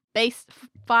fuel-based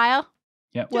fire.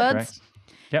 Yep. Words. Correct.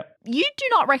 Yep. You do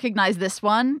not recognize this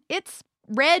one. It's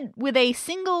red with a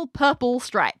single purple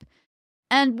stripe.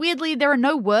 And weirdly, there are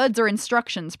no words or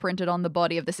instructions printed on the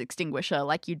body of this extinguisher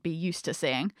like you'd be used to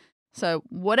seeing. So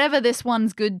whatever this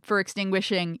one's good for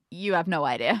extinguishing, you have no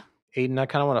idea. Eden, I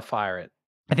kind of want to fire it.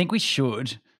 I think we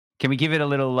should. Can we give it a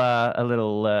little?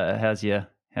 How's you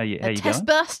Test going?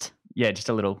 burst? Yeah, just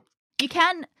a little. You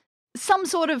can. Some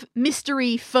sort of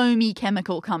mystery foamy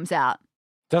chemical comes out.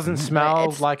 Doesn't smell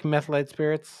It's- like methylated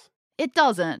spirits. It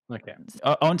doesn't. Okay.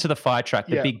 Onto the fire truck,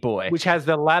 the Yeah. big boy. Which has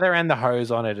the ladder and the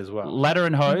hose on it as well. Ladder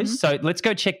and hose. Mm-hmm. So let's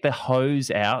go check the hose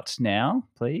out now,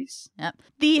 please. Yep.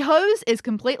 The hose is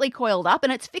completely coiled up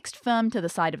and it's fixed firm to the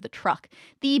side of the truck.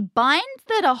 The binds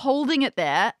that are holding it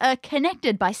there are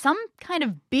connected by some kind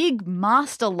of big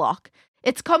master lock.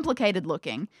 It's complicated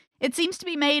looking. It seems to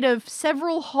be made of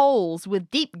several holes with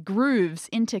deep grooves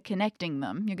interconnecting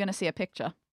them. You're going to see a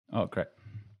picture. Oh, great.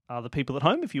 The people at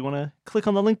home, if you want to click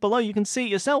on the link below, you can see it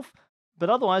yourself. But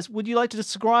otherwise, would you like to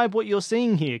describe what you're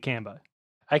seeing here, Cambo?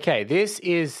 Okay, this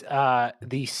is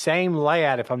the same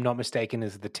layout, if I'm not mistaken,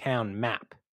 as the town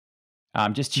map.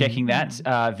 I'm just checking that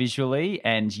visually,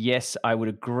 and yes, I would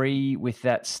agree with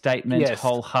that statement Yes.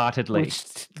 wholeheartedly.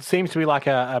 Which seems to be like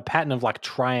a pattern of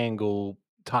triangle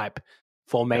type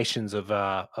formations of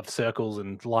circles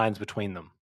and lines between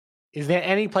them. Is there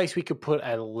any place we could put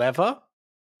a lever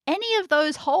any of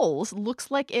those holes looks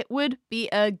like it would be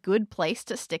a good place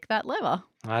to stick that lever.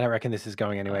 I don't reckon this is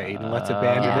going anywhere, Eden. Let's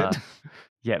abandon it.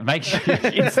 Yeah, make sure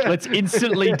let's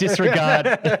instantly disregard.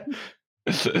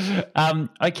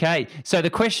 Okay, so the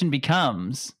question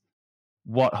becomes,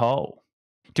 what hole?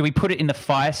 Do we put it in the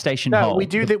fire station hole? No, we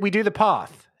do the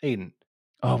path, Eden.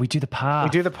 Oh, we do the path. We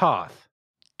do the path.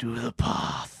 Do the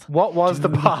path. What was the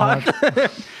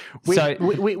path?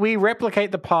 we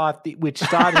replicate the path which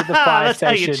started at the fire That's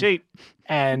how you station cheat.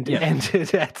 and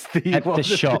ended at the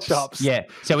shops. Yeah,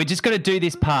 so we just got to do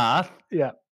this path.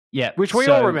 Yeah. Yeah, Which we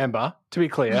all remember, to be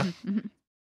clear.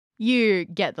 You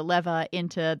get the lever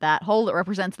into that hole that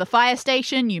represents the fire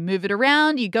station. You move it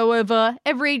around. You go over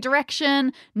every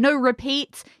direction. No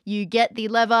repeats. You get the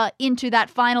lever into that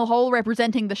final hole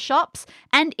representing the shops,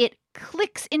 and it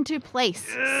clicks into place,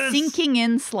 sinking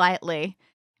in slightly.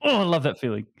 Oh, I love that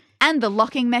feeling. And the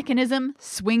locking mechanism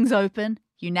swings open.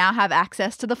 You now have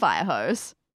access to the fire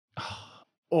hose.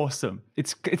 Awesome.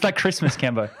 It's like Christmas,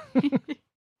 Cambo.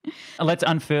 Let's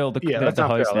unfurl the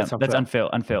hose now. Let's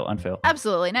unfurl.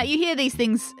 Absolutely. Now, you hear these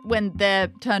things when they're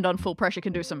turned on full pressure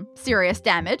can do some serious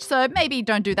damage, so maybe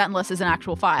don't do that unless there's an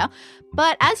actual fire.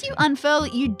 But as you unfurl,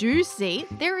 you do see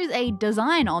there is a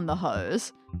design on the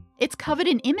hose. It's covered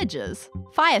in images,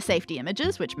 fire safety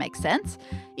images, which makes sense.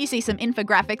 You see some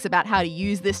infographics about how to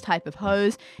use this type of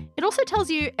hose. It also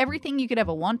tells you everything you could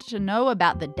ever want to know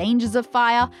about the dangers of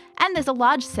fire, and there's a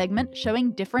large segment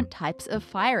showing different types of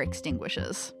fire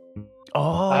extinguishers.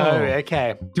 Oh,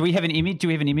 okay. Do we have an image? Do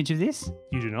we have an image of this?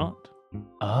 You do not.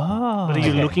 Oh. But are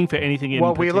you looking for anything in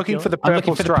Well, particular? we're looking for the I'm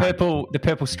purple looking for stripe. the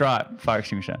purple stripe fire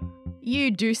extinguisher.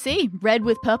 You do see red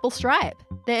with purple stripe.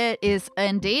 There is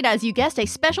indeed, as you guessed, a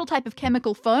special type of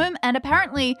chemical foam, and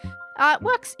apparently it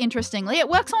works interestingly. It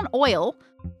works on oil,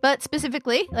 but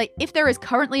specifically, like if there is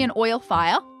currently an oil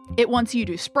fire, it wants you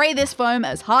to spray this foam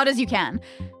as hard as you can.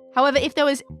 However, if there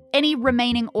was any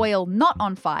remaining oil not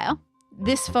on fire,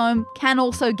 this foam can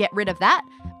also get rid of that,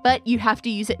 but you have to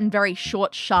use it in very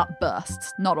short, sharp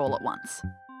bursts, not all at once.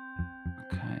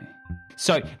 Okay.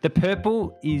 So the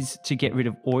purple is to get rid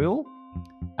of oil,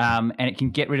 and it can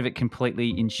get rid of it completely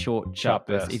in short, sharp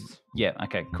bursts. Yeah.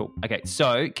 Okay. Cool. Okay.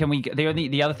 So can we?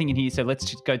 The other thing in here. So let's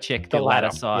just go check the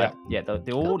ladder side. Yeah.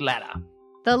 The old ladder.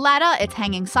 The ladder, it's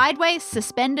hanging sideways,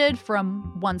 suspended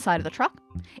from one side of the truck.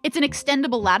 It's an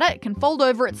extendable ladder. It can fold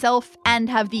over itself and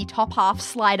have the top half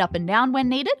slide up and down when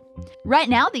needed. Right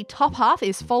now, the top half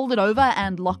is folded over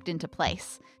and locked into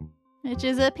place, which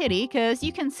is a pity because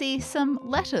you can see some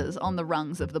letters on the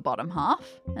rungs of the bottom half,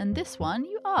 and this one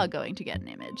you are going to get an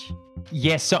image.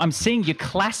 Yes, so I'm seeing your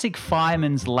classic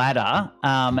fireman's ladder.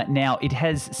 Now, it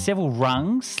has several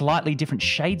rungs, slightly different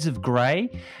shades of grey.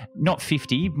 Not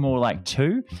 50, more like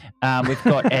 2. We've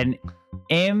got an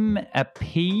M, a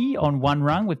P on one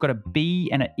rung. We've got a B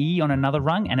and an E on another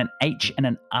rung, and an H and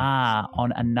an R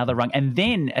on another rung. And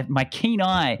then my keen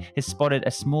eye has spotted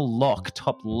a small lock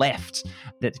top left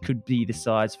that could be the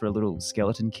size for a little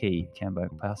skeleton key, Cambo,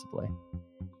 possibly.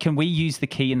 Can we use the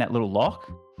key in that little lock?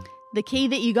 The key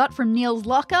that you got from Neil's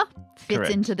locker fits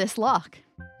Correct. into this lock.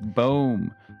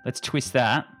 Boom. Let's twist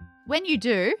that. When you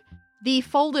do, the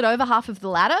folded over half of the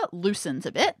ladder loosens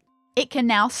a bit. It can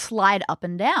now slide up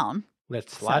and down.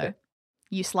 Let's slide it.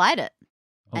 You slide it,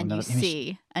 Oh, and you another image.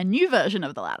 see a new version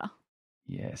of the ladder.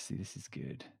 Yeah, see, this is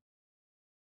good.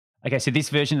 Okay, so this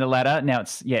version of the ladder now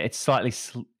it's slightly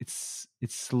it's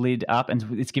slid up and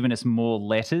it's given us more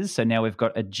letters. So now we've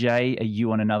got a J, a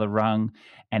U on another rung,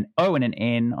 an O and an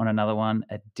N on another one,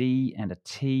 a D and a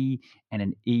T and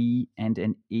an E and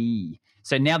an E.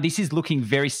 So now this is looking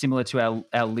very similar to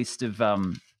our list of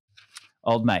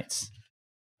old mates.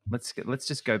 Let's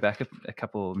just go back a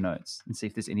couple of notes and see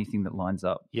if there's anything that lines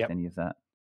up with any of that.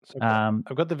 So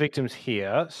I've got the victims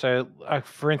here. So,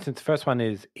 for instance, the first one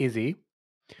is Izzy.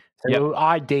 So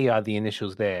ID are the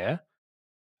initials there.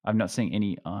 I'm not seeing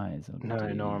any I's. Or No,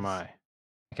 D's. nor am I.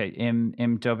 Okay,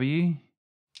 MW.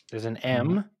 There's an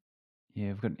M. Yeah,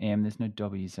 we've got an M. There's no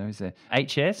W. So is there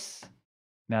HS?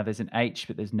 Now there's an H,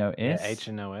 but there's no S. Yeah, H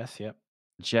and no S, yep.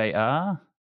 JR.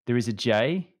 There is a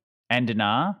J and an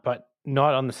R. But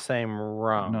not on the same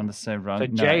rung. Not on the same rung. So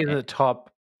No, J is at the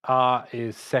top, R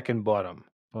is second bottom.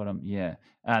 bottom, yeah.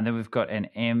 And then we've got an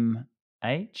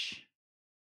MH.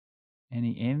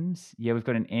 Any M's? Yeah, we've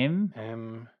got an M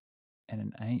M. and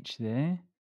an H there.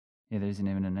 Yeah, there's an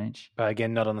M and an H. But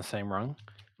again, not on the same rung.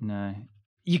 No.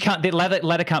 You can't, the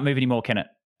ladder can't move anymore, can it?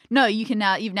 No, you've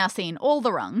now seen all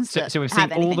the rungs. So we've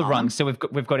seen all the rungs. So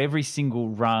we've got every single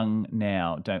rung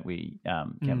now, don't we,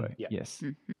 Cambo? yeah. Yes.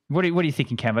 Mm-hmm. What are you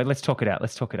thinking, Cambo? Let's talk it out.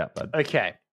 Let's talk it up, bud.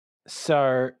 Okay.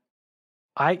 So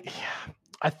I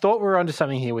I thought we were onto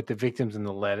something here with the victims and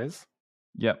the letters,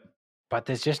 Yep. but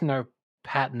there's just no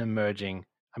pattern emerging.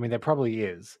 I mean, there probably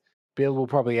is. Bill will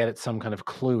probably edit some kind of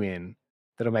clue in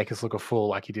that'll make us look a fool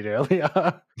like he did earlier.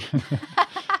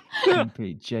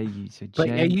 J-U, so But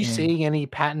are you J-N. seeing any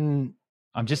pattern?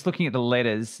 I'm just looking at the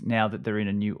letters now that they're in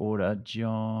a new order.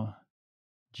 Jaw,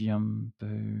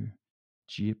 Jumbo,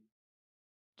 Jip,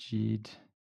 Jid.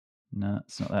 No,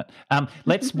 it's not that.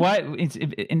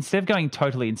 Instead of going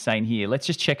totally insane here, let's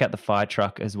just check out the fire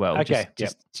truck as well. Okay,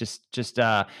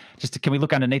 Can we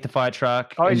look underneath the fire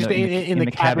truck? Oh, just in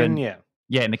the cabin, yeah.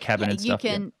 Yeah, in the cabin and you stuff.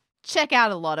 can check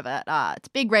out a lot of it. It's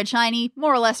big, red, shiny,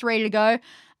 more or less ready to go.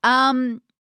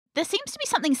 There seems to be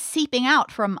something seeping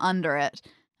out from under it.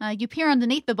 You peer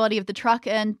underneath the body of the truck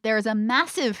and there is a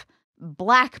massive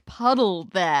black puddle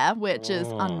there, which is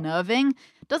unnerving.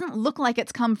 Doesn't look like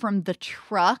it's come from the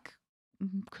truck.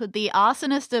 Could the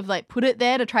arsonist have put it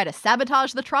there to try to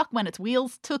sabotage the truck when its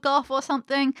wheels took off or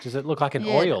something? Does it look like an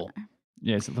oil?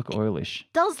 Yeah, does it look oilish?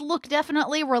 Does look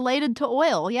definitely related to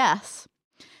oil, yes.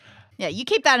 Yeah, you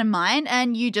keep that in mind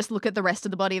and you just look at the rest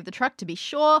of the body of the truck to be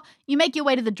sure. You make your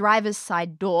way to the driver's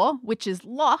side door, which is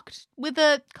locked with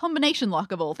a combination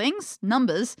lock of all things,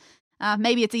 numbers.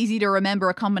 Maybe it's easier to remember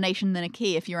a combination than a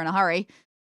key if you're in a hurry.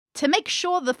 To make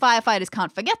sure the firefighters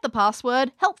can't forget the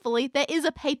password, helpfully, there is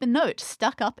a paper note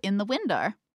stuck up in the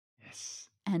window. Yes.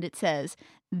 And it says,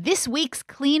 "This week's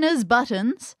cleaner's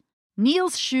buttons,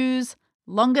 Neil's shoes,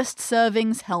 longest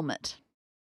servings helmet."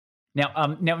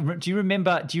 Now, do you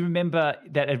remember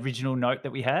that original note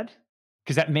that we had?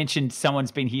 Because that mentioned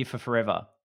someone's been here for forever.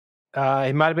 He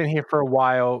might have been here for a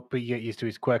while, but you get used to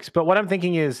his quirks. But what I'm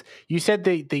thinking is, you said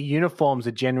the uniforms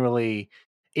are generally,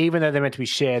 even though they're meant to be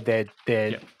shared,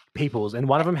 they're people's, and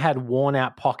one of them had worn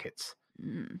out pockets.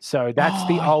 So that's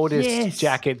the oldest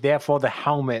jacket. Therefore, the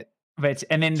helmet.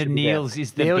 And then the Neil's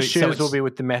is the Neil's boot, shoes will be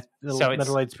with the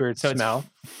methylated spirit so smell.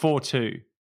 It's 4-2.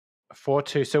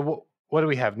 4-2. So what do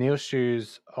we have? Neil's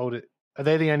shoes. Are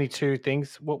they the only two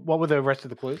things? What were the rest of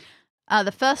the clues?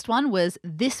 The first one was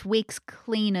this week's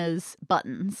cleaner's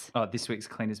buttons. Oh, this week's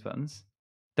cleaner's buttons.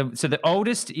 So the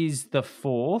oldest is the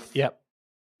 4th. Yep.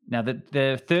 Now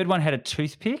the third one had a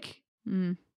toothpick.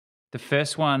 Mm. The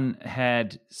first one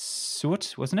had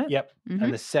soot, wasn't it? Yep. Mm-hmm.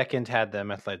 And the second had the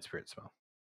methylated spirit smell.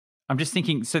 I'm just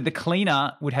thinking, so the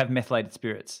cleaner would have methylated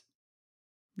spirits.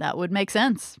 That would make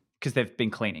sense. Because they've been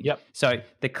cleaning. Yep. So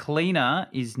the cleaner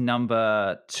is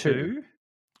number 2.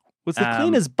 Was the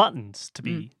cleaner's buttons, to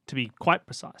be quite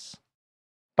precise.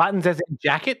 Buttons as in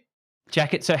jacket?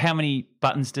 Jacket. So how many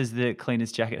buttons does the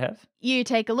cleaner's jacket have? You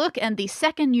take a look, and the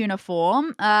second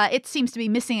uniform, it seems to be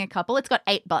missing a couple. It's got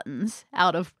 8 buttons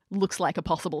out of looks like a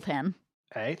possible 10.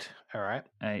 8. All right.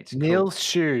 8. Neil's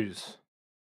shoes.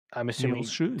 I'm assuming.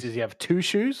 Neil's shoes. Does he have 2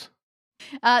 shoes?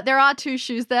 There are 2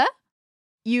 shoes there.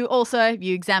 You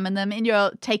examine them and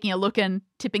you're taking a look and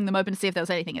tipping them open to see if there was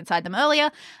anything inside them earlier.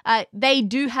 They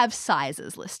do have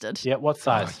sizes listed. Yeah, what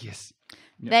size? Oh, yes.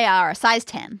 Yep. They are a size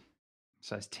 10.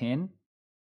 Size 10.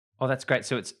 Oh, that's great.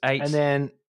 So it's 8, And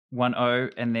then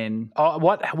 10, and then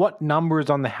what number is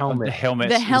on the helmet? the helmet.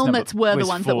 The helmets were the was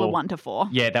ones that were 4. 1 to 4.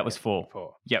 Yeah, that was 4.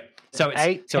 4. Yep. So it's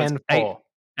 8, so 10, it's 4.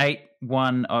 8,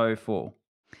 1, 0, 4.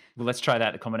 Well, let's try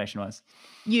that combination-wise.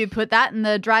 You put that in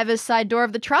the driver's side door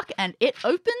of the truck and it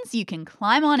opens. You can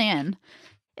climb on in.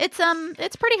 It's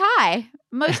pretty high.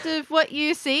 Most of what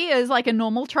you see is like a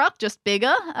normal truck, just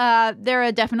bigger. There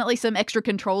are definitely some extra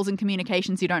controls and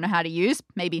communications you don't know how to use.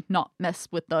 Maybe not mess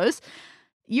with those.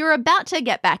 You're about to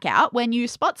get back out when you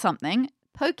spot something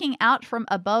poking out from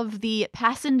above the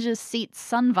passenger seat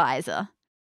sun visor.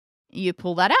 You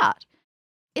pull that out.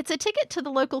 It's a ticket to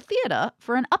the local theatre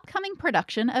for an upcoming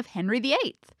production of Henry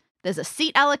VIII. There's a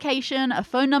seat allocation, a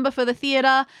phone number for the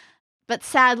theatre, but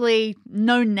sadly,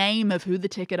 no name of who the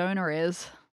ticket owner is.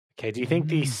 Okay, do you think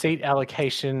the seat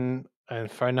allocation and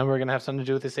phone number are going to have something to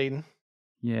do with this, Eden?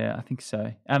 Yeah, I think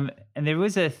so. And there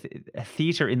was a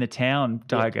theatre in the town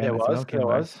diagram there as was, well.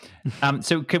 there was.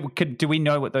 So do we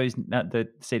know what those the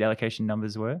seat allocation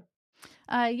numbers were?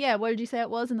 Yeah, what did you say it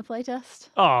was in the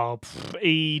playtest? Oh,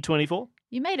 E24.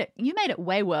 You made it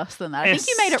way worse than that. I think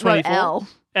you made it row S24? L.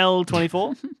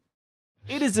 L24.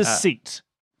 It is a seat.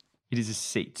 It is a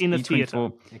seat In a E24,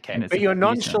 theatre. Okay, and it's but a your theatre.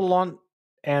 nonchalant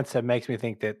answer makes me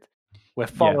think that we're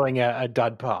following a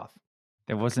dud path.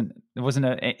 There wasn't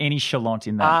any chalant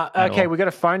in that. at Okay, all. we got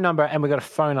a phone number and we got a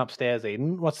phone upstairs,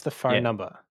 Eden. What's the phone Yeah.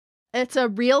 number? It's a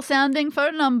real sounding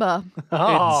phone number.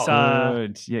 It's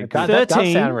Good. Yeah, that, good. that does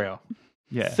 13. sound real.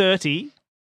 Yeah. 30.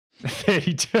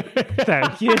 32.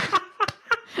 Thank you.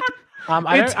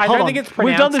 I don't think it's We've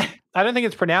pronounced. done this. I don't think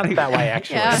it's pronounced that way.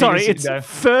 Actually, Yeah. Sorry, think it's no.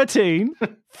 13,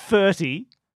 30,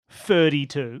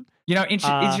 32. You know,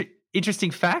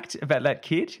 interesting fact about that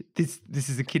kid. This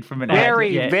is a kid from an Very,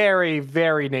 ad. Yeah. very,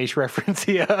 very niche reference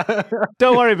here.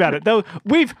 Don't worry about it. Though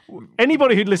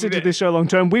anybody who'd listened to this show long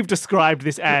term, we've described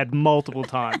this ad multiple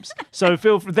times. So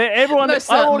everyone, Most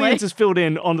our certainly. audience is filled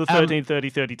in on the 13, 30,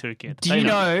 32 kid. Do you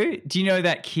know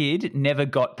that kid never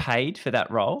got paid for that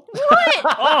role?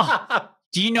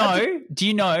 Do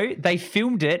you know they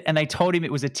filmed it and they told him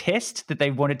it was a test that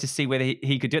they wanted to see whether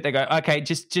he could do it. They go, okay,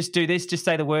 just do this. Just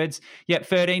say the words. Yep,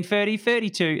 13, 30,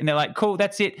 32. And they're like, cool,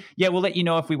 that's it. Yeah, we'll let you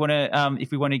know if we want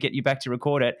to get you back to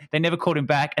record it. They never called him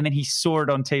back, and then he saw it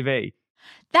on TV.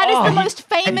 That is the most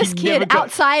famous he never kid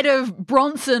outside of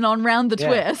Bronson on Round the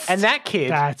Twist. And that kid,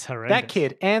 That's horrendous. that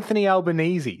kid, Anthony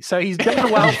Albanese. So he's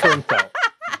done well for himself.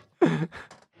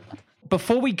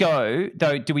 Before we go,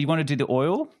 though, do we want to do the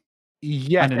oil?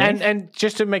 Yeah, Underneath? and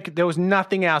just to make it, there was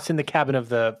nothing else in the cabin of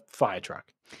the fire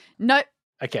truck. Nope.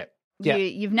 Okay. Yeah.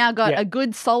 You've now got Yeah. a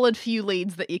good solid few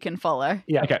leads that you can follow.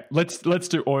 Yeah. Okay, let's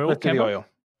do oil. Let's do the Campbell. oil.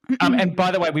 And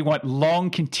by the way, we want long,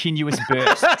 continuous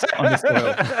bursts on this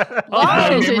oil.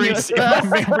 Long If continuous my bursts.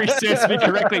 memory serves me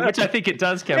correctly, which I think it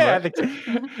does, Campbell. Yeah, I think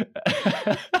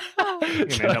so. You're going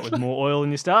to end up with more oil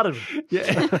than you started with.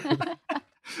 Yeah.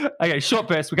 Okay, short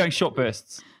bursts. We're going short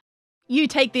bursts. You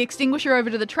take the extinguisher over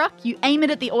to the truck, you aim it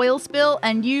at the oil spill,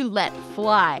 and you let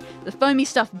fly. The foamy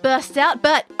stuff bursts out,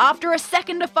 but after a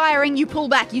second of firing, you pull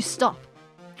back, you stop.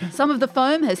 Some of the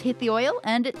foam has hit the oil,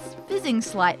 and it's fizzing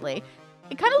slightly.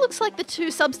 It kind of looks like the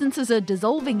two substances are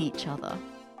dissolving each other.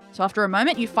 So after a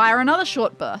moment, you fire another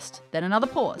short burst, then another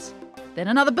pause, then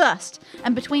another burst.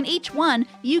 And between each one,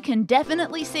 you can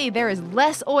definitely see there is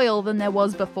less oil than there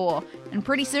was before. And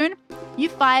pretty soon,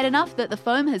 you've fired enough that the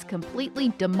foam has completely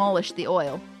demolished the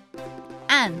oil.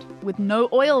 And with no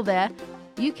oil there,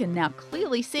 you can now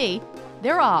clearly see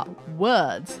there are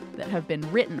words that have been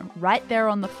written right there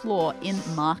on the floor in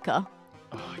marker.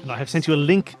 And I have sent you a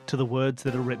link to the words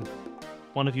that are written.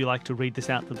 One of you like to read this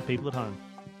out to the people at home.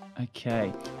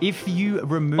 Okay. If you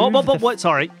remove What?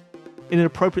 Sorry. In an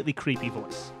appropriately creepy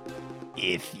voice.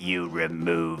 If you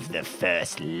remove the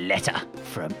first letter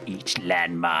from each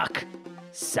landmark,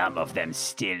 some of them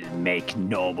still make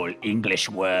normal English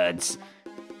words.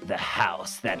 The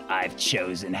house that I've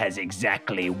chosen has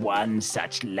exactly one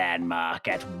such landmark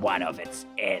at one of its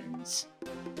ends.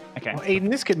 Okay. Well, Eden,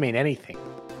 this could mean anything.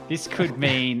 This could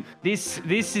mean this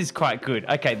is quite good.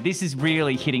 Okay, this is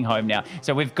really hitting home now.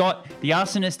 So we've got the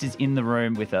arsonist is in the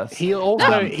room with us. He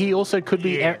also could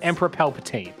be Emperor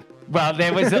Palpatine. Well,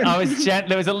 there was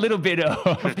a little bit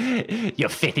of Your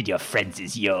faith in your friends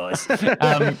is yours.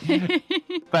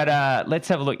 but let's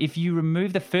have a look. If you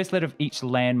remove the first letter of each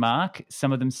landmark,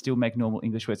 some of them still make normal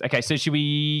English words. Okay, so should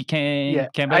we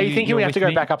Campbell, Are you thinking you're we have with to go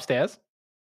me? back upstairs?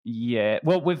 Yeah.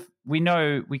 Well, we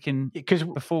know we can Because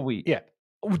before we yeah.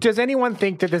 Does anyone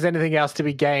think that there's anything else to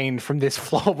be gained from this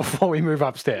floor before we move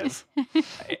upstairs?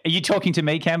 Are you talking to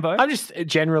me, Cambo? I'm just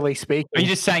generally speaking. Are you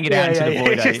just saying it out into the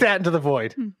void? Are Just you? out into the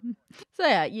void. So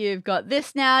yeah, you've got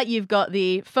this now, you've got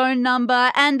the phone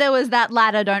number, and there was that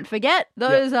ladder, don't forget.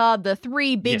 Those are the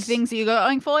three big Yes. things that you're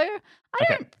going for. I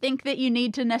Okay. don't think that you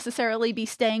need to necessarily be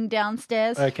staying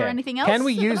downstairs for anything else. Can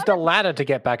we at the use moment. the ladder to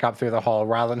get back up through the hole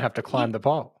rather than have to climb the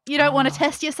pole? You don't want to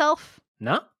test yourself?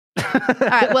 No. All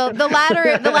right, well, the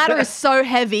ladder is so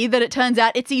heavy that it turns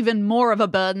out it's even more of a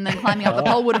burden than climbing up the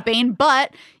pole would have been,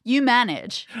 but you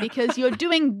manage because you're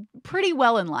doing pretty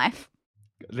well in life.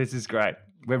 This is great.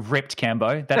 We've ripped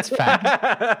Cambo. That's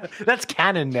fact. That's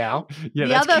canon now. Yeah,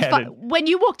 The that's other canon. when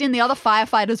you walked in, the other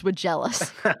firefighters were jealous.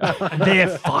 And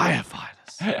they're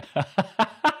firefighters.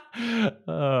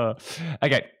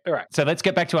 Okay. All right. So let's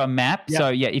get back to our map. Yep. So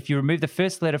yeah, if you remove the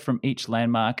first letter from each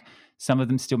landmark, some of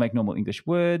them still make normal English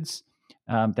words.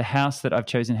 The house that I've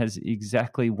chosen has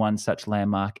exactly one such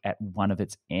landmark at one of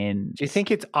its ends. Do you think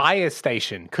it's Aya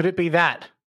Station? Could it be that?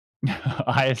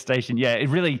 Aya Station? Yeah, it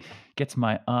really gets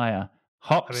my ire.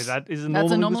 Hops. I mean, that is a That's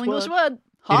normal, a normal English word. it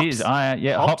Hops. is Aya.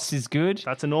 Yeah, Hops. hops is good.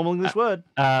 That's a normal English word.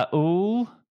 Ool.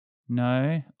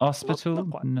 No. Hospital. Not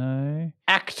quite. No.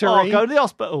 Actory. Oh, go to the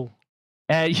hospital.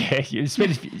 Yeah,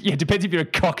 depends if you're a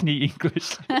Cockney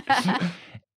English.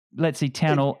 Let's see,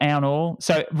 town hall, own hall.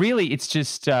 So really, it's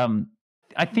just.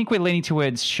 I think we're leaning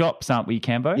towards shops, aren't we,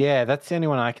 Cambo? Yeah, that's the only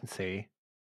one I can see.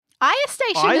 Aya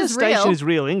Station Aya is Station real. is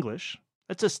real English.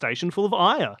 It's a station full of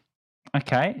ire.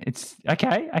 Okay, it's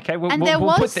okay. Okay, And there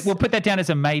was- we'll put that down as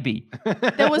a maybe.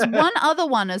 There was one other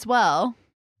one as well.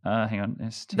 Hang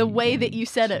on. The way that you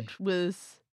said it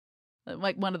was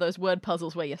like one of those word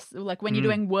puzzles where like when you're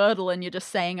doing Wordle and you're just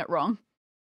saying it wrong.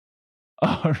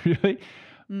 Oh, really?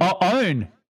 Oh, own.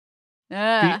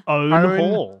 Yeah. The own Own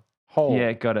hall. Hole.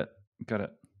 Yeah, got it.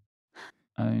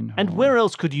 Own And Hall. where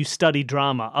else could you study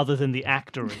drama other than the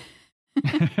actory?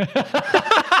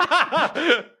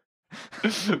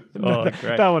 Oh,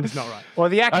 great. That one's not right. Well,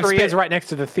 the actory spent- is right next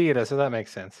to the theatre, so that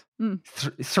makes sense.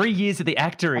 3 years at the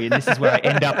actory, and this is where I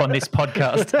end up on this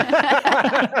podcast.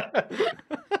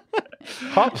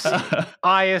 Hops,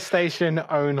 Aya Station,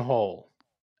 Own Hall.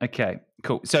 Okay,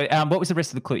 cool. So what was the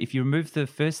rest of the clue? If you remove the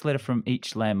first letter from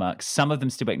each landmark, some of them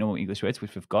still make normal English words,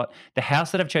 which we've got. The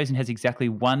house that I've chosen has exactly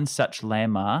one such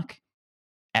landmark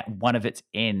at one of its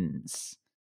ends.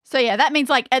 So yeah, that means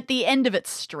like at the end of its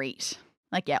street.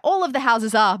 Like, yeah, all of the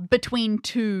houses are between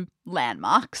two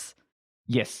landmarks.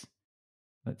 Yes.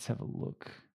 Let's have a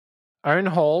look. Own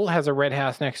Hall has a red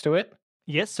house next to it.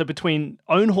 Yes, so between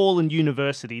Own Hall and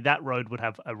University, that road would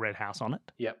have a red house on it.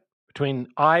 Yep. Between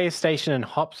Aya Station and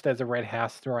Hops, there's a red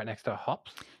house right next to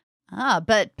Hops.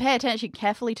 But pay attention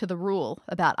carefully to the rule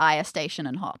about Aya Station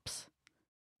and Hops.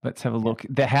 Let's have a look.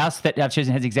 The house that I've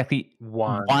chosen has exactly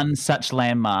one such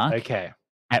landmark Okay.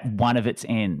 at one of its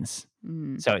ends.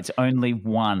 Mm. So it's only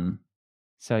one.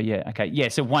 So yeah, okay. Yeah,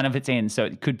 so one of its ends. So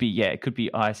it could be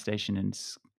Eye Station and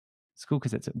school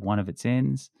because it's at one of its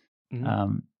ends.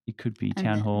 Mhm. It could be And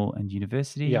Town then- Hall and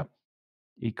University. Yep.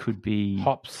 It could be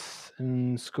Hops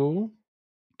and school.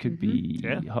 It could Mhm. be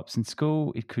Yeah. Hobson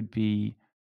School. It could be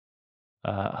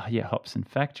Hobson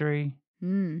Factory.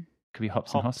 Mm. Could be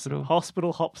Hobson Hospital.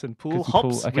 Hospital, Hops and Pool. Hobson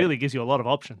Pool, Hops okay. really gives you a lot of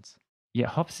options. Yeah,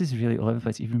 Hops is really all over the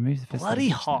place. You've removed the first Bloody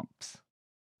letter. Hops.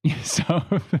 Yeah, so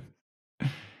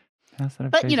house that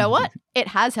I've But you know chosen is what? It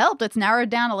has helped. It's narrowed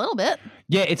down a little bit.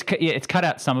 Yeah, it's cut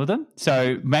out some of them.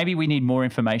 So maybe we need more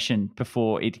information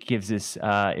before it gives us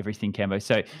everything, Cambo.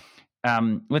 So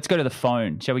let's go to the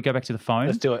phone. Shall we go back to the phone?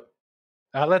 Let's do it.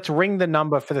 Let's ring the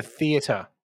number for the theatre.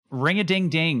 Ring a ding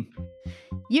ding.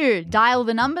 You dial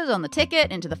the numbers on the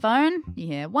ticket into the phone. You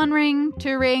hear 1 ring,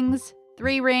 2 rings,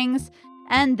 3 rings,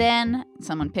 and then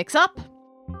someone picks up.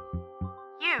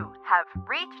 You have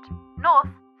reached North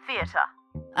Theatre.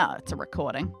 Oh, it's a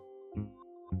recording.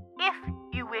 If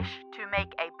you wish to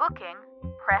make a booking,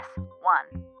 press 1.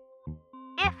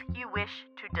 If you wish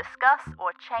to discuss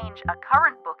or change a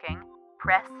current booking,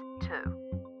 press 2.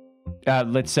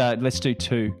 Let's do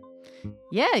 2.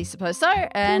 Yeah, I suppose so.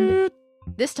 And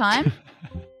this time,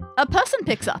 a person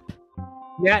picks up.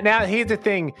 Now, here's the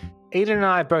thing. Eden and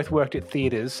I have both worked at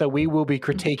theatres, so we will be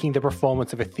critiquing the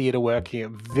performance of a theatre work here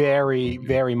very,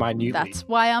 very minutely. That's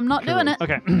why I'm not doing it.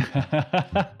 Okay.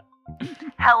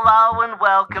 Hello and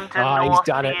welcome to Oh, he's North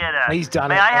done it. Theatre. He's done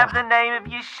May it. I have Oh. the name of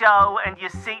your show and your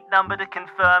seat number to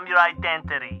confirm your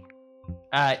identity?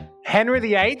 Henry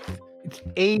VIII,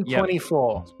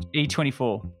 E24.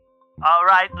 E24. All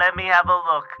right, let me have a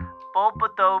look.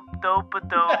 Boop-a-doop,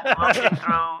 doop-a-doop, looking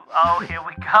through. Oh, here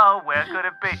we go. Where could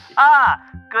it be? Ah,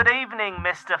 good evening,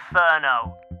 Mr.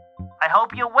 Furno. I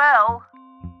hope you're well.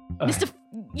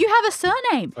 You have a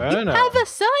surname. You Furno. have a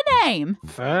surname.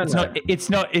 It's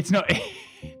not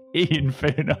Ian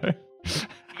Furno.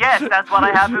 Yes, that's what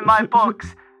I have in my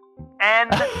books. N.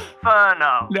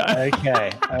 Furno. No.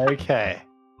 Okay.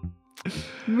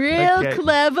 Real Okay.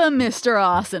 clever, Mr.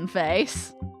 Arson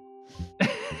Face.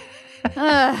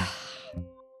 Ugh.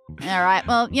 All right.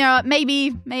 Well, you know,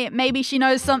 maybe she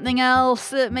knows something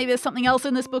else. Maybe there's something else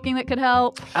in this booking that could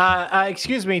help.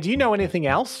 Excuse me, do you know anything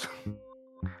else?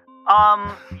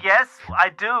 Yes, I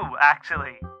do,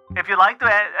 actually. If you'd like to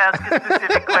ask a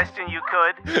specific question, you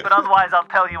could, but otherwise I'll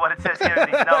tell you what it says here in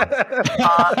these notes.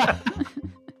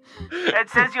 It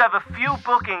says you have a few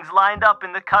bookings lined up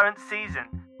in the current season.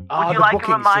 Would you the like bookings,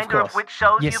 a of reminder of course. which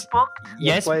shows Yes. you've booked?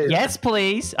 Yes, please. yes,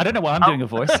 please. I don't know why I'm doing a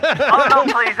voice. Oh, no,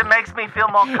 please, it makes me feel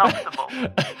more comfortable.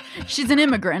 She's an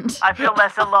immigrant. I feel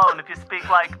less alone if you speak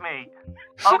like me.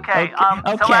 Okay, so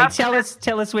Okay, after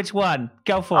tell us which one.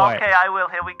 Go for Okay, it. I will.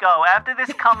 Here we go. After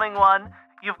this coming one,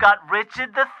 you've got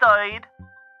Richard III,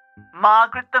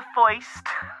 Margaret the First,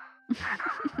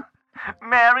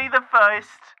 Mary the First,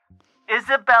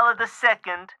 Isabella the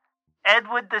Second,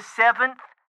 Edward the Seventh,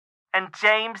 and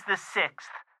James the Sixth.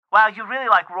 Wow, you really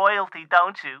like royalty,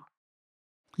 don't you?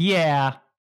 Yeah.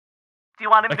 Do you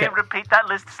want me Okay. to repeat that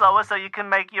list slower so you can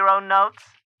make your own notes?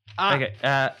 Okay.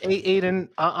 Eden,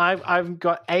 I've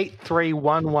got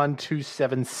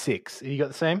 8311276. You got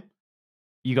the same?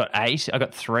 You got 8. I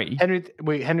got 3. Henry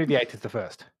VIII is the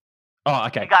first. Oh,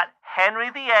 okay. You got Henry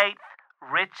VIII,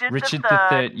 Richard Richard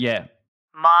III, III. Yeah.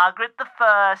 Margaret the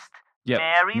First, Yep.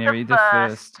 Mary the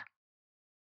First,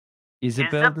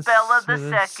 Isabella the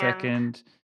Second,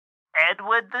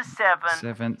 Edward the Seventh,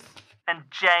 7th. and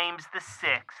James the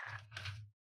Sixth.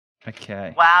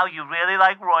 Okay. Wow, you really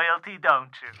like royalty, don't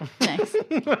you? Thanks.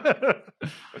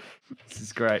 This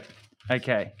is great.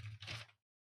 Okay.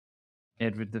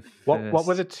 Edward the First. What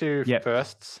were the two Yep.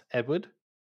 firsts, Edward?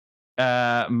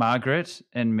 Margaret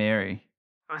and Mary.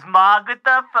 It was Margaret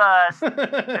the First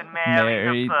and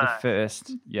Mary, the First.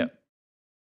 First. Yep.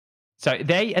 So are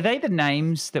they the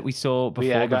names that we saw before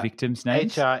Yeah, I the got victims'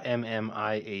 names?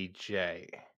 HRMMIEJ.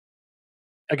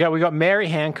 Okay, we got Mary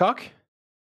Hancock.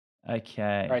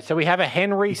 Okay. All right, so we have a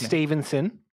Henry Okay.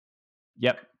 Stevenson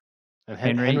Yep. and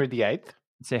Henry. Henry VIII.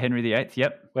 So Henry VIII.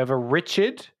 Yep. We have a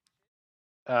Richard.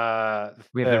 We have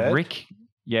third. the Rick.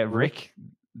 Yeah, Rick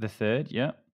the third.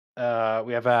 Yeah.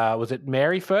 We have was it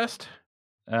Mary first?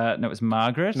 No, it was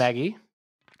Margaret. Maggie.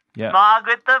 Yeah.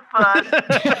 Margaret the First.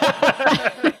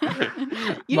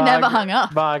 You never hung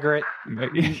up. Margaret.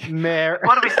 Mary.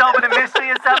 What are we solving a mystery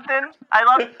or something?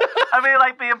 I really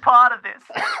like being part of this.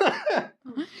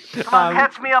 Come on,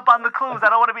 catch me up on the clues. I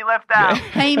don't want to be left out.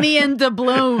 Pay me in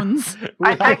doubloons.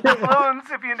 I take the balloons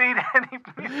if you need any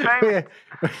famous.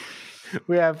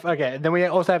 We have okay. Then we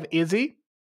also have Izzy,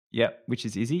 Yep. Which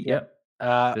is Izzy. Yep.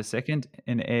 uh, The second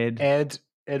and Ed.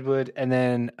 Edward, and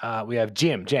then we have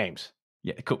James.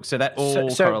 Yeah. Cool. So that all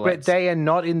So, but correlates. they are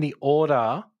not in the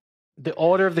order. The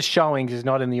order of the showings is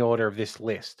not in the order of this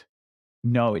list.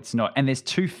 No, it's not. And there's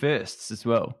two firsts as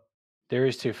well. There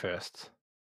is two firsts.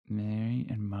 Mary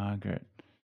and Margaret.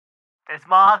 There's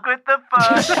Margaret the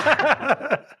First.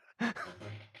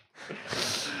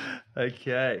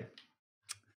 Okay.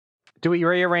 Do we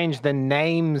rearrange the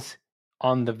names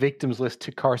on the victims list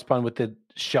to correspond with the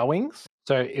showings?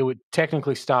 So it would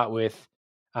technically start with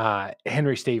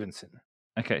Henry Stevenson.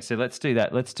 Okay, so let's do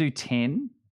that. Let's do 10.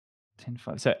 10,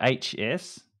 5. So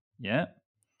HS. Yeah.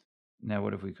 Now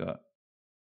what have we got?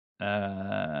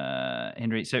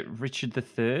 Henry. So Richard the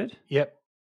Third, Yep.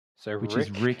 So which Rick.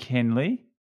 is Rick Henley.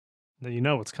 Now you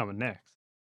know what's coming next.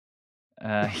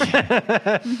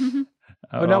 Yeah.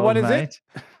 Oh, no, what is it?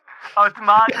 Oh, it's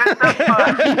Margaret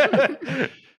the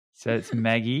First. So it's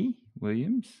Maggie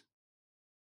Williams.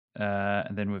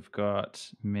 And then we've got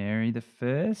Mary the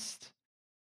First.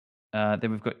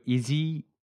 Then we've got Izzy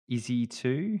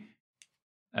 2.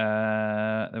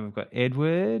 Then we've got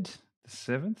Edward the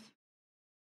 7th.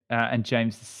 And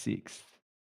James the 6th.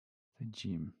 So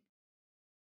Jim.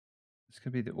 It's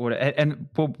going to be the order. And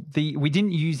well, we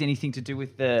didn't use anything to do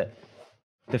with the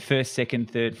first,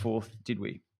 second, third, fourth, did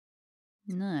we?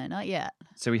 No, not yet.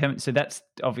 So we haven't. So that's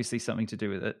obviously something to do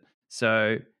with it.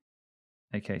 So,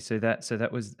 okay. So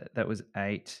that was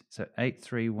 8. So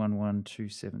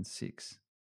 8311276.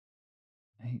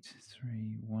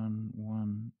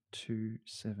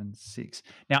 8311276.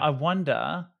 Now I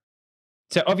wonder.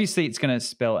 So obviously it's going to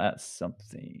spell out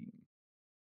something,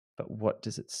 but what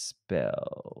does it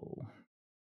spell?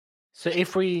 So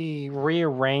if we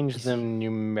rearrange them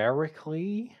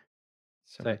numerically,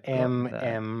 so we've got M that.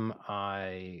 M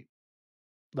I,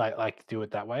 like do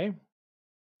it that way. Do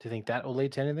you think that will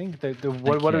lead to anything? What do we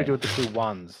Okay. do with the two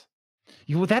ones?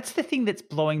 Yeah, well, that's the thing that's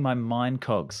blowing my mind,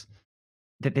 Cogs.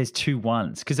 That there's 2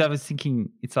 1s, because I was thinking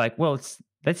it's like, well,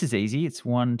 this is easy. It's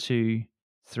 1, 2,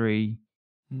 3,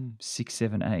 6,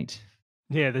 7, 8.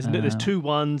 Yeah, there's 2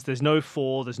 1s. There's no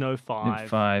 4. There's no 5.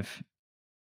 5.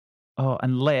 Oh,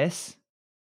 unless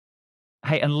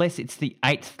it's the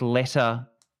 8th letter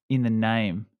in the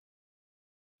name,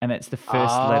 and it's the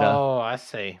first letter. Oh, I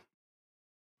see.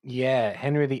 Yeah,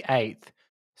 Henry VIII.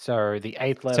 So the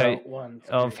 8th letter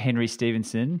Of Henry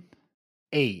Stevenson.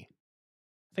 E.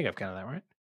 I think I've counted that right.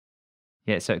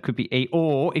 Yeah, so it could be E,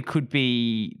 or it could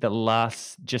be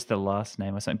just the last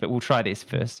name or something. But we'll try this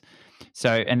first. So,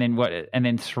 and then what? And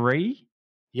then 3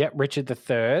 Yep, Richard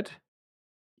III.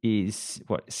 is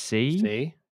what? C.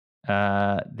 C.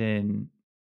 Then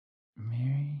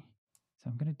Mary. So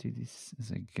I'm going to do this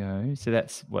as I go. So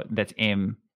that's what? That's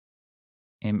M.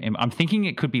 I'm thinking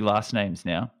it could be last names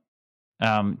now,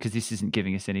 because this isn't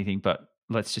giving us anything. But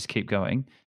let's just keep going.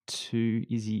 2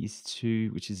 Izzy is 2,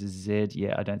 which is a Z.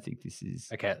 Yeah, I don't think this is.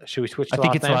 Okay, should we switch to I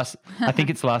think last it's names? last. I think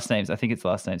it's last names. I think it's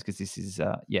last names because this is.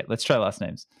 Yeah, let's try last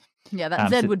names. Yeah, that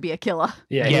Z so- would be a killer.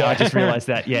 Yeah, I just realised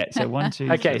that. Yeah, so 1,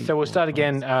 2. Okay, 3, so we'll 4, start 5,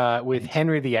 again 6, with 8.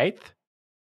 Henry VIII.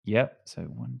 Yep. So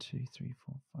 1, 2, 3,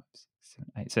 4, 5, 6,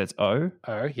 7, 8. So it's O.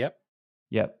 Oh, yep.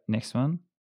 Yep. Next one.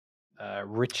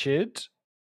 Richard.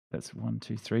 That's 1,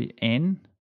 2, 3. N.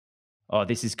 Oh,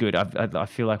 this is good. I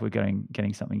feel like we're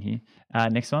getting something here.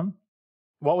 Next one.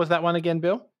 What was that one again,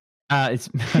 Bill? It's.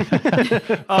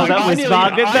 Oh, that was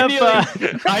Margaret the First.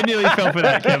 I nearly fell for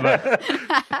that, Kemba.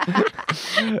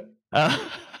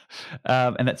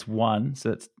 And that's 1. So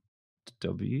that's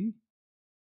W.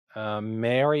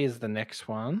 Mary is the next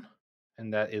one,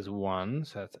 and that is 1,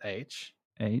 so that's H.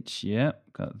 H. Yeah,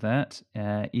 got that.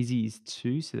 Izzy is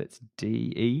 2, so that's D.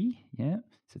 E. Yeah,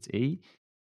 so it's E.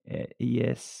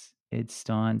 ES, Ed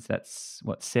Steins, that's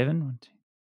what, 7? 1, 2,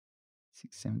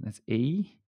 6, 7, that's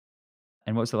E.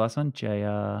 And what was the last one?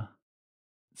 JR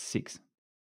 6.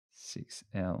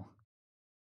 6L.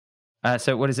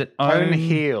 So what is it? Own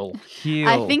heel. Heel.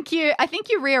 I think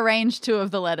you rearranged 2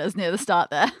 of the letters near the start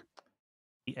there.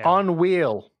 Yeah. On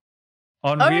wheel.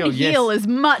 On Own wheel, heel yes. is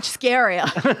much scarier.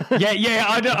 Yeah,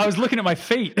 I know. I was looking at my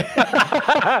feet.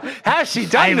 How's she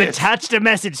done I've this? attached a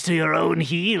message to your own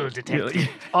heel, detective.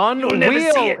 On never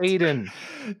see wheel, it. Eden.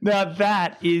 Now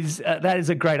that is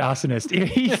a great arsonist.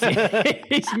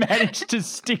 He's managed to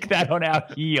stick that on our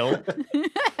heel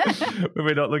when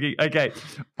we're not looking. Okay,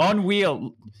 on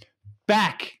wheel,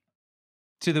 back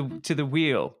to the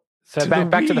wheel. So To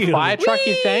back the to the wheel. fire truck,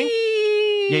 you think?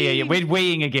 Yeah. We're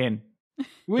weeing again.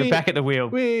 We're back at the wheel.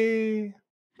 Wee.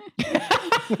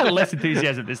 Less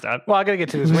enthusiasm this time. Well, I got to get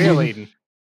to this wheel, Eden.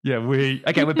 Yeah,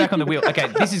 okay, we're back on the wheel. Okay,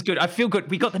 this is good. I feel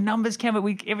good. We got the numbers,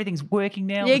 Cameron. Everything's working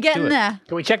now. You're Let's do getting it. there.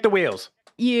 Can we check the wheels?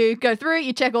 You go through it,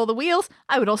 you check all the wheels.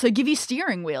 I would also give you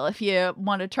steering wheel if you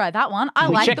want to try that one. I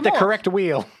We like check them the all. correct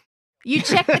wheel. You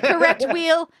check the correct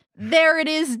wheel. There it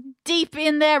is, deep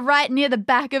in there, right near the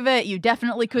back of it. You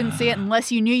definitely couldn't see it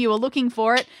unless you knew you were looking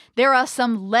for it. There are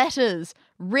some letters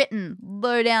written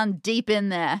low down deep in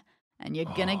there, and you're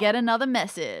going to get another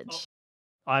message.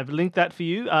 I've linked that for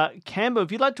you. Cambo,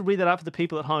 if you'd like to read that out for the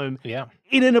people at home Yeah.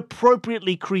 in an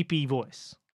appropriately creepy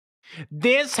voice.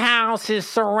 This house is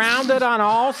surrounded on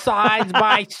all sides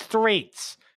by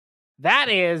streets. That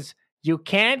is, you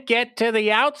can't get to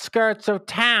the outskirts of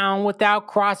town without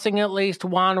crossing at least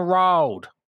one road.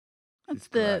 That's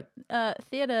the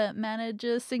theatre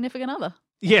manager's significant other.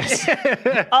 Yes.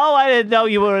 Oh, I didn't know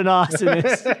you were an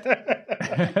arsonist.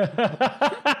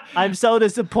 I'm so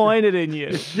disappointed in you.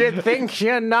 You think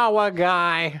you know a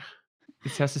guy.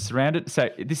 This house is surrounded. So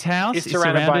this house It's is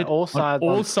surrounded by all on sides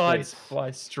all on sides streets.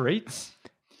 by streets.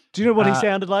 Do you know what he Uh,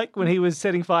 sounded like when he was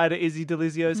setting fire to Izzy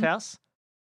DeLizio's house?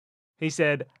 He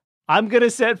said, I'm going to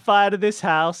set fire to this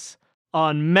house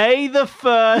on May the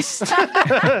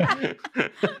 1st.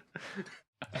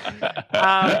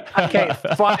 Okay,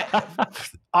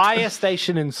 Aya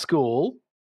Station in school.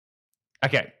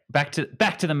 Okay, back to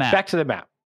the map. Back to the map.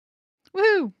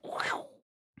 Woo!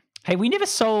 Hey, we never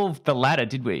solved the ladder,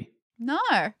 did we? No.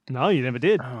 No, you never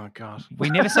did. Oh, God. We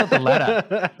never solved the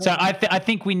ladder. So I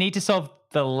think we need to solve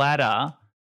the ladder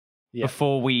Yeah.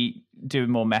 before we do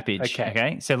more mappage.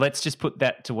 Okay. So let's just put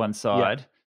that to one side.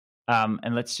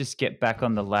 And let's just get back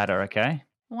on the ladder, okay?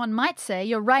 One might say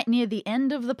you're right near the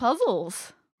end of the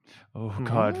puzzles. Oh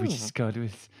God, we just got to.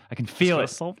 I can feel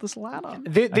Let's it. solve this ladder.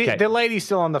 The lady's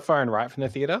still on the phone, right, from the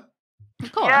theater?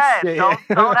 Of course. Yes, Yeah,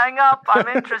 yeah. don't hang up. I'm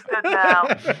interested now.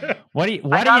 What do you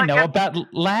gotta know get- about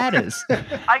ladders?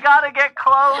 I gotta get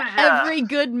closure. Every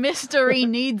good mystery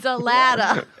needs a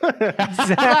ladder.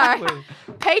 Sorry.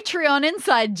 Patreon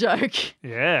inside joke.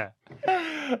 Yeah.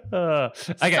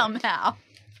 Okay, Somehow.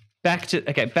 back to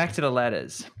the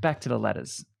ladders. Back to the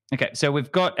ladders. Okay, so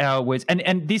we've got our words,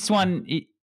 and this one,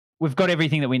 we've got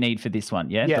everything that we need for this one.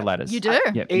 Yeah, Yeah. the ladders. You do?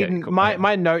 Yep, Eden, cool.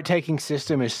 my note-taking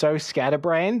system is so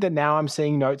scatterbrained that now I'm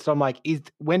seeing notes. I'm like,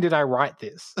 when did I write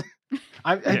this?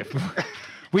 Yeah.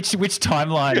 Which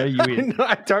timeline are you in?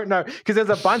 I don't know, because there's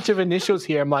a bunch of initials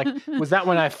here. I'm like, was that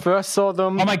when I first saw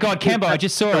them? Oh my God, Cambo, I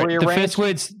just saw it. The Rearranged? first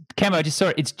words, Cambo, I just saw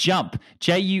it. It's jump.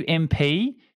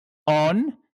 JUMP,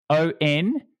 on,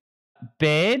 ON,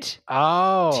 bed,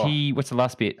 Oh. what's the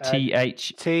last bit?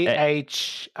 TH.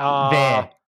 TH. There.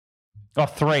 Oh,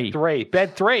 3. 3.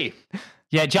 Bed 3.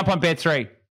 Yeah, jump on bed 3.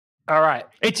 All right.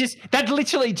 That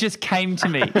literally just came to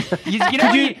me.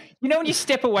 You know when you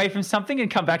step away from something and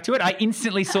come back to it? I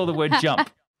instantly saw the word jump.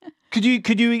 Could you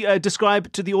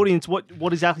describe to the audience what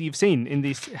exactly you've seen in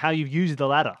this, how you've used the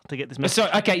ladder to get this message?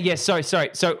 So okay, yeah, sorry. So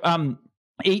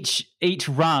each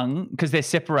rung, because they're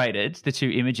separated, the two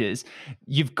images,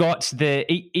 you've got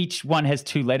each one has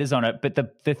 2 letters on it, but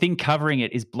the thing covering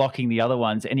it is blocking the other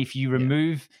ones. And if you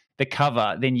remove the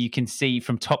cover, then you can see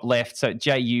from top left, so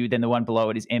JU, then the one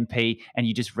below it is MP, and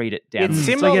you just read it down. It's So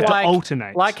similar you have to like,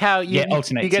 alternate. like how you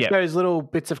alternates, get yeah. those little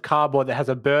bits of cardboard that has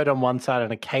a bird on one side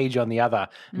and a cage on the other,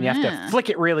 and you have Yeah. to flick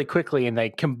it really quickly, and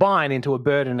they combine into a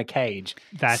bird and a cage.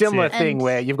 That's Similar it. thing And-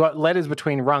 where you've got letters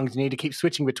between rungs, you need to keep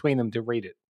switching between them to read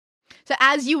it. So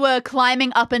as you were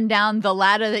climbing up and down the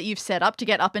ladder that you've set up to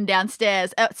get up and down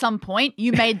stairs, at some point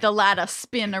you made the ladder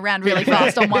spin around really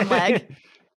fast on one leg.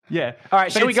 Yeah. All right,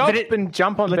 But shall we it's- go but up it- and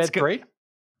jump on let's bed go- 3?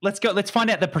 Let's go. Let's find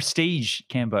out the prestige,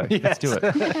 Cambo. Let's do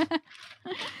it.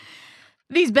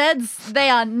 These beds, they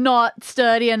are not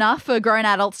sturdy enough for grown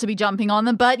adults to be jumping on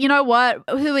them, but you know what?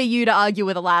 Who are you to argue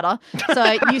with a ladder?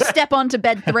 So you step onto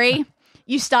bed 3,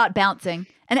 you start bouncing,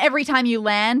 And every time you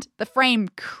land, the frame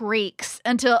creaks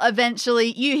until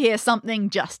eventually you hear something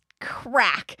just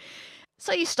crack.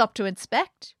 So you stop to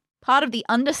inspect. Part of the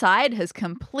underside has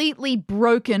completely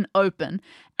broken open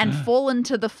and fallen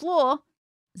to the floor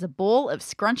as a ball of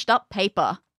scrunched up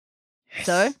paper. Yes.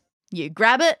 So you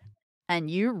grab it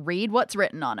and you read what's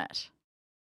written on it.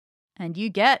 And you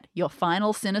get your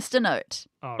final sinister note.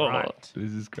 All Oh, right.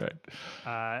 this is great.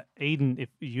 Eden, if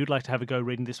you'd like to have a go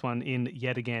reading this one in,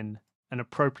 yet again, an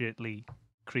appropriately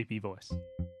creepy voice.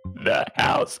 The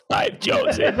house I've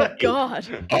chosen Oh,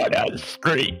 God. on a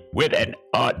street with an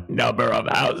odd number of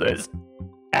houses,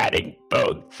 adding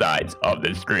both sides of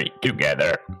the street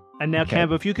together. And now, Okay.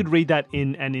 Cambo, if you could read that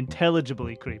in an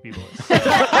intelligibly creepy voice.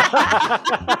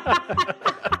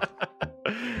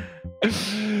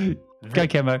 Go,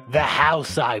 Camo. The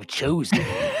house I've chosen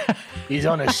is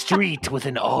on a street with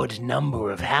an odd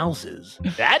number of houses,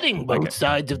 adding both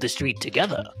sides of the street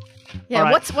together. Yeah, All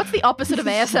right. what's the opposite of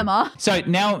ASMR? So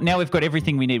now we've got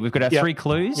everything we need. We've got our Yep. 3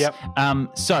 clues. Yep.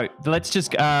 So let's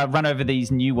just run over these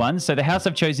new ones. So the house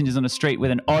I've chosen is on a street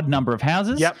with an odd number of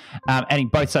houses. Yep. Adding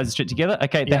both sides of the street together.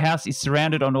 Okay. The Yep. house is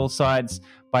surrounded on all sides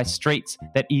by streets.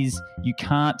 That is, you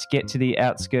can't get to the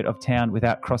outskirt of town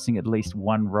without crossing at least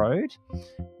one road.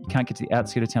 You can't get to the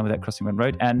outskirt of town without crossing one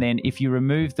road. And then if you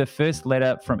remove the first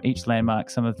letter from each landmark,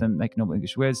 some of them make normal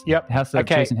English words. Yep. The house that I've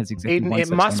Okay. chosen has exactly Eden, one it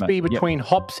such must landmark. be Yep. between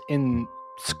hops in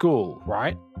school,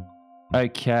 right?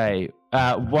 Okay.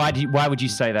 Why would you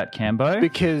say that, Cambo?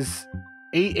 Because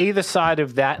either side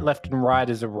of that, left and right,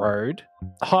 is a road.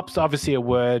 Hops obviously a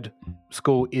word.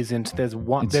 School isn't. There's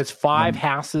one. It's There's 5 one-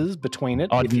 houses between it.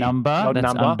 Odd if you- number. Odd That's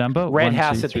number. odd number. Red 1,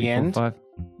 house 2, at 3, the 4, end. 5.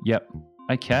 Yep.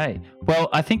 Okay. Well,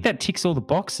 I think that ticks all the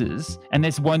boxes, and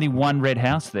there's only one red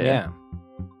house there. Yeah.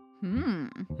 Hmm.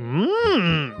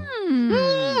 Hmm.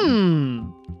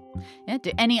 Hmm. Yeah,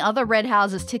 do any other red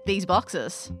houses tick these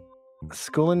boxes?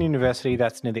 School and university.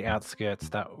 That's near the outskirts.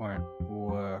 That won't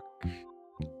work.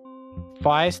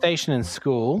 Fire station and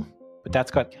school, but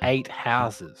that's got 8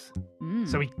 houses. Hmm.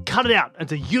 So we cut it out.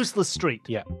 It's a useless street.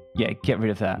 Yeah. Get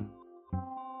rid of that.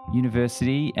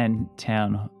 University and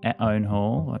town own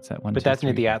hall. What's that one? But 2, that's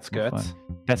near 3, the 4, outskirts. 5.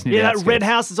 That's near Yeah, the that outskirts. red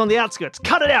house is on the outskirts.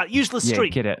 Cut it out. Useless Yeah,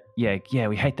 street. get it. Yeah,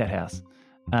 we hate that house.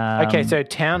 Okay, so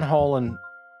town hall and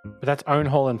but that's own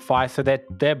hall and fire. So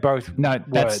they're both no,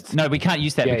 that's words. no, we can't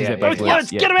use that Yeah, because yeah, they're Both both yeah.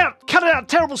 words. words. Get them out. Cut it out.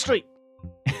 Terrible street.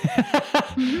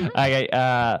 Okay,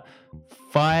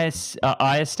 fire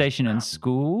station and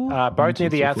school. both 1, 2, near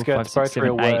the 3, 4, outskirts, 5, both 6,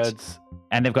 real 7, 8. words.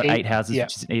 And they've got 8 houses, yeah.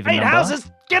 which is an even 8 number.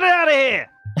 houses. Get it out of here.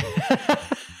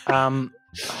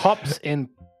 Hops in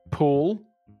pool,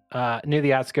 near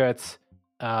the outskirts,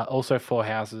 also 4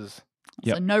 houses.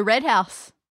 Yep. So no red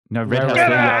house. No red No house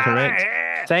red there, house. you're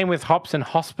correct. Same with hops and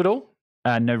hospital,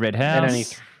 No red house. and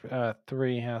only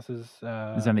 3 houses.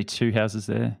 There's only 2 houses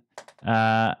there.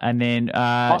 And then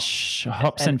hops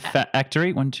and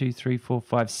factory. 1, 2, 3, 4,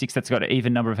 5, 6. That's got an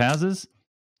even number of houses.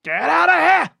 Get out of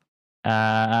here.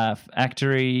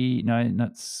 Factory. No,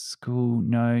 not school.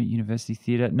 No, university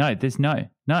theatre. No, there's no.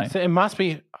 So it must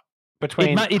be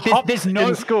between hops There's no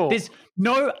and school. There's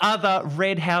no other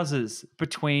red houses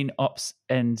between ops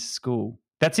and school.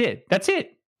 That's it. That's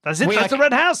it. We That's like- the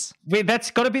red house. That's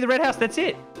got to be the red house. That's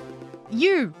it.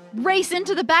 You race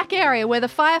into the back area where the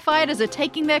firefighters are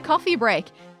taking their coffee break.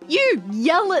 You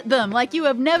yell at them like you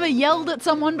have never yelled at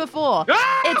someone before.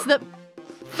 It's the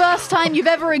first time you've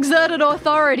ever exerted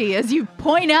authority as you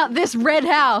point out this red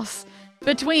house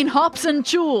between Hops and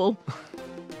Chul.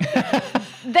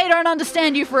 They don't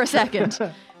understand you for a second.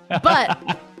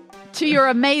 But to your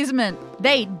amazement,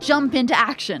 they jump into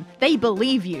action. They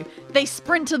believe you. They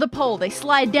sprint to the pole. They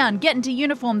slide down, get into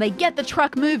uniform. They get the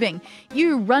truck moving.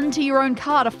 You run to your own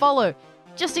car to follow,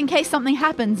 just in case something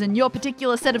happens and your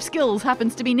particular set of skills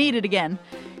happens to be needed again.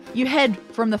 You head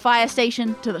from the fire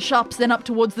station to the shops, then up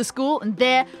towards the school, and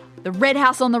there, the red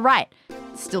house on the right.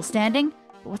 Still standing?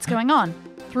 But what's going on?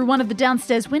 Through one of the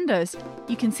downstairs windows,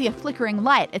 you can see a flickering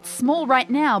light. It's small right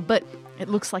now, but it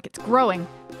looks like it's growing.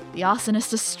 The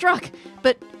arsonist has struck,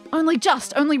 but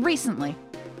only recently.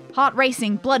 Heart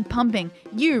racing, blood pumping,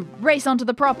 you race onto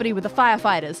the property with the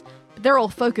firefighters, but they're all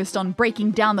focused on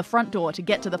breaking down the front door to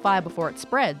get to the fire before it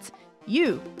spreads.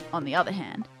 You, on the other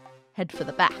hand, head for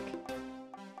the back.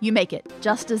 You make it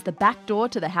just as the back door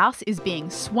to the house is being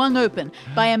swung open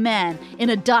by a man in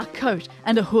a dark coat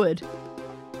and a hood.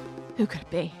 Who could it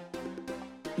be?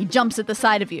 He jumps at the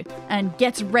side of you and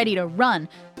gets ready to run.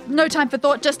 No time for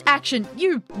thought, just action.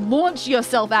 You launch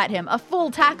yourself at him, a full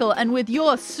tackle, and with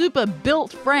your super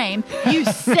built frame, you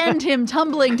send him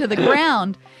tumbling to the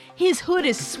ground. His hood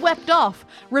is swept off,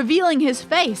 revealing his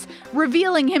face,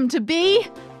 revealing him to be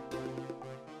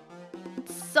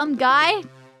some guy,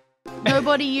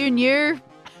 nobody you knew.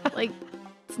 Like,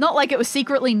 it's not like it was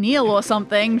secretly Neil or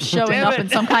something showing Damn up it. in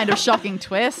some kind of shocking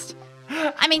twist.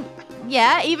 I mean,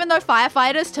 yeah, even though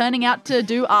firefighters turning out to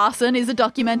do arson is a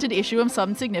documented issue of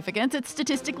some significance, it's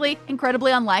statistically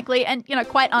incredibly unlikely and,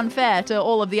 quite unfair to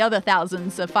all of the other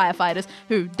thousands of firefighters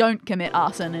who don't commit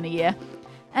arson in a year.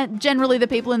 And generally the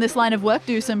people in this line of work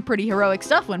do some pretty heroic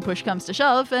stuff when push comes to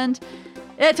shove, and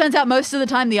it turns out most of the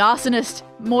time the arsonist,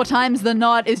 more times than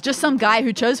not, is just some guy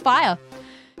who chose fire.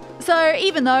 So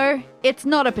even though it's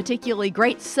not a particularly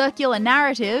great circular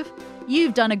narrative,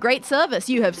 you've done a great service.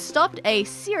 You have stopped a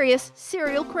serious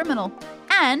serial criminal.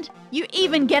 And you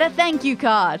even get a thank you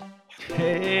card.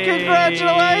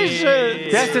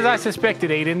 Congratulations! Just as I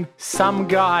suspected, Eden, some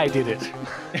guy did it.